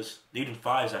 Needing 6s. Needing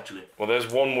 5s actually. Well,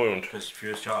 there's 1 wound. Because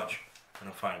Furious Charge. And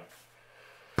I'm fine.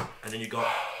 And then you got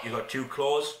 2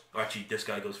 claws. Actually, this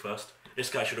guy goes first. This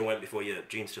guy should have went before your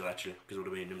Genestealer actually, because it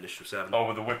would have been initiative 7. Oh,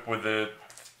 with the whip, with the...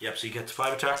 Yep, so you get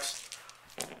 5 attacks.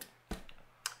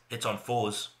 It's on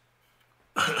 4s.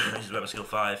 This is about my skill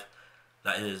 5.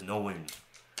 That is no wound.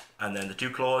 And then the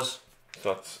 2 claws.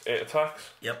 So that's 8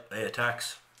 attacks. Yep, 8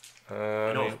 attacks.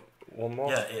 Need 1 more.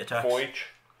 Yeah, 8 attacks. 4 each.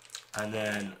 And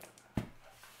then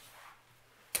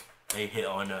they hit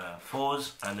on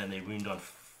 4s, and then they wound on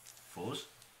 4s.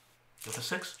 Go for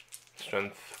 6.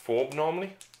 Strength 4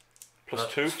 normally.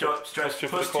 Plus 2. Strength plus 2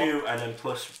 for the plus claw. 2, and then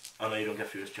plus... Oh no, you don't get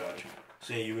Furious Charge.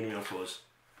 So yeah, you wound me on 4s.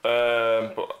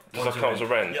 But does One's that count as a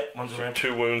rend? Yep, one's a rend.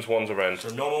 2 wounds, 1's a rend. So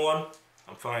normal one,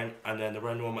 I'm fine. And then the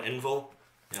rend one, my invul,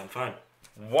 yeah, I'm fine.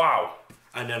 Wow!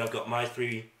 And then I've got my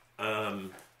 3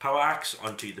 power axe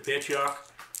onto the Patriarch,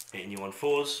 hitting you on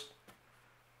 4s.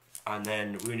 And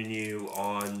then wounding you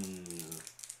on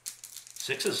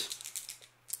 6s.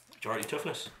 Majority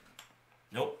toughness.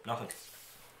 Nope, nothing.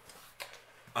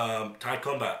 Tied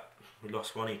combat. We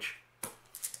lost 1 each.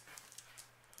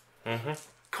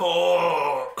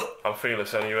 Cawl! I'm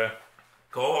fearless anyway.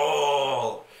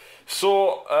 Cawl!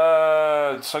 So,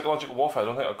 psychological warfare, I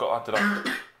don't think I got that, did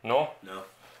I? No?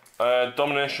 No.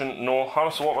 Domination, no.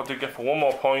 Harness of what I do get for 1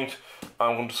 more point.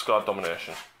 I'm going to discard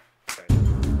domination.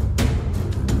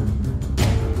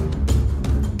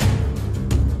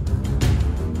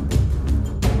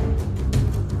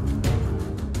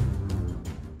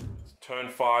 Turn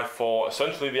 5 for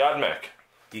essentially the Admech.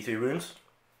 D3 wounds.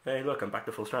 Hey, look, I'm back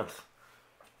to full strength.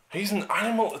 He's an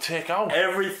animal to take out.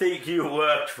 Everything you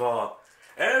worked for,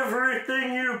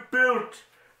 everything you built,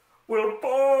 will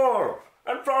fall.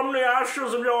 And from the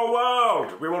ashes of your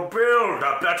world, we will build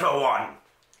a better one.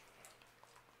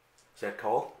 Said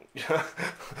Cawl.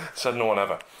 Said no one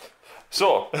ever.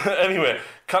 So, anyway,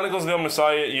 Canticles of the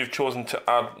Messiah, you've chosen to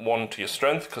add 1 to your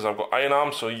strength because I've got Iron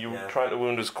Arm, so you trying to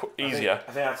wound is easier.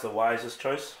 I think that's the wisest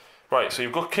choice. Right, so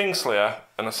you've got Kingslayer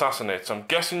and Assassinate, so I'm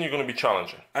guessing you're going to be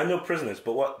challenging. I know prisoners,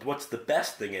 but what's the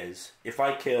best thing is, if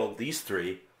I kill these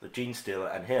three, the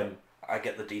Genestealer and him, I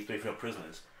get the D3 for no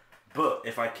prisoners. But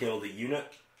if I kill the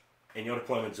unit in your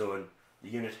deployment zone, the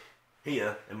unit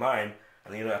here in mine,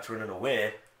 and the unit that's running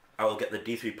away, I will get the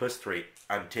D3 plus 3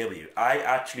 and table you. I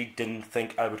actually didn't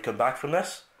think I would come back from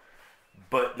this,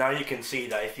 but now you can see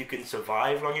that if you can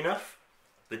survive long enough,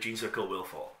 the Genestealer Cult will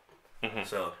fall.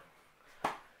 So,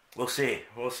 we'll see.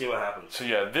 We'll see what happens. So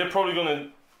yeah, they're probably going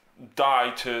to die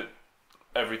to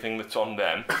everything that's on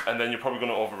them, and then you're probably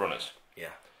going to overrun us. Yeah.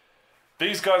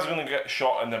 These guys are going to get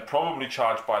shot and then probably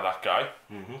charged by that guy,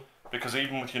 because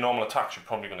even with your normal attacks, you're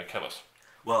probably going to kill us.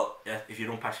 Well, if you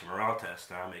don't pass your morale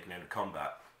test now making it into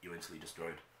combat, you're instantly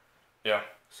destroyed. Yeah.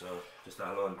 So, just that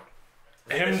alone.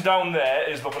 Him down there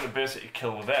is looking to basically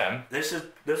kill them. This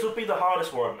will be the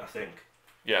hardest one, I think.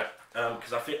 Yeah.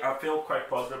 Because I feel quite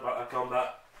positive about that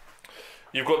combat.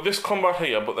 You've got this combat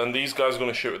here, but then these guys are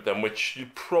going to shoot at them, which you're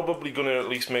probably going to at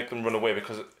least make them run away,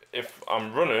 because if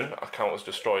I'm running, I count as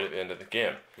destroyed at the end of the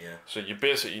game. Yeah. So you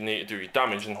basically need to do your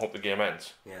damage and hope the game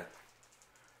ends. Yeah.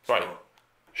 Right. So,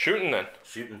 shooting then.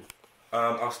 shooting.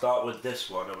 I'll start with this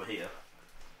one over here.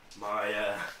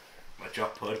 My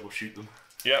Jock Pud will shoot them.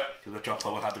 Yep. Because the Jock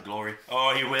Pud will have the glory.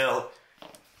 Oh, he will.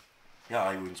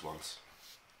 Yeah, he wounds once.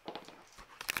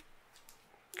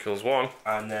 Kills one.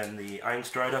 And then the Iron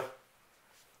Strider.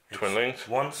 Twinlings.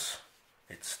 Once.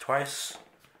 It's twice.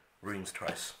 Runes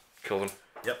twice. Kill them.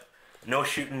 Yep. No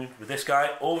shooting with this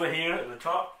guy. Over here at the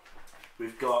top,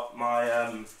 we've got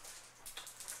my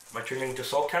my Trinity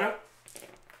Assault Cannon.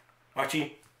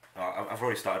 Actually, I've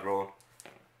already started rolling.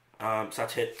 So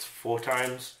that's hit 4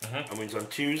 times and wounds on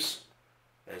 2s.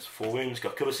 There's 4 wounds.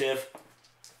 Got cover save.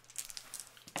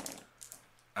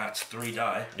 That's 3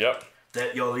 die. Yep.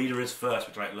 Your leader is first,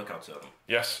 which might look out to them.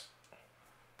 Yes.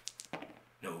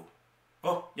 No.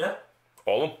 Oh yeah.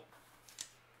 All of them.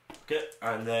 Okay.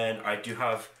 And then I do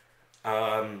have.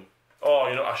 Oh,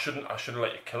 you know, I shouldn't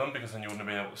let you kill him, because then you wouldn't have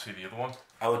been able to see the other one.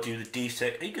 I will do the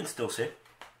D6. You can still see.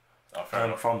 Oh, fair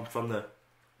enough. From the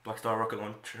Black Star rocket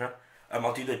launcher.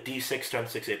 I'll do the D6 strength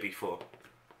 6 AP4.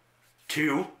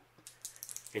 2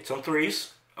 hits on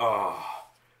 3s. Ah,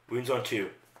 wounds on 2.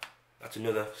 That's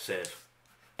another save.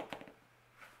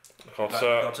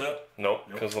 That's it? Nope,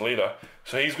 because the leader.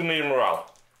 So he's going to need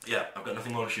morale. Yeah, I've got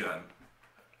nothing more to shoot at him.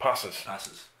 Passes.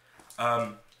 Passes.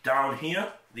 Down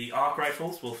here, the arc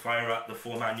rifles will fire at the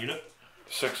 4-man unit.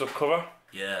 6 of cover.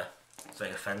 Yeah, it's like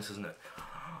a fence, isn't it?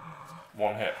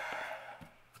 1 hit.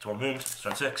 That's 1 wound.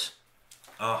 Strength 6.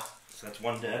 Oh, so that's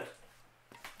 1 dead.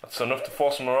 That's enough to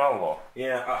force a morale though.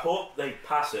 Yeah, I hope they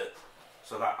pass it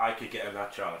so that I could get in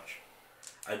that charge.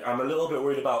 I'm a little bit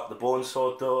worried about the bone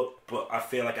sword though, but I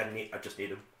feel like I just need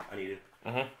him. I need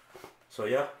him. So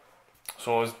yeah.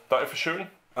 So is that it for shooting?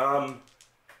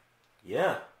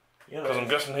 Yeah. Because I'm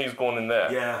guessing he's going in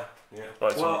there. Yeah.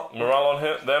 Right. So morale on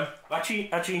hit them. Actually.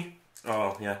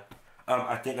 Oh yeah.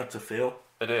 I think that's a fail.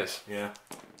 It is. Yeah.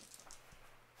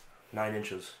 9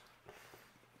 inches.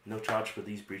 No charge for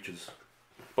these breaches.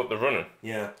 But they're running.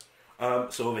 Yeah.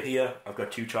 So over here, I've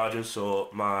got 2 charges. So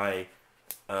my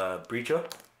breacher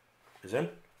is in,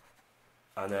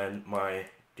 and then my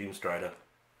Doom Strider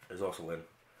is also in.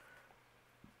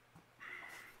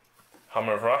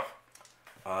 Hammer of Wrath.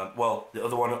 Well, the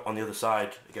other one on the other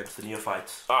side against the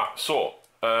neophytes. Ah, so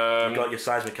You got your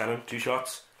seismic cannon, 2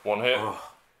 shots. 1 hit.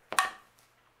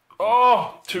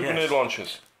 Oh, 2 grenade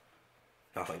launches.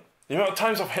 nothing. The amount of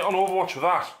times I've hit on Overwatch with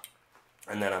that.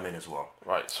 And then I'm in as well.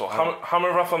 Right, so Hammer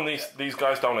of Wrath on these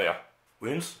guys down here.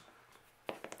 Wounds.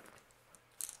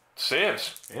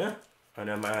 Saves. Yeah. And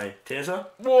then my taser.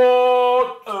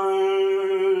 What?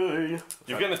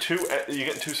 You're getting 2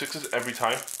 6s every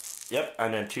time. Yep.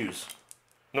 And then 2s.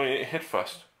 No, you hit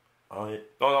first. Oh yeah.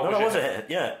 No, that was a hit.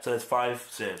 Yeah. So it's 5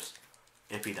 saves.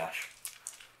 AP dash.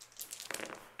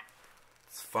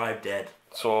 It's 5 dead.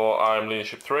 So I'm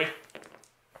leadership 3.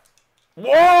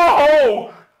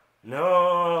 Whoa!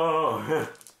 No.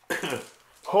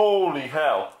 Holy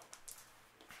hell!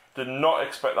 Did not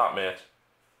expect that, mate.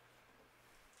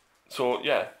 So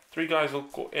yeah, 3 guys will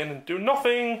go in and do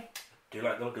nothing. Do you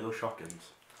like the look of those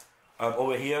shotguns?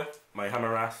 Over here, my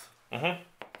Hammer Wrath.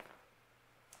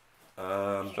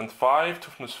 Strength 5,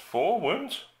 toughness 4,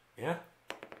 wounds. Yeah.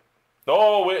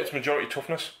 Oh wait, it's majority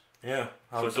toughness. Yeah.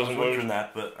 I was doesn't wondering wound.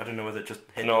 that, but I don't know whether it just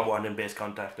hit No. 1 in base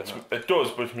contact or not. It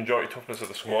does, but it's majority toughness of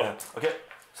the squad. Yeah. Okay.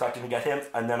 So I didn't get him,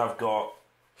 and then I've got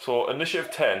So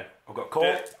initiative 10.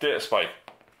 Cawl. Data spike.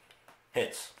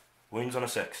 Hits. Wounds on a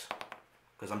 6.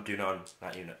 Because I'm doing it on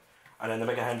that unit. And then the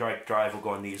Mega Hand Drive will go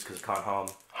on these because it can't harm.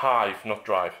 Hive, not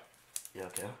drive. Yeah,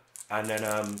 okay. and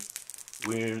then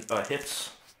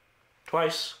hits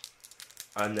twice,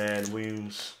 and then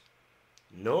wounds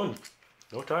none,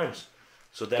 no times.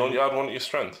 So then Don't you add one to your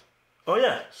strength? Oh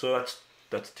yeah, so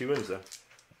that's 2 wounds then.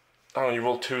 Oh, you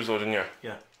rolled 2s though, didn't you?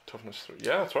 Yeah. Toughness 3.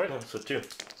 Yeah, that's right. Yeah, so 2.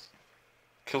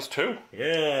 Kills 2.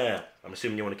 Yeah. I'm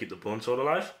assuming you want to keep the bone sword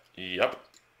alive. Yep.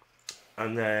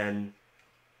 And then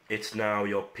it's now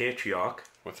your patriarch.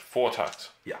 With 4 attacks.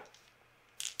 Yeah.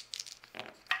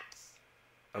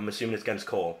 I'm assuming it's against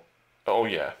Cawl. Oh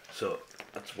yeah. So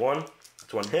that's 1.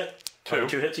 That's 1 hit. 2.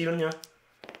 2 hits even, yeah.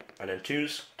 And then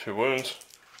 2s. 2 wounds.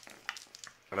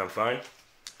 And I'm fine.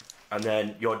 And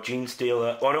then your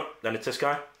Genestealer. Oh no, then it's this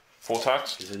guy. 4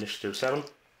 attacks. His initiative 7.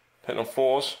 Hitting on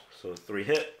 4s. So 3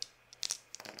 hit.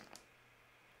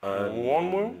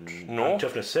 1 wound? No.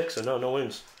 Toughness 6, so no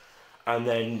wounds. And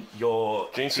then your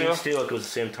Genestealer goes the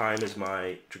same time as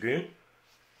my Dragoon.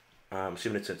 I'm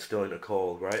assuming it's still in a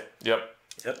Cawl, right? Yep.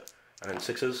 Yep. And then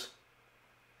 6s.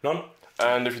 None.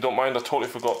 And if you don't mind, I totally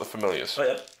forgot the familiars. Oh,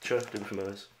 yep. Sure, do the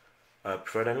familiars.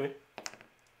 Preferred enemy.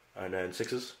 And then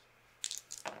 6s.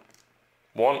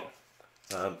 1.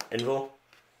 Invul.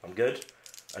 I'm good.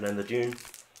 And then the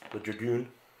Dragoon.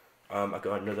 I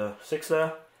got another 6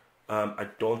 there. I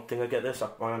don't think I get this.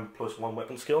 I'm +1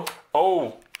 weapon skill.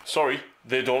 Oh, sorry.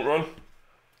 They don't run.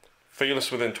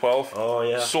 Fearless within 12. Oh,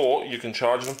 yeah. So, you can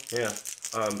charge them. Yeah.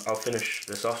 I'll finish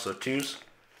this off. So 2s.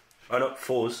 Oh, no,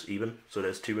 4s even. So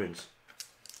there's 2 wounds.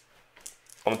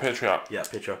 On the Patriarch. Yeah,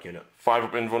 Patriarch unit. 5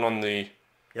 up in run on the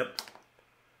Yep.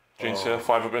 Genestealer.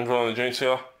 5 up in run on the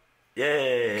Genestealer.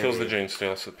 Yay! Kills the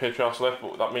Genestealer. So the Patriarch's left,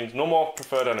 but that means no more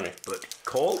preferred enemy. But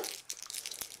Cawl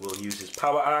will use his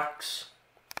power axe.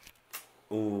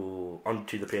 Ooh,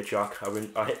 onto the Patriarch. I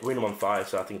win him on 5,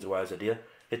 so I think it's a wise idea.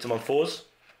 Hits him on 4s.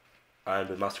 And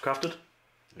with Mastercrafted.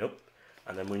 Nope.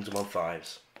 And then wins him on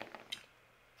 5s.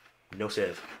 No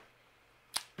save.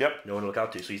 Yep. No one to look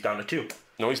out to, so he's down to 2.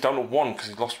 No, he's down to 1 because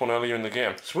he lost 1 earlier in the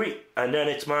game. Sweet. And then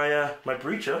it's my my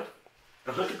Breacher.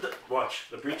 And look at the... Watch.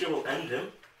 The Breacher will end him.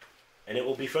 And it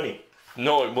will be funny.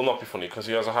 No, it will not be funny because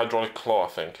he has a hydraulic claw, I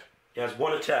think. He has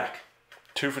 1 attack.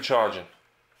 2 for charging.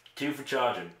 2 for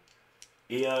charging.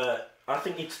 He, I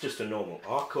think it's just a normal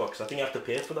arc core, because I think you have to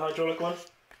pay for the hydraulic one.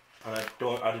 And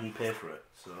I didn't pay for it,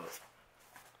 so...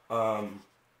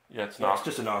 Yeah, it's Yeah, not. it's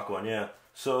just an arc one, yeah.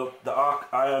 So the arc,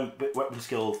 I am weapon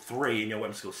skill 3 and your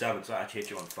weapon skill 7, so I actually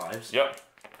hit you on 5s. Yep.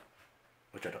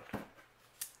 Which I don't.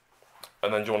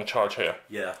 And then do you want to charge here?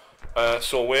 Yeah.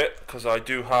 So wait, because I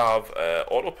do have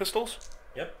auto pistols.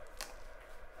 Yep.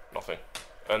 Nothing.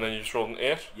 And then you just rolled an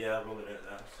 8. Yeah, I rolled it out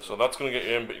there. So that's going to get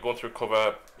you in, but you're going through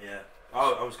cover. Yeah.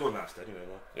 Oh, I was going last anyway,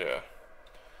 though. Yeah.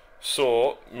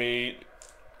 So, me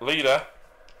leader,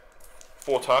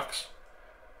 4 attacks,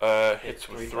 hits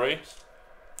with 3.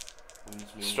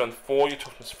 Strength 4, your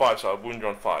toughness 5, so I wound you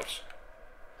on 5s.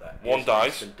 1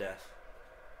 dies. Death.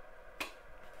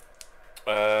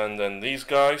 And then these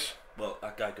guys. Well,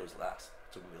 that guy goes last.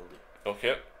 It's unwieldy.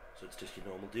 Okay. So it's just your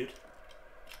normal dude.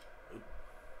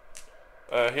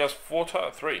 He has 4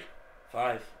 attacks, 3.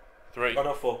 5. 3. Oh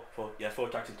no, 4. 4. Yeah, 4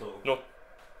 attacks in total. No,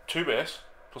 2 base,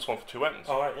 plus 1 for 2 weapons.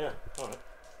 Alright, yeah. Alright.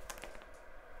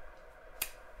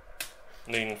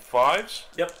 Needing 5s.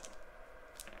 Yep.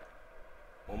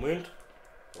 1 wound.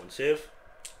 1 save.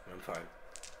 And I'm fine.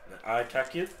 Then I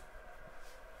attack you.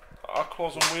 Our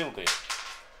claws unwieldy.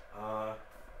 I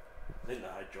think the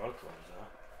hydraulic ones are.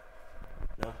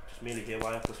 No, just merely here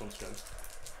wire plus 1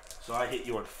 strength. So I hit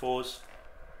you on 4s.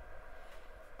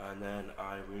 And then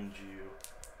I wound you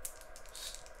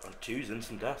on 2s,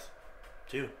 instant death.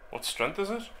 2. What strength is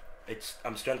it?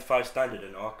 I'm strength 5 standard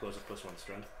and arc claws are plus 1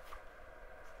 strength.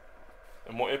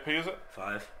 And what AP is it?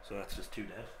 5, so that's just 2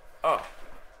 death. Ah.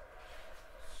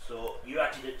 So you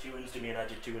actually did 2 wounds to me and I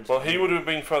did 2 wounds Well, to he you. would have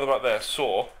been further back there,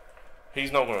 so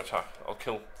he's not going to attack. I'll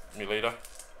kill me leader.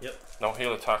 Yep. Now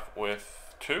he'll attack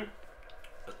with 2.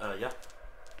 Yeah.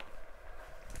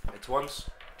 It's once,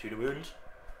 2 to wound.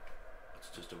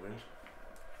 That's just a wound.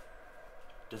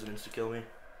 Doesn't insta kill me.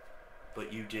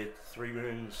 But you did 3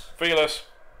 wounds Fearless.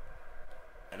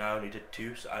 and I only did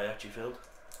 2, so I actually failed.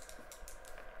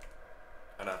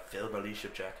 And I failed my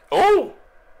leadership check. Oh!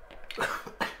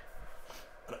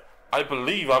 I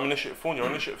believe I'm initiative 4 and you're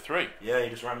initiative 3. Yeah, you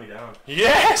just ran me down.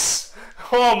 Yes!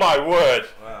 Oh my word!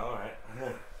 Wow,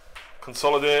 alright.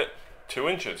 Consolidate 2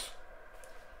 inches.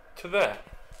 To there.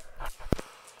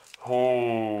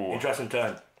 Oh. Interesting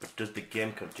turn. But does the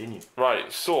game continue?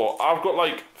 Right, so I've got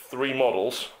like 3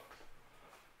 models.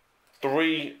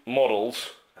 3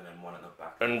 models. And then 1 at the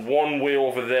back. And 1 way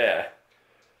over there.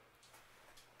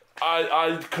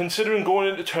 I considering going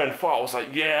into turn 4, I was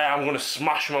like, yeah, I'm going to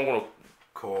smash him, I'm going to...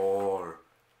 Core.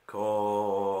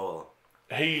 Cawl.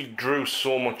 He drew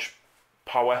so much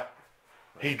power.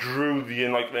 He drew the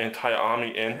entire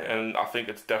army in, and I think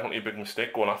it's definitely a big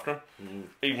mistake going after him.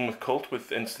 Even with Cult,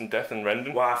 with instant death and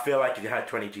rending. Well, I feel like if you had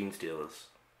 20 Genestealers,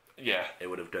 yeah, it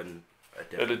would have done a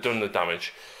difference. It'd have done the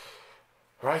damage.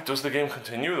 Right, does the game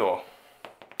continue though?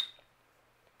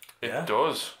 It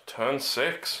does. Turn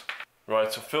 6.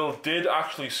 Right, so Phil did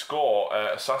actually score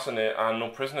Assassinate and no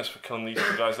prisoners for killing these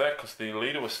two guys there, because the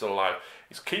leader was still alive.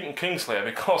 He's keeping Kingslayer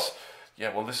because,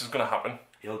 yeah, well, this is going to happen.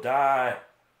 He'll die.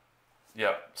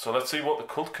 Yeah, so let's see what the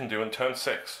Cult can do in turn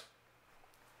 6.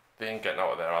 They ain't getting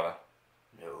out of there, are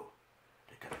they? No.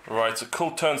 Right, so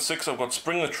Cult turn 6, I've got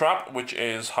Spring the Trap, which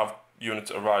is have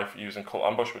units arrive using Cult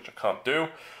Ambush, which I can't do.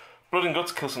 Blood and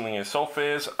Guts, kill something in assault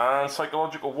phase, and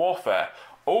Psychological Warfare.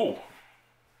 Oh!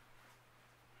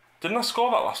 Didn't I score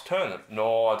that last turn?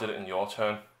 No, I did it in your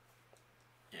turn.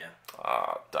 Yeah.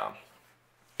 Ah, damn.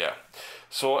 Yeah.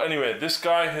 So anyway, this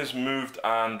guy has moved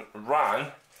and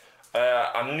ran.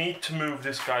 I need to move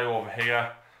this guy over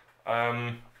here.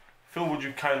 Phil, would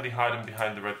you kindly hide him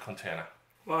behind the red container?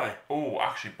 Why? Oh,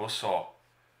 actually, Buzzsaw.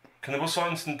 Can the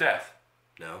Buzzsaw instant death?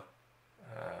 No.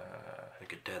 I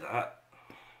could do that.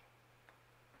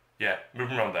 Yeah, move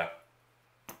him around there.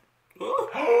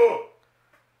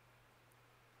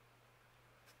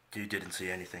 You didn't see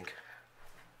anything.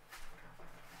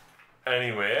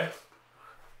 Anyway.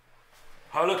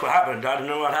 Oh, look what happened. I don't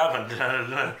know what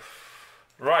happened.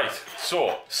 Right,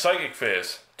 so, Psychic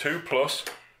Phase. 2 plus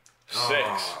 6.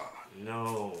 Oh,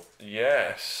 no.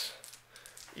 Yes.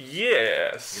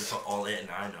 Yes. You put all 8 and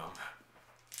 9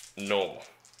 on. No.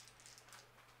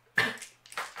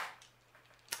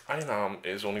 Iron Arm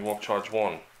is only Warp Charge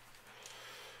 1.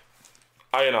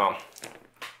 Iron Arm.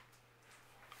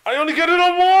 I only get it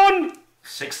on 1!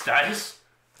 6 dice?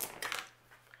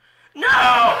 No!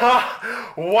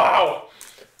 Wow!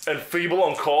 And Feeble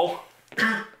on Cawl.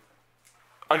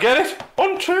 I get it!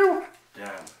 On 2!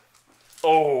 Damn.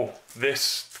 Oh,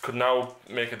 this could now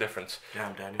make a difference.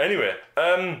 Damn, Daniel. Anyway,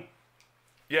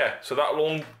 yeah, so that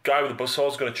lone guy with the buzzsaw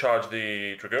is going to charge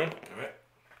the Dragoon. Alright.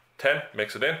 10,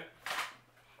 makes it in.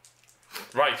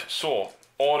 Right, so,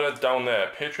 order down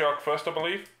there. Patriarch first, I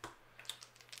believe?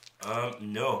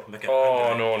 No. Make it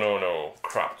No.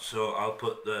 Crap. So I'll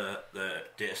put the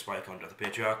data spike onto the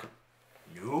Patriarch.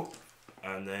 No.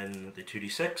 And then the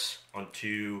 2d6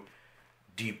 onto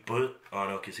D-Butt. Oh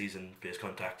no, because he's in base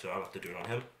contact, so I'll have to do it on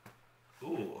him.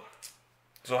 Ooh.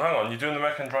 So hang on, you're doing the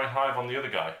Mech and Dry Hive on the other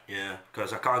guy? Yeah,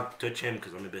 because I can't touch him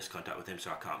because I'm in base contact with him, so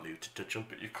I can't move to touch him.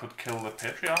 But you could kill the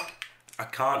Patriarch? I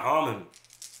can't harm him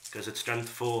because it's strength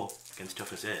 4 against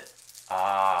toughness 8.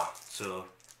 Ah. So,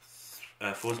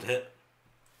 4's to hit.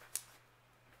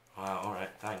 Wow,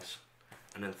 alright, thanks.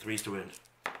 And then 3's to wound.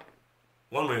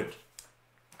 1 wound.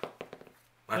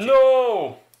 Actually,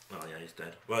 No! Oh yeah, he's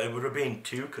dead. Well, it would have been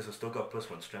 2 because I still got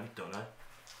 +1 strength, don't I?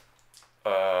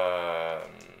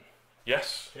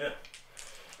 Yes. Yeah.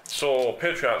 So,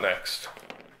 Patriarch next.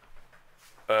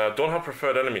 Don't have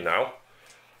preferred enemy now.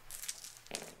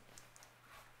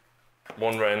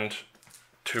 1 rend,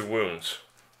 2 wounds.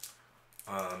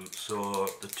 So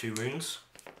the 2 wounds,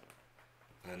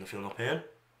 and the feel no pain,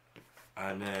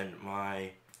 and then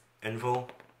my invul,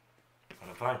 and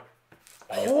I'm fine.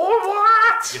 Oh,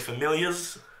 what? Your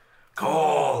familiars,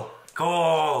 Cawl.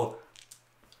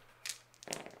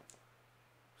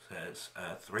 Says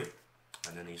 3,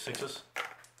 and then these 6s.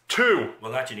 2.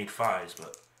 Well, actually need 5s,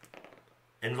 but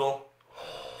invul,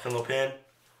 feel no pain.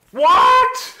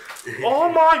 What? Oh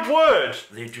my word!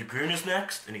 The Dragoon is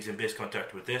next, and he's in base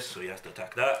contact with this, so he has to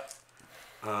attack that.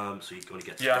 So he only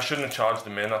gets. Yeah, I shouldn't have charged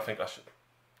him in. I think I should.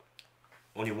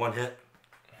 Only 1 hit.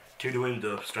 2 to wound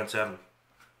though, strength 7.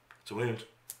 It's a wound.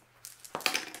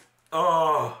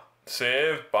 Oh!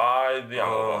 Saved by the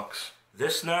ammo box.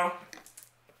 This now.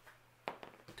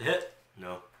 To hit?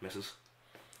 No, misses.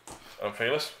 I'm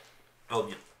fearless. Oh,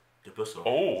 you buzzsaw.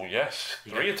 Oh, yes.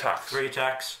 You 3 get attacks. 3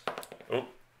 attacks. Oh.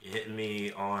 You're hitting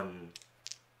me on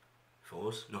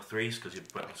 4s. No, 3s, because your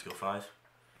weapon skill 5.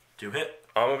 2 hit.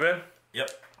 Armor bin.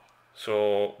 Yep.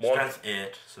 So, 1. Strength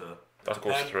 8, so. That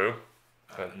goes through.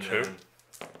 And 2.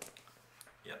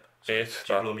 Yep. So 8.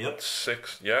 do you blow me up?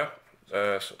 6. Yeah.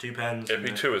 So 2 pens.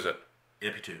 AP2 is it?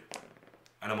 AP2.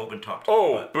 And I'm open top.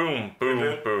 Oh, boom,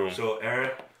 boom. So,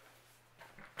 area.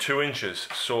 2 inches.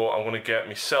 So I'm going to get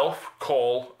myself,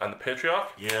 Cawl, and the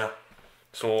Patriarch. Yeah.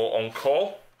 So on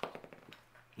Cawl.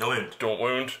 No wound. Don't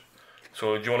wound.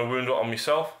 So do you want to wound it on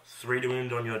myself? 3 to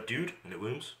wound on your dude, and it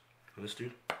wounds on this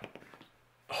dude.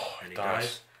 Oh, And it he dies.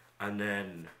 dies. And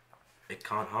then it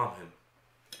can't harm him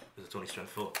because it's only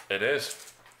strength 4. It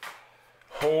is.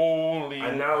 Holy.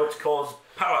 And now it's called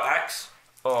Power Axe.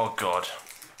 Oh god.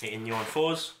 Hitting you on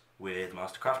 4s with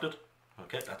Mastercrafted.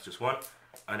 Okay, that's just 1.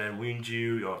 And then wound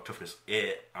you, your toughness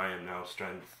 8. I am now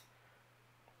strength.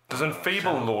 Does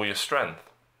Enfeeble 7. lower your strength?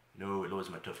 No, it lowers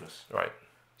my toughness. Right.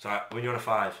 So when you're on a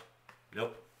 5,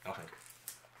 nope, nothing.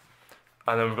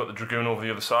 And then we've got the Dragoon over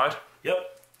the other side.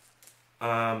 Yep.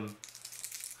 To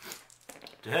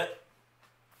hit.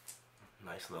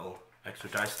 Nice little extra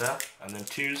dice there. And then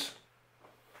 2s.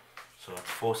 So that's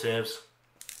 4 saves.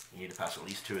 You need to pass at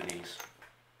least 2 of these.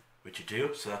 Which you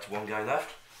do, so that's 1 guy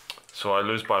left. So I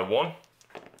lose by 1.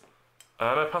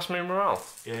 And I pass me morale.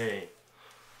 Yay.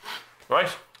 Right.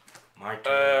 My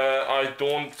turn. I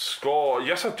don't score.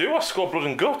 Yes, I do. I score Blood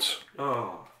and Guts.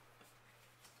 Oh.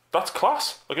 That's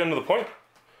class. I get another point.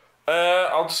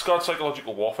 I'll discard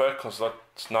Psychological Warfare because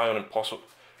that's nigh on impossible.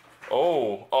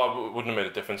 Oh, it wouldn't have made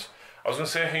a difference. I was going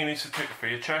to say he needs to take a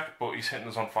fear check, but he's hitting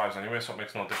us on 5s anyway, so it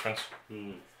makes no difference.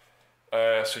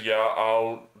 So yeah,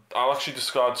 I'll actually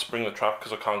discard Spring the Trap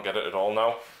because I can't get it at all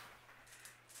now.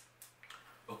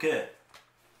 Okay.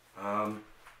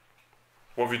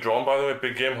 What have you drawn, by the way?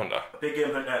 Big Game Hunter? A Big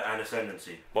Game Hunter and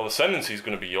Ascendancy. Well, Ascendancy is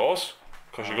going to be yours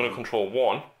because you're going to control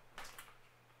 1.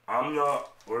 I'm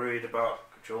not worried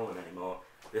about controlling anymore.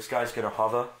 This guy's going to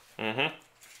hover. Mm-hmm.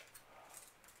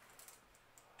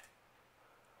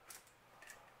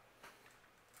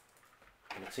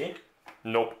 Can you see?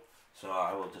 Nope. So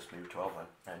I will just move 12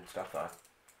 then and start fire.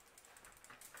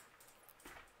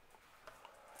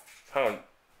 Hang on.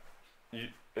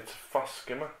 It's a fast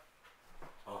skimmer.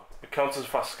 Oh. It counts as a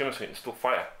fast skimmer, so you can still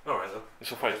fire. Alright then. You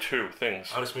still fire 2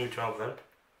 things. I'll just move 12 then.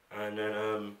 And then,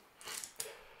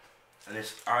 and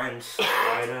this Iron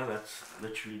Spider that's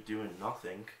literally doing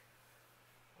nothing.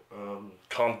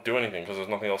 Can't do anything because there's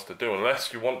nothing else to do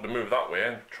unless you want to move that way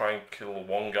and try and kill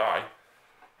 1 guy.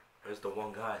 Where's the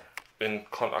 1 guy? In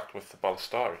contact with the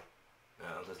Bellisarius.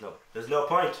 No, there's no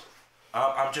point.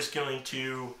 I'm just going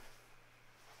to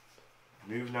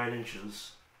move 9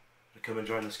 inches to come and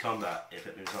join this combat if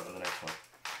it moves on to the next one.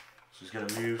 So he's going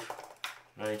to move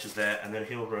 9 inches there and then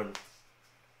he'll run.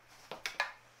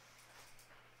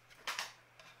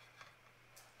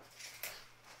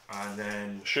 And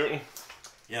then... Shooting?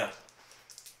 Yeah.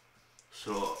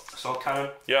 So, Assault Cannon.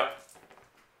 Yeah.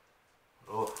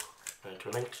 Oh,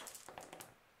 interlinked.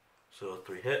 So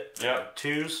 3 hit. Yeah.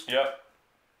 2s. Yeah.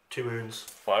 2 wounds.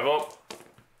 5 up.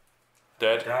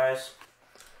 Dead. Dies.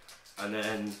 And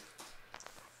then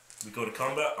we go to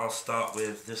combat. I'll start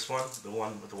with this one, the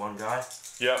one with the 1 guy.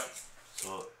 Yeah.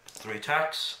 So 3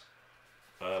 attacks.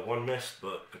 1 missed,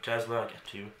 but for Tesla I get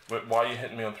 2. Wait, why are you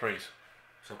hitting me on 3s?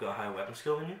 So I've got a higher weapon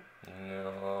skill than you?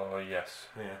 No, yes.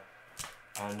 Yeah.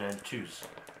 And then 2s.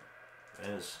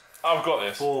 There's I've got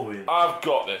this. 4 wounds. I've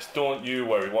got this. Don't you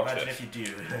worry. Watch Imagine this. if you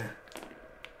do.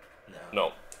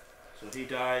 No. So he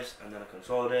dies, and then I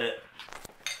consolidate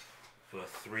for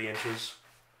 3 inches.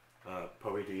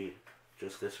 Probably do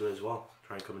just this way as well.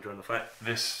 Try and come and join the fight.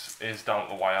 This is down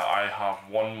to the wire. I have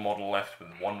 1 model left with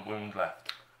 1 wound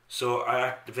left. So I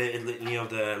activated Litany of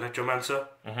the Electromancer.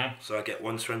 Mm-hmm. So I get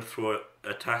 1 strength for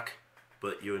attack,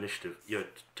 but your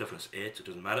toughness 8, so it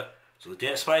doesn't matter. So the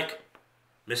Data Spike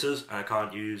misses, and I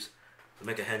can't use the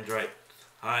Mega Hendrite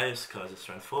Hives because it's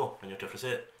strength 4 and your toughness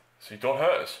 8. So you don't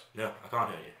hurt us? No, I can't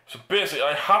hurt you. So basically,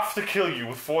 I have to kill you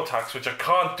with 4 attacks, which I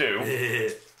can't do,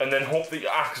 and then hope the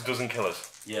axe doesn't kill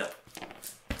us. Yeah.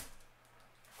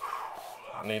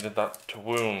 I needed that to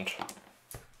wound.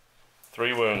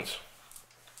 3 wounds.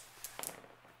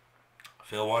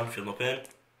 Feel 1, feel no pain.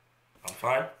 I'm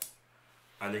fine.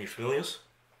 And then your familiars.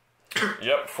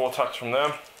 Yep, 4 attacks from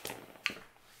them.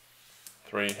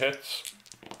 3 hits.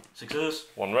 6s.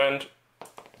 1 rend.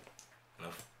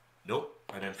 Nope.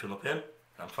 And then feel no pain.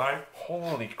 I'm fine.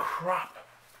 Holy crap.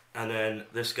 And then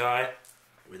this guy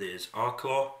with his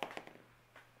Arcor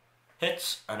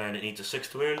hits, and then it needs a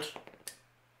 6th wound.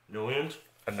 No wound.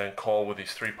 And then Cawl with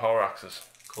his 3 power axes.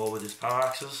 Cawl with his power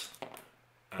axes.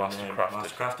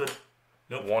 Mastercrafted.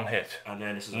 Nope. 1 hit. And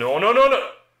then this is No.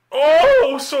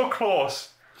 Oh, so close.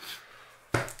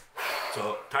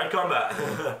 so tight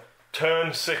combat.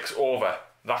 Turn 6 over.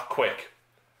 That quick.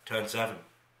 Turn 7.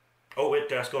 Oh wait,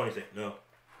 did I score anything? No.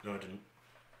 No I didn't.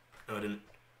 No I didn't.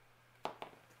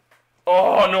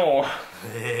 Oh no.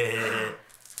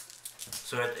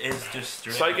 So it is just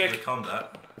straight Psychic. into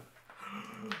combat.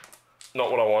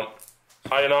 Not what I want.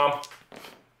 Iron Arm.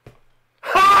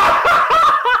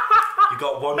 You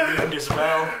got 1 wound as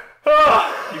well.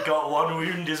 You got 1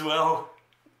 wound as well.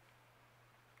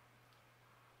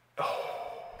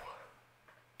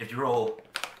 If you roll,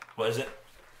 what is it?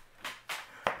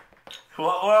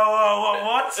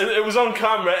 What? It was on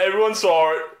camera, everyone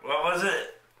saw it. What was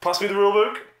it? Pass me the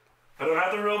rulebook. I don't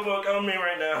have the rulebook on me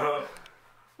right now.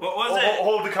 What was it?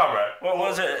 Hold the camera. What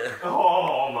was it?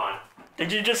 Oh, man.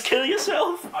 Did you just kill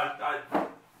yourself?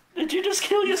 Did you just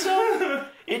kill yourself?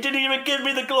 You didn't even give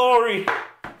me the glory.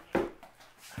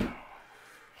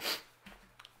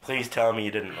 Please tell me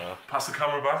you didn't know. Pass the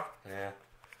camera back. Yeah.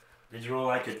 Did you roll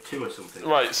like a 2 or something?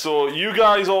 Right, so you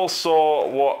guys all saw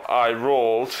what I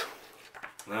rolled.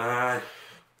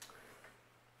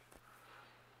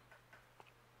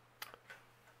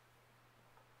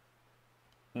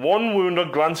 One wound or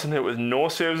glancing hit with no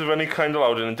saves of any kind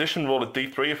allowed. In addition, roll a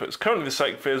d3. If it's currently the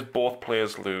psychic phase, both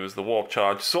players lose the warp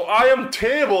charge. So I am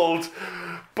tabled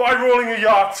by rolling a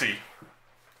Yahtzee.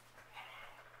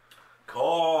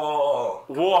 Cawl.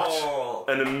 What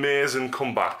an amazing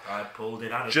comeback. I pulled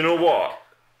it out of. Do you know what?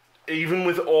 Even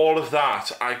with all of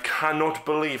that, I cannot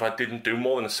believe I didn't do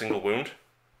more than a single wound.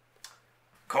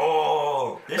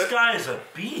 Cawl. This guy is a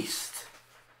beast.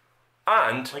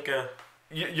 And Like a...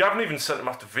 you haven't even sent him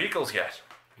after vehicles yet.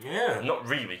 Yeah. Not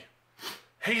really.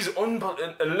 He's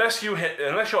unless you're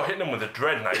hitting him with a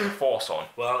Dread Knight with Force on.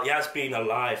 Well, he has been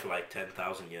alive for like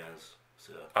 10,000 years.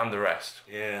 So. And the rest.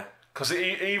 Yeah. Because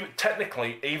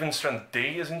technically, even strength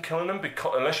D isn't killing him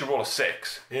because unless you roll a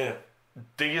 6. Yeah.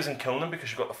 D isn't killing him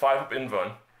because you've got the 5-up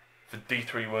invuln for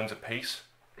D3 wounds apiece.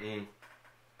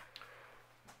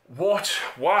 What?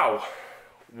 Wow.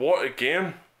 What a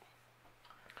game.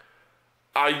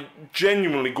 I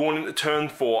genuinely, going into turn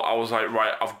 4, I was like,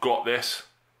 right, I've got this.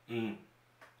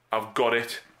 I've got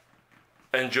it.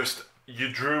 And just, you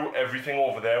drew everything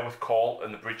over there with Cawl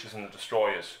and the Breaches and the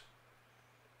Destroyers.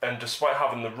 And despite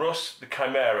having the Rus, the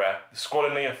Chimera, the Squad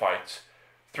of Neophytes,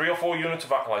 3 or 4 units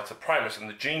of Acolytes, the Primus and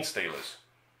the Genestealers,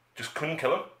 just couldn't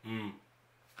kill him.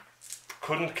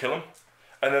 Couldn't kill him.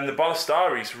 And then the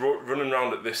Bellisarius running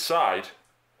around at this side,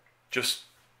 just,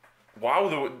 wow,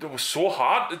 they were so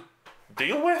hard to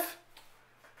deal with.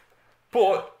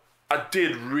 But I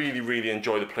did really, really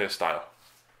enjoy the play style.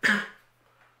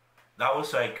 That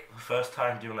was like the first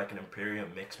time doing like an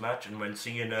Imperium mix match, and when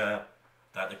seeing that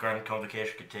the Grand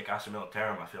Convocation could take Assa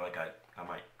Militarum, I feel like I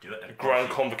might do it.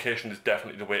 Grand Convocation is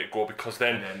definitely the way to go, because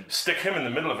then stick him in the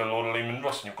middle of a load of Lehman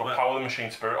Russ and you've got Power of the Machine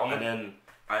Spirit on him. And then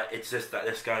it's just that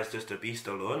this guy's just a beast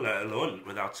alone, let alone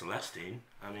without Celestine.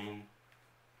 I mean.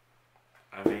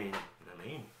 I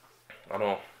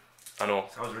know. That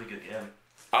was a really good game.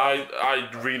 I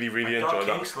really, really enjoyed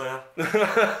that. Kingslayer.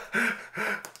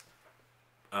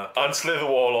 And Slay the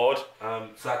Warlord. So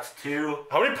that's 2.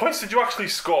 How many points did you actually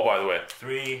score, by the way?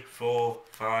 3, 4,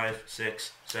 5,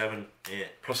 6, 7, 8.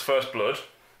 Plus First Blood.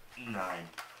 9.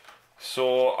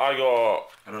 So I got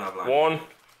I don't have 1,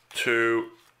 2,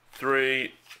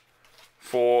 3,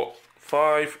 4,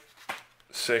 5,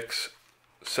 6,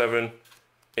 7,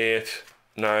 8,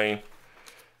 9,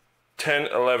 10,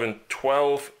 11,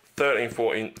 12, 13,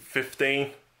 14,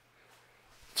 15.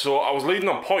 So I was leading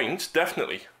on points,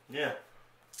 definitely. Yeah.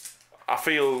 I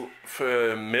feel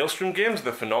for Maelstrom games,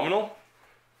 they're phenomenal.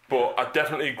 But I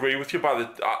definitely agree with you.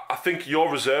 I think your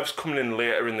reserves coming in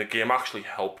later in the game actually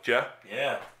helped you.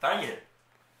 Yeah, thank you.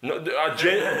 No,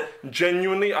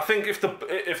 genuinely, I think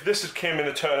if this had came in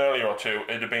a turn earlier or two,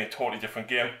 it'd have been a totally different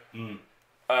game.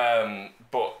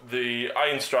 But the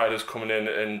Iron Striders coming in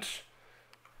and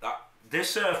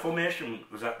this formation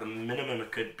was at the minimum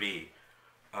it could be,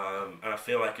 and I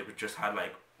feel like it would just had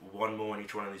like one more in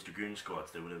each one of these Dragoon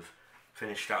squads. They would have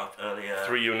finished out earlier.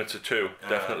 3 units of 2,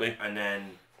 definitely. And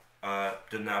then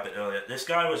done that a bit earlier. This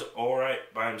guy was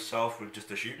alright by himself with just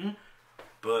the shooting,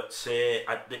 but say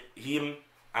him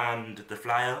and the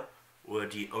Flyer were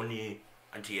the only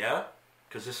anti-air,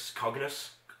 because this is Cognus,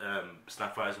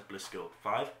 Snapfire's a Bliss skill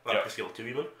 5, Bliss skill 2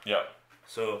 even. Yeah.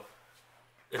 So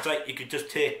it's like you could just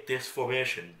take this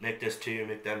formation, make this 2,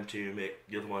 make them 2, make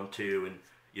the other one 2, and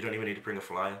you don't even need to bring a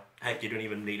Flyer. Heck, you don't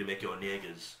even need to make your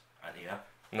Negas anti-air.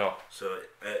 No. So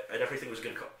everything was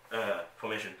good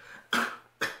formation.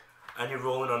 And you're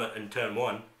rolling on it in turn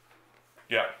 1.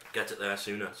 Yeah. Gets it there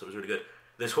sooner, so it was really good.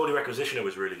 This Holy Requisitioner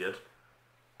was really good.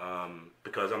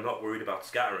 Because I'm not worried about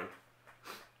scattering.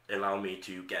 It allowed me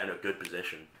to get in a good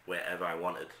position wherever I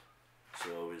wanted.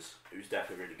 So it was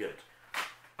definitely really good.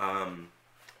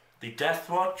 The Death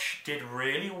Watch did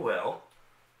really well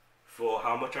for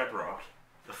how much I brought.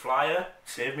 The Flyer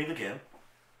saved me the game.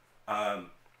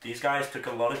 These guys took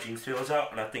a lot of Genestealers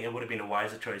out, and I think it would have been a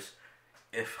wiser choice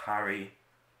if Harry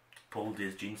pulled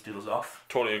his Genestealers off.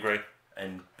 Totally agree.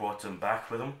 And brought them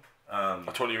back with him. I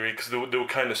totally agree, because they were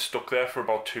kind of stuck there for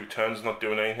about 2 turns not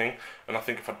doing anything, and I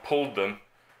think if I'd pulled them,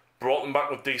 brought them back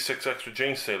with D6 extra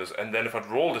Genestealers, and then if I'd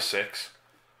rolled a 6,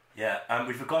 Yeah,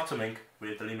 we forgot something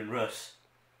with the Lehman Russ.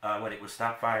 When it was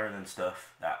snap firing and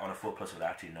stuff, that on a 4+ would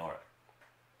actually ignore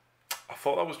it. I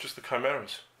thought that was just the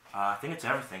Chimeras. I think it's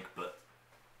everything, but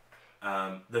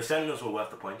the Sentinels were worth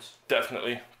the points.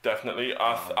 Definitely.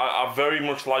 I very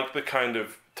much like the kind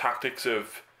of tactics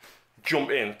of jump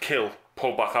in, kill,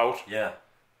 pull back out. Yeah.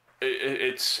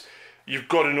 It's you've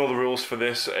got to know the rules for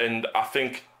this, and I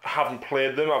think having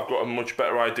played them, I've got a much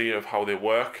better idea of how they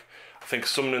work. I think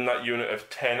summoning that unit of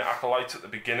 10 acolytes at the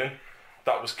beginning,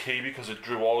 that was key because it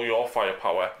drew all your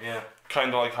firepower. Yeah.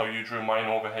 Kind of like how you drew mine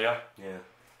over here. Yeah.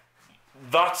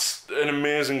 That's an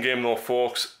amazing game though,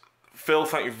 folks. Phil,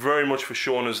 thank you very much for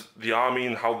showing us the army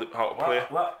and how to play.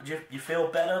 What? Do you feel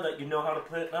better that you know how to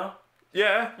play it now?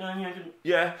 Yeah.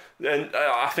 Yeah. And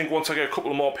I think once I get a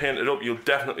couple more painted up, you'll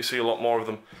definitely see a lot more of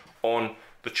them on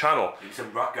the channel.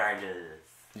 Some rock grinders.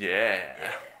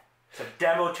 Yeah. Some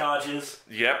demo charges.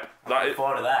 Yep. Looking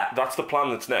forward to that. That's the plan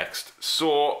that's next.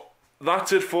 So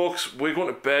that's it, folks. We're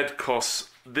going to bed because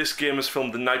this game is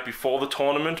filmed the night before the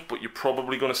tournament, but you're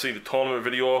probably going to see the tournament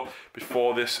video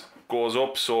before this goes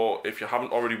up. So if you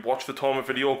haven't already watched the tournament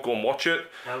video, go and watch it.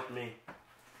 Help me.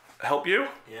 Help you?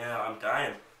 Yeah, I'm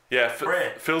dying. Yeah,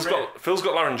 Pray. Phil's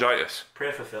got laryngitis.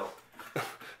 Pray for Phil.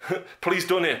 Please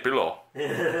donate below.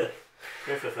 Pray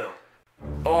for Phil.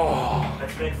 Oh.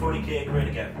 Let's make 40K great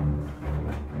again.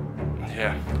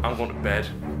 Yeah, I'm going to bed.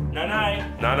 Night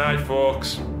night. Night night,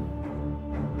 folks.